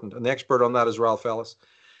important, and the expert on that is Ralph Ellis.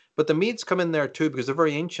 But the Medes come in there too because they're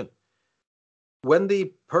very ancient. When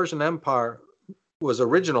the Persian Empire was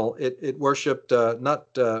original, it worshipped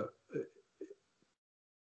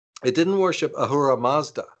it didn't worship Ahura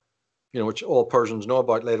Mazda, which all Persians know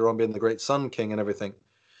about later on being the great Sun King and everything.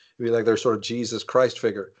 It'd be like their sort of Jesus Christ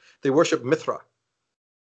figure. They worship Mithra,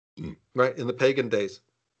 right, in the pagan days.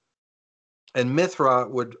 And Mithra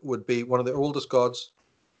would be one of the oldest gods.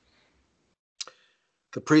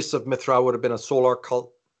 The priests of Mithra would have been a solar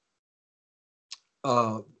cult.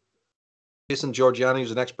 Jason Georgiani,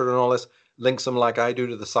 who's an expert on all this, links them like I do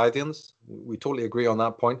to the Scythians. We totally agree on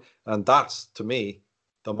that point. And that's, to me,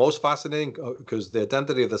 the most fascinating, because the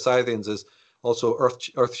identity of the Scythians is also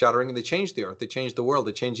earth-shattering, and they changed the earth, they changed the world,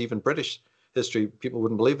 they changed even British history. People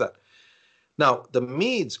wouldn't believe that. Now, the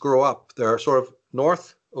Medes grow up. They're sort of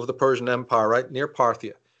north of the Persian Empire, right, near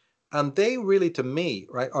Parthia. And they really, to me,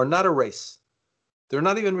 right, are not a race. They're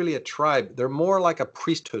not even really a tribe. They're more like a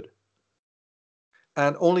priesthood.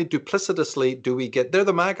 And only duplicitously do we get, they're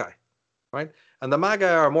the Magi, right? And the Magi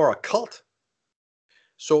are more a cult.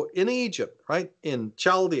 So in Egypt, right, in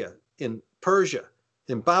Chaldea, in Persia,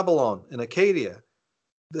 in Babylon, in Acadia,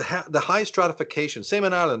 the high stratification, same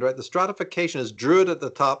in Ireland, right? The stratification is Druid at the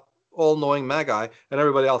top, all-knowing Magi, and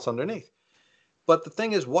everybody else underneath. But the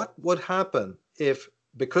thing is, what would happen if,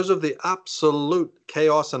 because of the absolute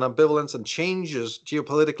chaos and ambivalence and changes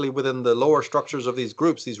geopolitically within the lower structures of these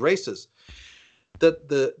groups, these races, that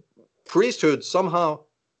the priesthood somehow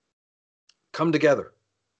come together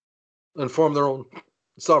and form their own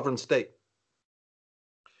sovereign state?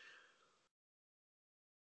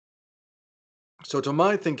 So to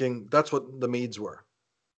my thinking, that's what the Medes were.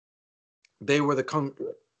 They were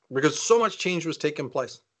because so much change was taking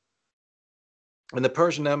place. in the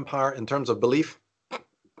Persian Empire, in terms of belief,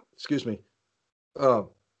 excuse me, uh,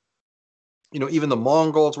 even the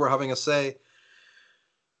Mongols were having a say.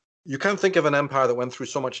 You can't think of an empire that went through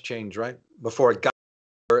so much change, right? Before it got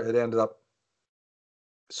where it ended up.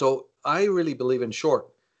 So I really believe, in short,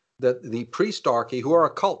 that the priestarchy, who are a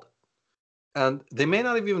cult, and they may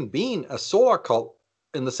not have even been a solar cult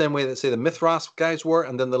in the same way that, say, the Mithras guys were,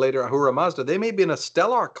 and then the later Ahura Mazda, they may be in a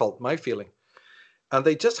stellar cult, my feeling. And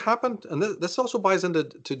they just happened, and this also buys into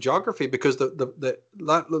geography, because the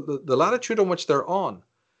latitude on which they're on,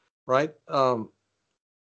 right,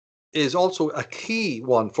 is also a key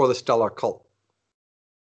one for the stellar cult.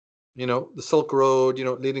 The Silk Road,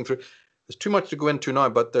 leading through. There's too much to go into now,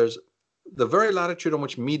 but there's the very latitude on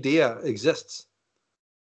which Medea exists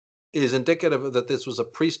is indicative that this was a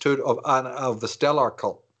priesthood of the stellar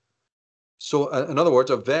cult. So, in other words,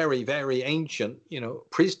 a very, very ancient,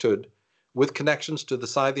 priesthood with connections to the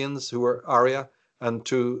Scythians, who were Arya, and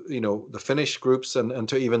to, the Finnish groups, and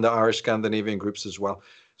to even the Irish Scandinavian groups as well.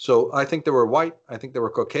 So I think they were white, I think they were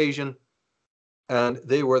Caucasian, and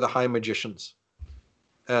they were the high magicians,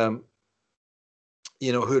 who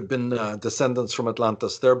had been descendants from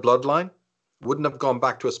Atlantis. Their bloodline wouldn't have gone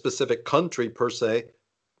back to a specific country per se.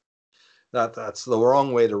 That's the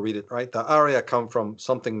wrong way to read it, right? The Arya come from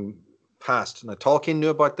something past. Now, Tolkien knew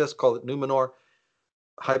about this, called it Numenor,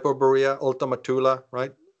 Hyperborea, Ultima Thule,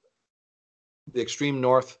 right? The extreme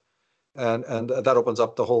north. And that opens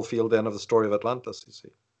up the whole field then of the story of Atlantis, you see.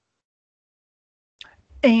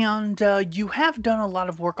 And you have done a lot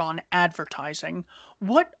of work on advertising.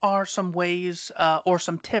 What are some ways or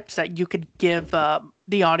some tips that you could give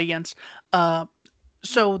the audience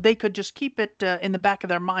so they could just keep it in the back of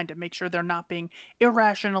their mind and make sure they're not being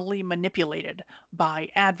irrationally manipulated by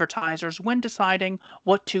advertisers when deciding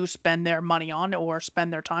what to spend their money on or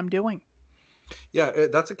spend their time doing? Yeah,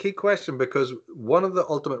 that's a key question, because one of the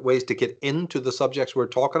ultimate ways to get into the subjects we're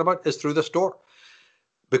talking about is through the store.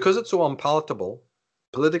 Because it's so unpalatable,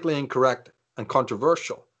 politically incorrect, and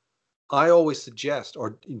controversial, I always suggest,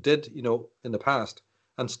 or did, in the past,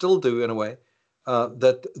 and still do in a way,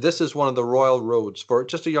 that this is one of the royal roads for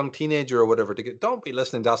just a young teenager or whatever to get. Don't be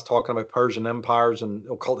listening to us talking about Persian empires and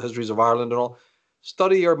occult histories of Ireland and all.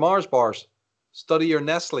 Study your Mars bars, study your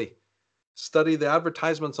Nestle, study the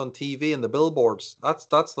advertisements on TV and the billboards.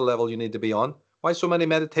 That's the level you need to be on. Why so many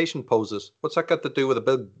meditation poses? What's that got to do with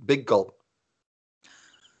a big gulp?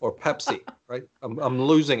 Or Pepsi, right? I'm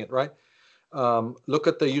losing it, right? Look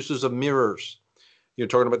at the uses of mirrors. You're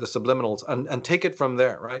talking about the subliminals, and take it from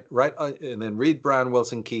there, right? Right, and then read Brian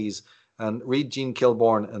Wilson Keyes, and read Gene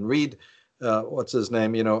Kilborn, and read what's his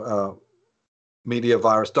name, Media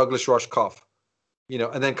Virus, Douglas Rushkoff,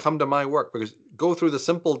 and then come to my work, because go through the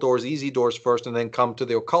simple doors, easy doors first, and then come to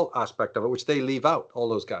the occult aspect of it, which they leave out, all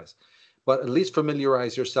those guys. But at least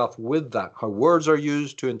familiarize yourself with that, how words are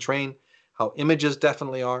used to entrain, how images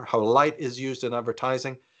definitely are, how light is used in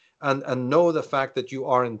advertising, and know the fact that you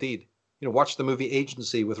are indeed, watch the movie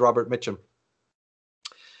Agency with Robert Mitchum,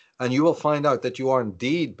 and you will find out that you are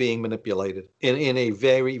indeed being manipulated in a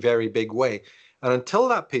very, very big way. And until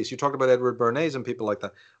that piece, you talked about Edward Bernays and people like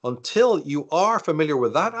that, until you are familiar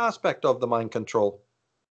with that aspect of the mind control,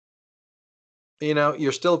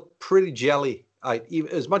 you're still pretty jelly.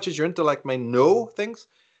 As much as your intellect may know things,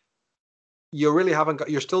 you really haven't got,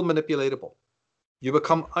 you're still manipulatable. You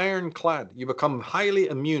become ironclad. You become highly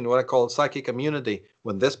immune, what I call psychic immunity,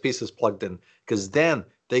 when this piece is plugged in, because then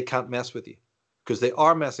they can't mess with you, because they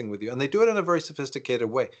are messing with you, and they do it in a very sophisticated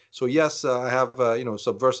way. So yes, I have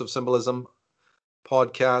Subversive Symbolism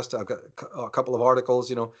podcast. I've got a couple of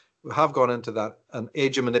articles. We have gone into that. And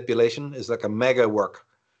Age of Manipulation is like a mega work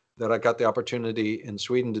that I got the opportunity in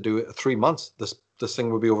Sweden to do 3 months. This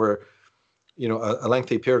thing would be over, a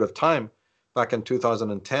lengthy period of time back in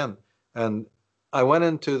 2010, and I went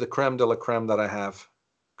into the creme de la creme that I have,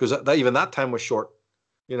 because even that time was short,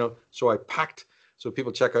 so I packed. So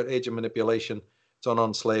people check out Age of Manipulation. It's on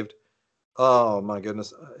Unslaved. Oh my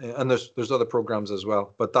goodness. And there's other programs as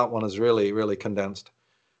well, but that one is really, really condensed,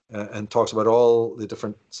 and talks about all the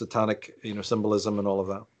different satanic, symbolism and all of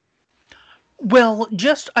that. Well,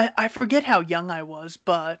 I forget how young I was,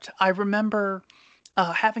 but I remember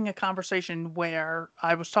having a conversation where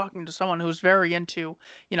I was talking to someone who's very into,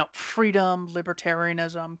 freedom,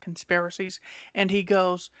 libertarianism, conspiracies, and he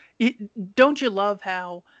goes, "Don't you love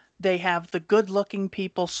how they have the good-looking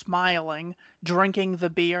people smiling, drinking the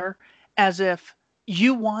beer, as if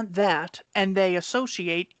you want that, and they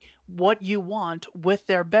associate what you want with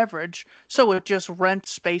their beverage, so it just rents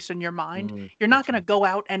space in your mind. You're not That's going to right. go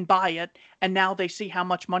out and buy it, and now they see how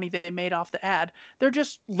much money they made off the ad. They're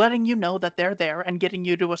just letting you know that they're there and getting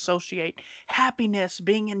you to associate happiness,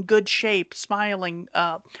 being in good shape, smiling,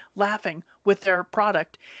 laughing with their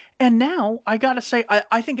product. And now I gotta say,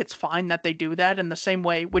 I think it's fine that they do that in the same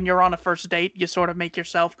way when you're on a first date, you sort of make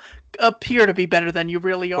yourself appear to be better than you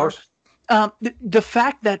really Of are. course. The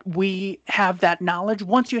fact that we have that knowledge,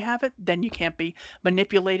 once you have it, then you can't be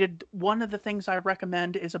manipulated. One of the things I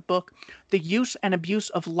recommend is a book, The Use and Abuse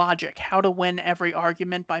of Logic, How to Win Every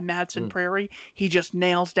Argument by Madsen Mm. Prairie. He just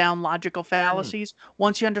nails down logical Mm. fallacies.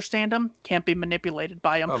 Once you understand them, can't be manipulated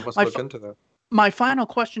by them. I must look into that. My final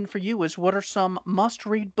question for you is, what are some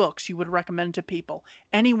must-read books you would recommend to people?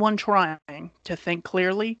 Anyone trying to think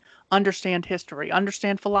clearly, understand history,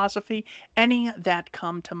 understand philosophy, any that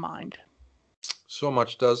come to mind? So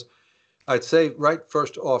much does. I'd say right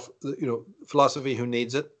first off, philosophy, who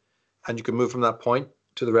needs it, and you can move from that point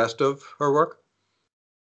to the rest of her work.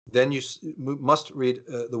 Then you must read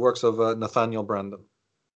the works of Nathaniel Branden,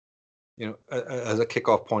 as a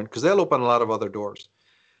kickoff point, because they'll open a lot of other doors.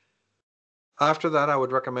 After that, I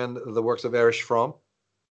would recommend the works of Erich Fromm,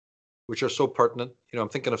 which are so pertinent. I'm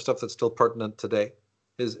thinking of stuff that's still pertinent today.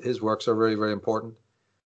 His works are very, very important.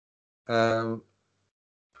 Um,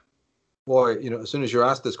 Boy, as soon as you're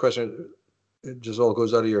asked this question, it just all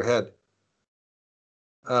goes out of your head.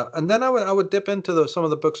 And then I would dip into some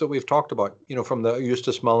of the books that we've talked about, from the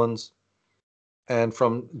Eustace Mullins and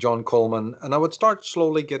from John Coleman, and I would start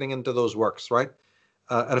slowly getting into those works, right?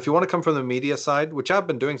 And if you want to come from the media side, which I've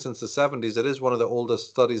been doing since the 70s, it is one of the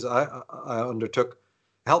oldest studies I undertook,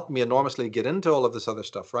 helped me enormously get into all of this other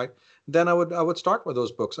stuff, right? Then I would start with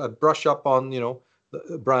those books. I'd brush up on,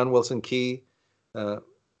 Brian Wilson Key, uh,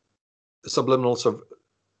 subliminal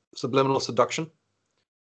seduction,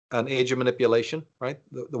 and age of manipulation, right?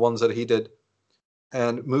 The ones that he did,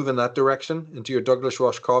 and move in that direction into your Douglas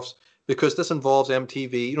Rushkoffs, because this involves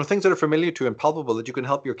MTV, things that are familiar to you and palpable that you can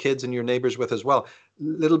help your kids and your neighbors with as well. A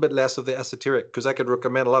little bit less of the esoteric, because I could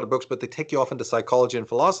recommend a lot of books, but they take you off into psychology and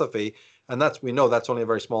philosophy, and we know that's only a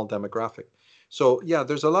very small demographic. So yeah,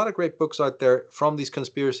 there's a lot of great books out there from these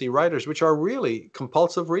conspiracy writers, which are really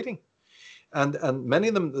compulsive reading. And many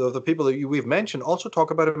of them, the people that we've mentioned, also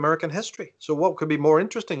talk about American history. So what could be more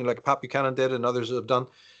interesting, like Pat Buchanan did and others have done?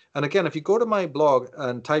 And again, if you go to my blog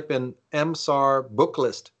and type in MSAR book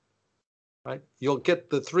list, right, you'll get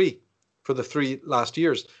the three for the 3 last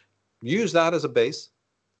years. Use that as a base,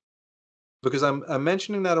 because I'm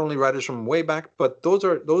mentioning not only writers from way back, but those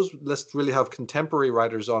lists really have contemporary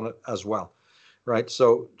writers on it as well, right?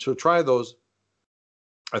 So try those.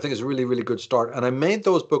 I think it's a really, really good start. And I made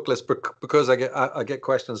those book lists because I get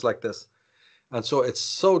questions like this, and so it's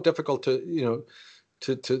so difficult to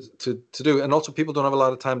to do, and also people don't have a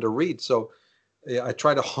lot of time to read. So yeah, I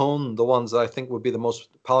try to hone the ones that I think would be the most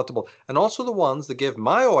palatable, and also the ones that give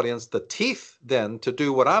my audience the teeth then to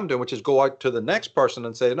do what I'm doing, which is go out to the next person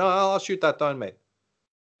and say, no, I'll shoot that down, mate.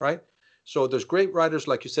 Right? So there's great writers,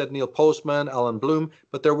 like you said, Neil Postman, Alan Bloom,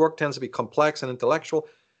 but their work tends to be complex and intellectual.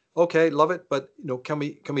 Okay, love it, but can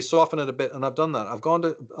we soften it a bit? And I've done that. I've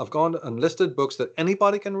gone and listed books that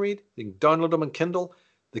anybody can read. You can download them on Kindle.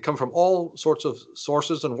 They come from all sorts of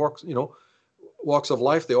sources and works, walks of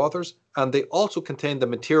life, the authors, and they also contain the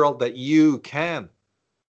material that you can,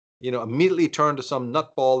 immediately turn to some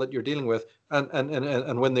nutball that you're dealing with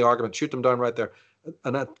and win the argument, shoot them down right there.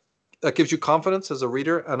 And that gives you confidence as a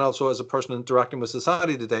reader and also as a person interacting with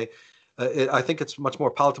society today. I think it's much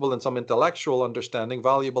more palatable than some intellectual understanding,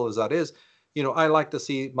 valuable as that is. I like to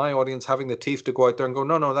see my audience having the teeth to go out there and go,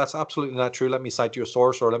 no, that's absolutely not true. Let me cite you a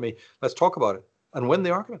source, or let's talk about it and win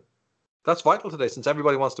the argument. That's vital today, since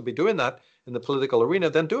everybody wants to be doing that in the political arena.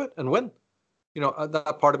 Then do it and win.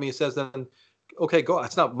 That part of me says then, okay, go.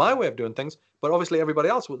 It's not my way of doing things, but obviously everybody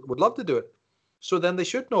else would love to do it. So then they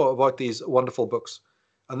should know about these wonderful books,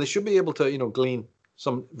 and they should be able to, glean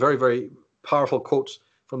some very, very powerful quotes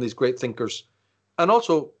from these great thinkers. And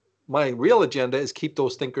also, my real agenda is keep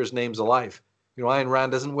those thinkers' names alive. Ayn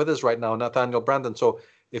Rand isn't with us right now, Nathaniel Branden. So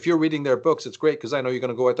if you're reading their books, it's great, because I know you're going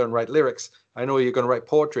to go out there and write lyrics. I know you're going to write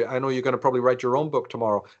poetry. I know you're going to probably write your own book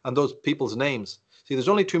tomorrow, and those people's names. See, there's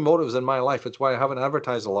only two motives in my life. It's why I haven't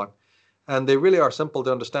advertised a lot. And they really are simple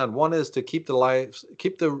to understand. One is to keep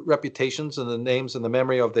the reputations and the names and the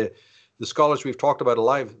memory of the scholars we've talked about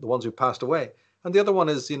alive, the ones who passed away. And the other one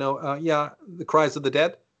is, the cries of the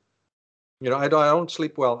dead. I don't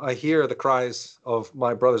sleep well. I hear the cries of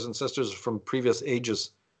my brothers and sisters from previous ages.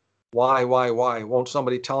 Why? Won't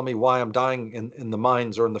somebody tell me why I'm dying in the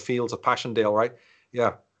mines or in the fields of Passchendaele, right?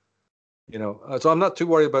 Yeah. So I'm not too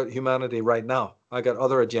worried about humanity right now. I got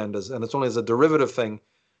other agendas, and it's only as a derivative thing,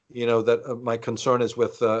 that my concern is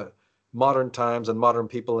with modern times and modern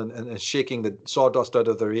people and shaking the sawdust out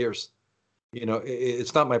of their ears.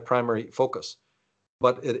 It's not my primary focus,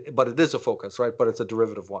 but it is a focus, right? But it's a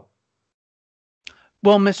derivative one.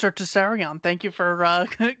 Well, Mr. Tsarion, thank you for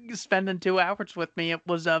spending 2 hours with me. It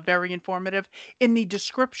was very informative. In the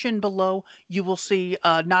description below, you will see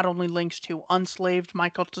not only links to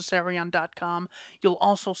unslavedmichaeltsarion.com, you'll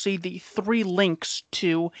also see the 3 links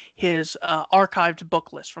to his archived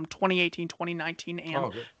book list from 2018, 2019, and Oh,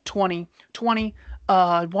 good. 2020.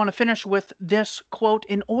 I want to finish with this quote.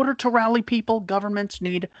 In order to rally people, governments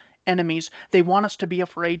need enemies. They want us to be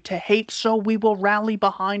afraid, to hate, so we will rally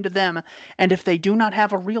behind them. And if they do not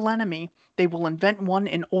have a real enemy, they will invent one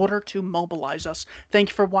in order to mobilize us. Thank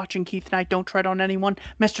you for watching, Keith Knight. Don't tread on anyone.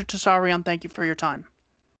 Mr. Tsarion, thank you for your time.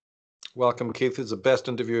 Welcome, Keith. It's the best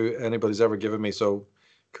interview anybody's ever given me. So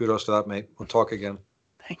kudos to that, mate. We'll talk again.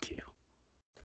 Thank you.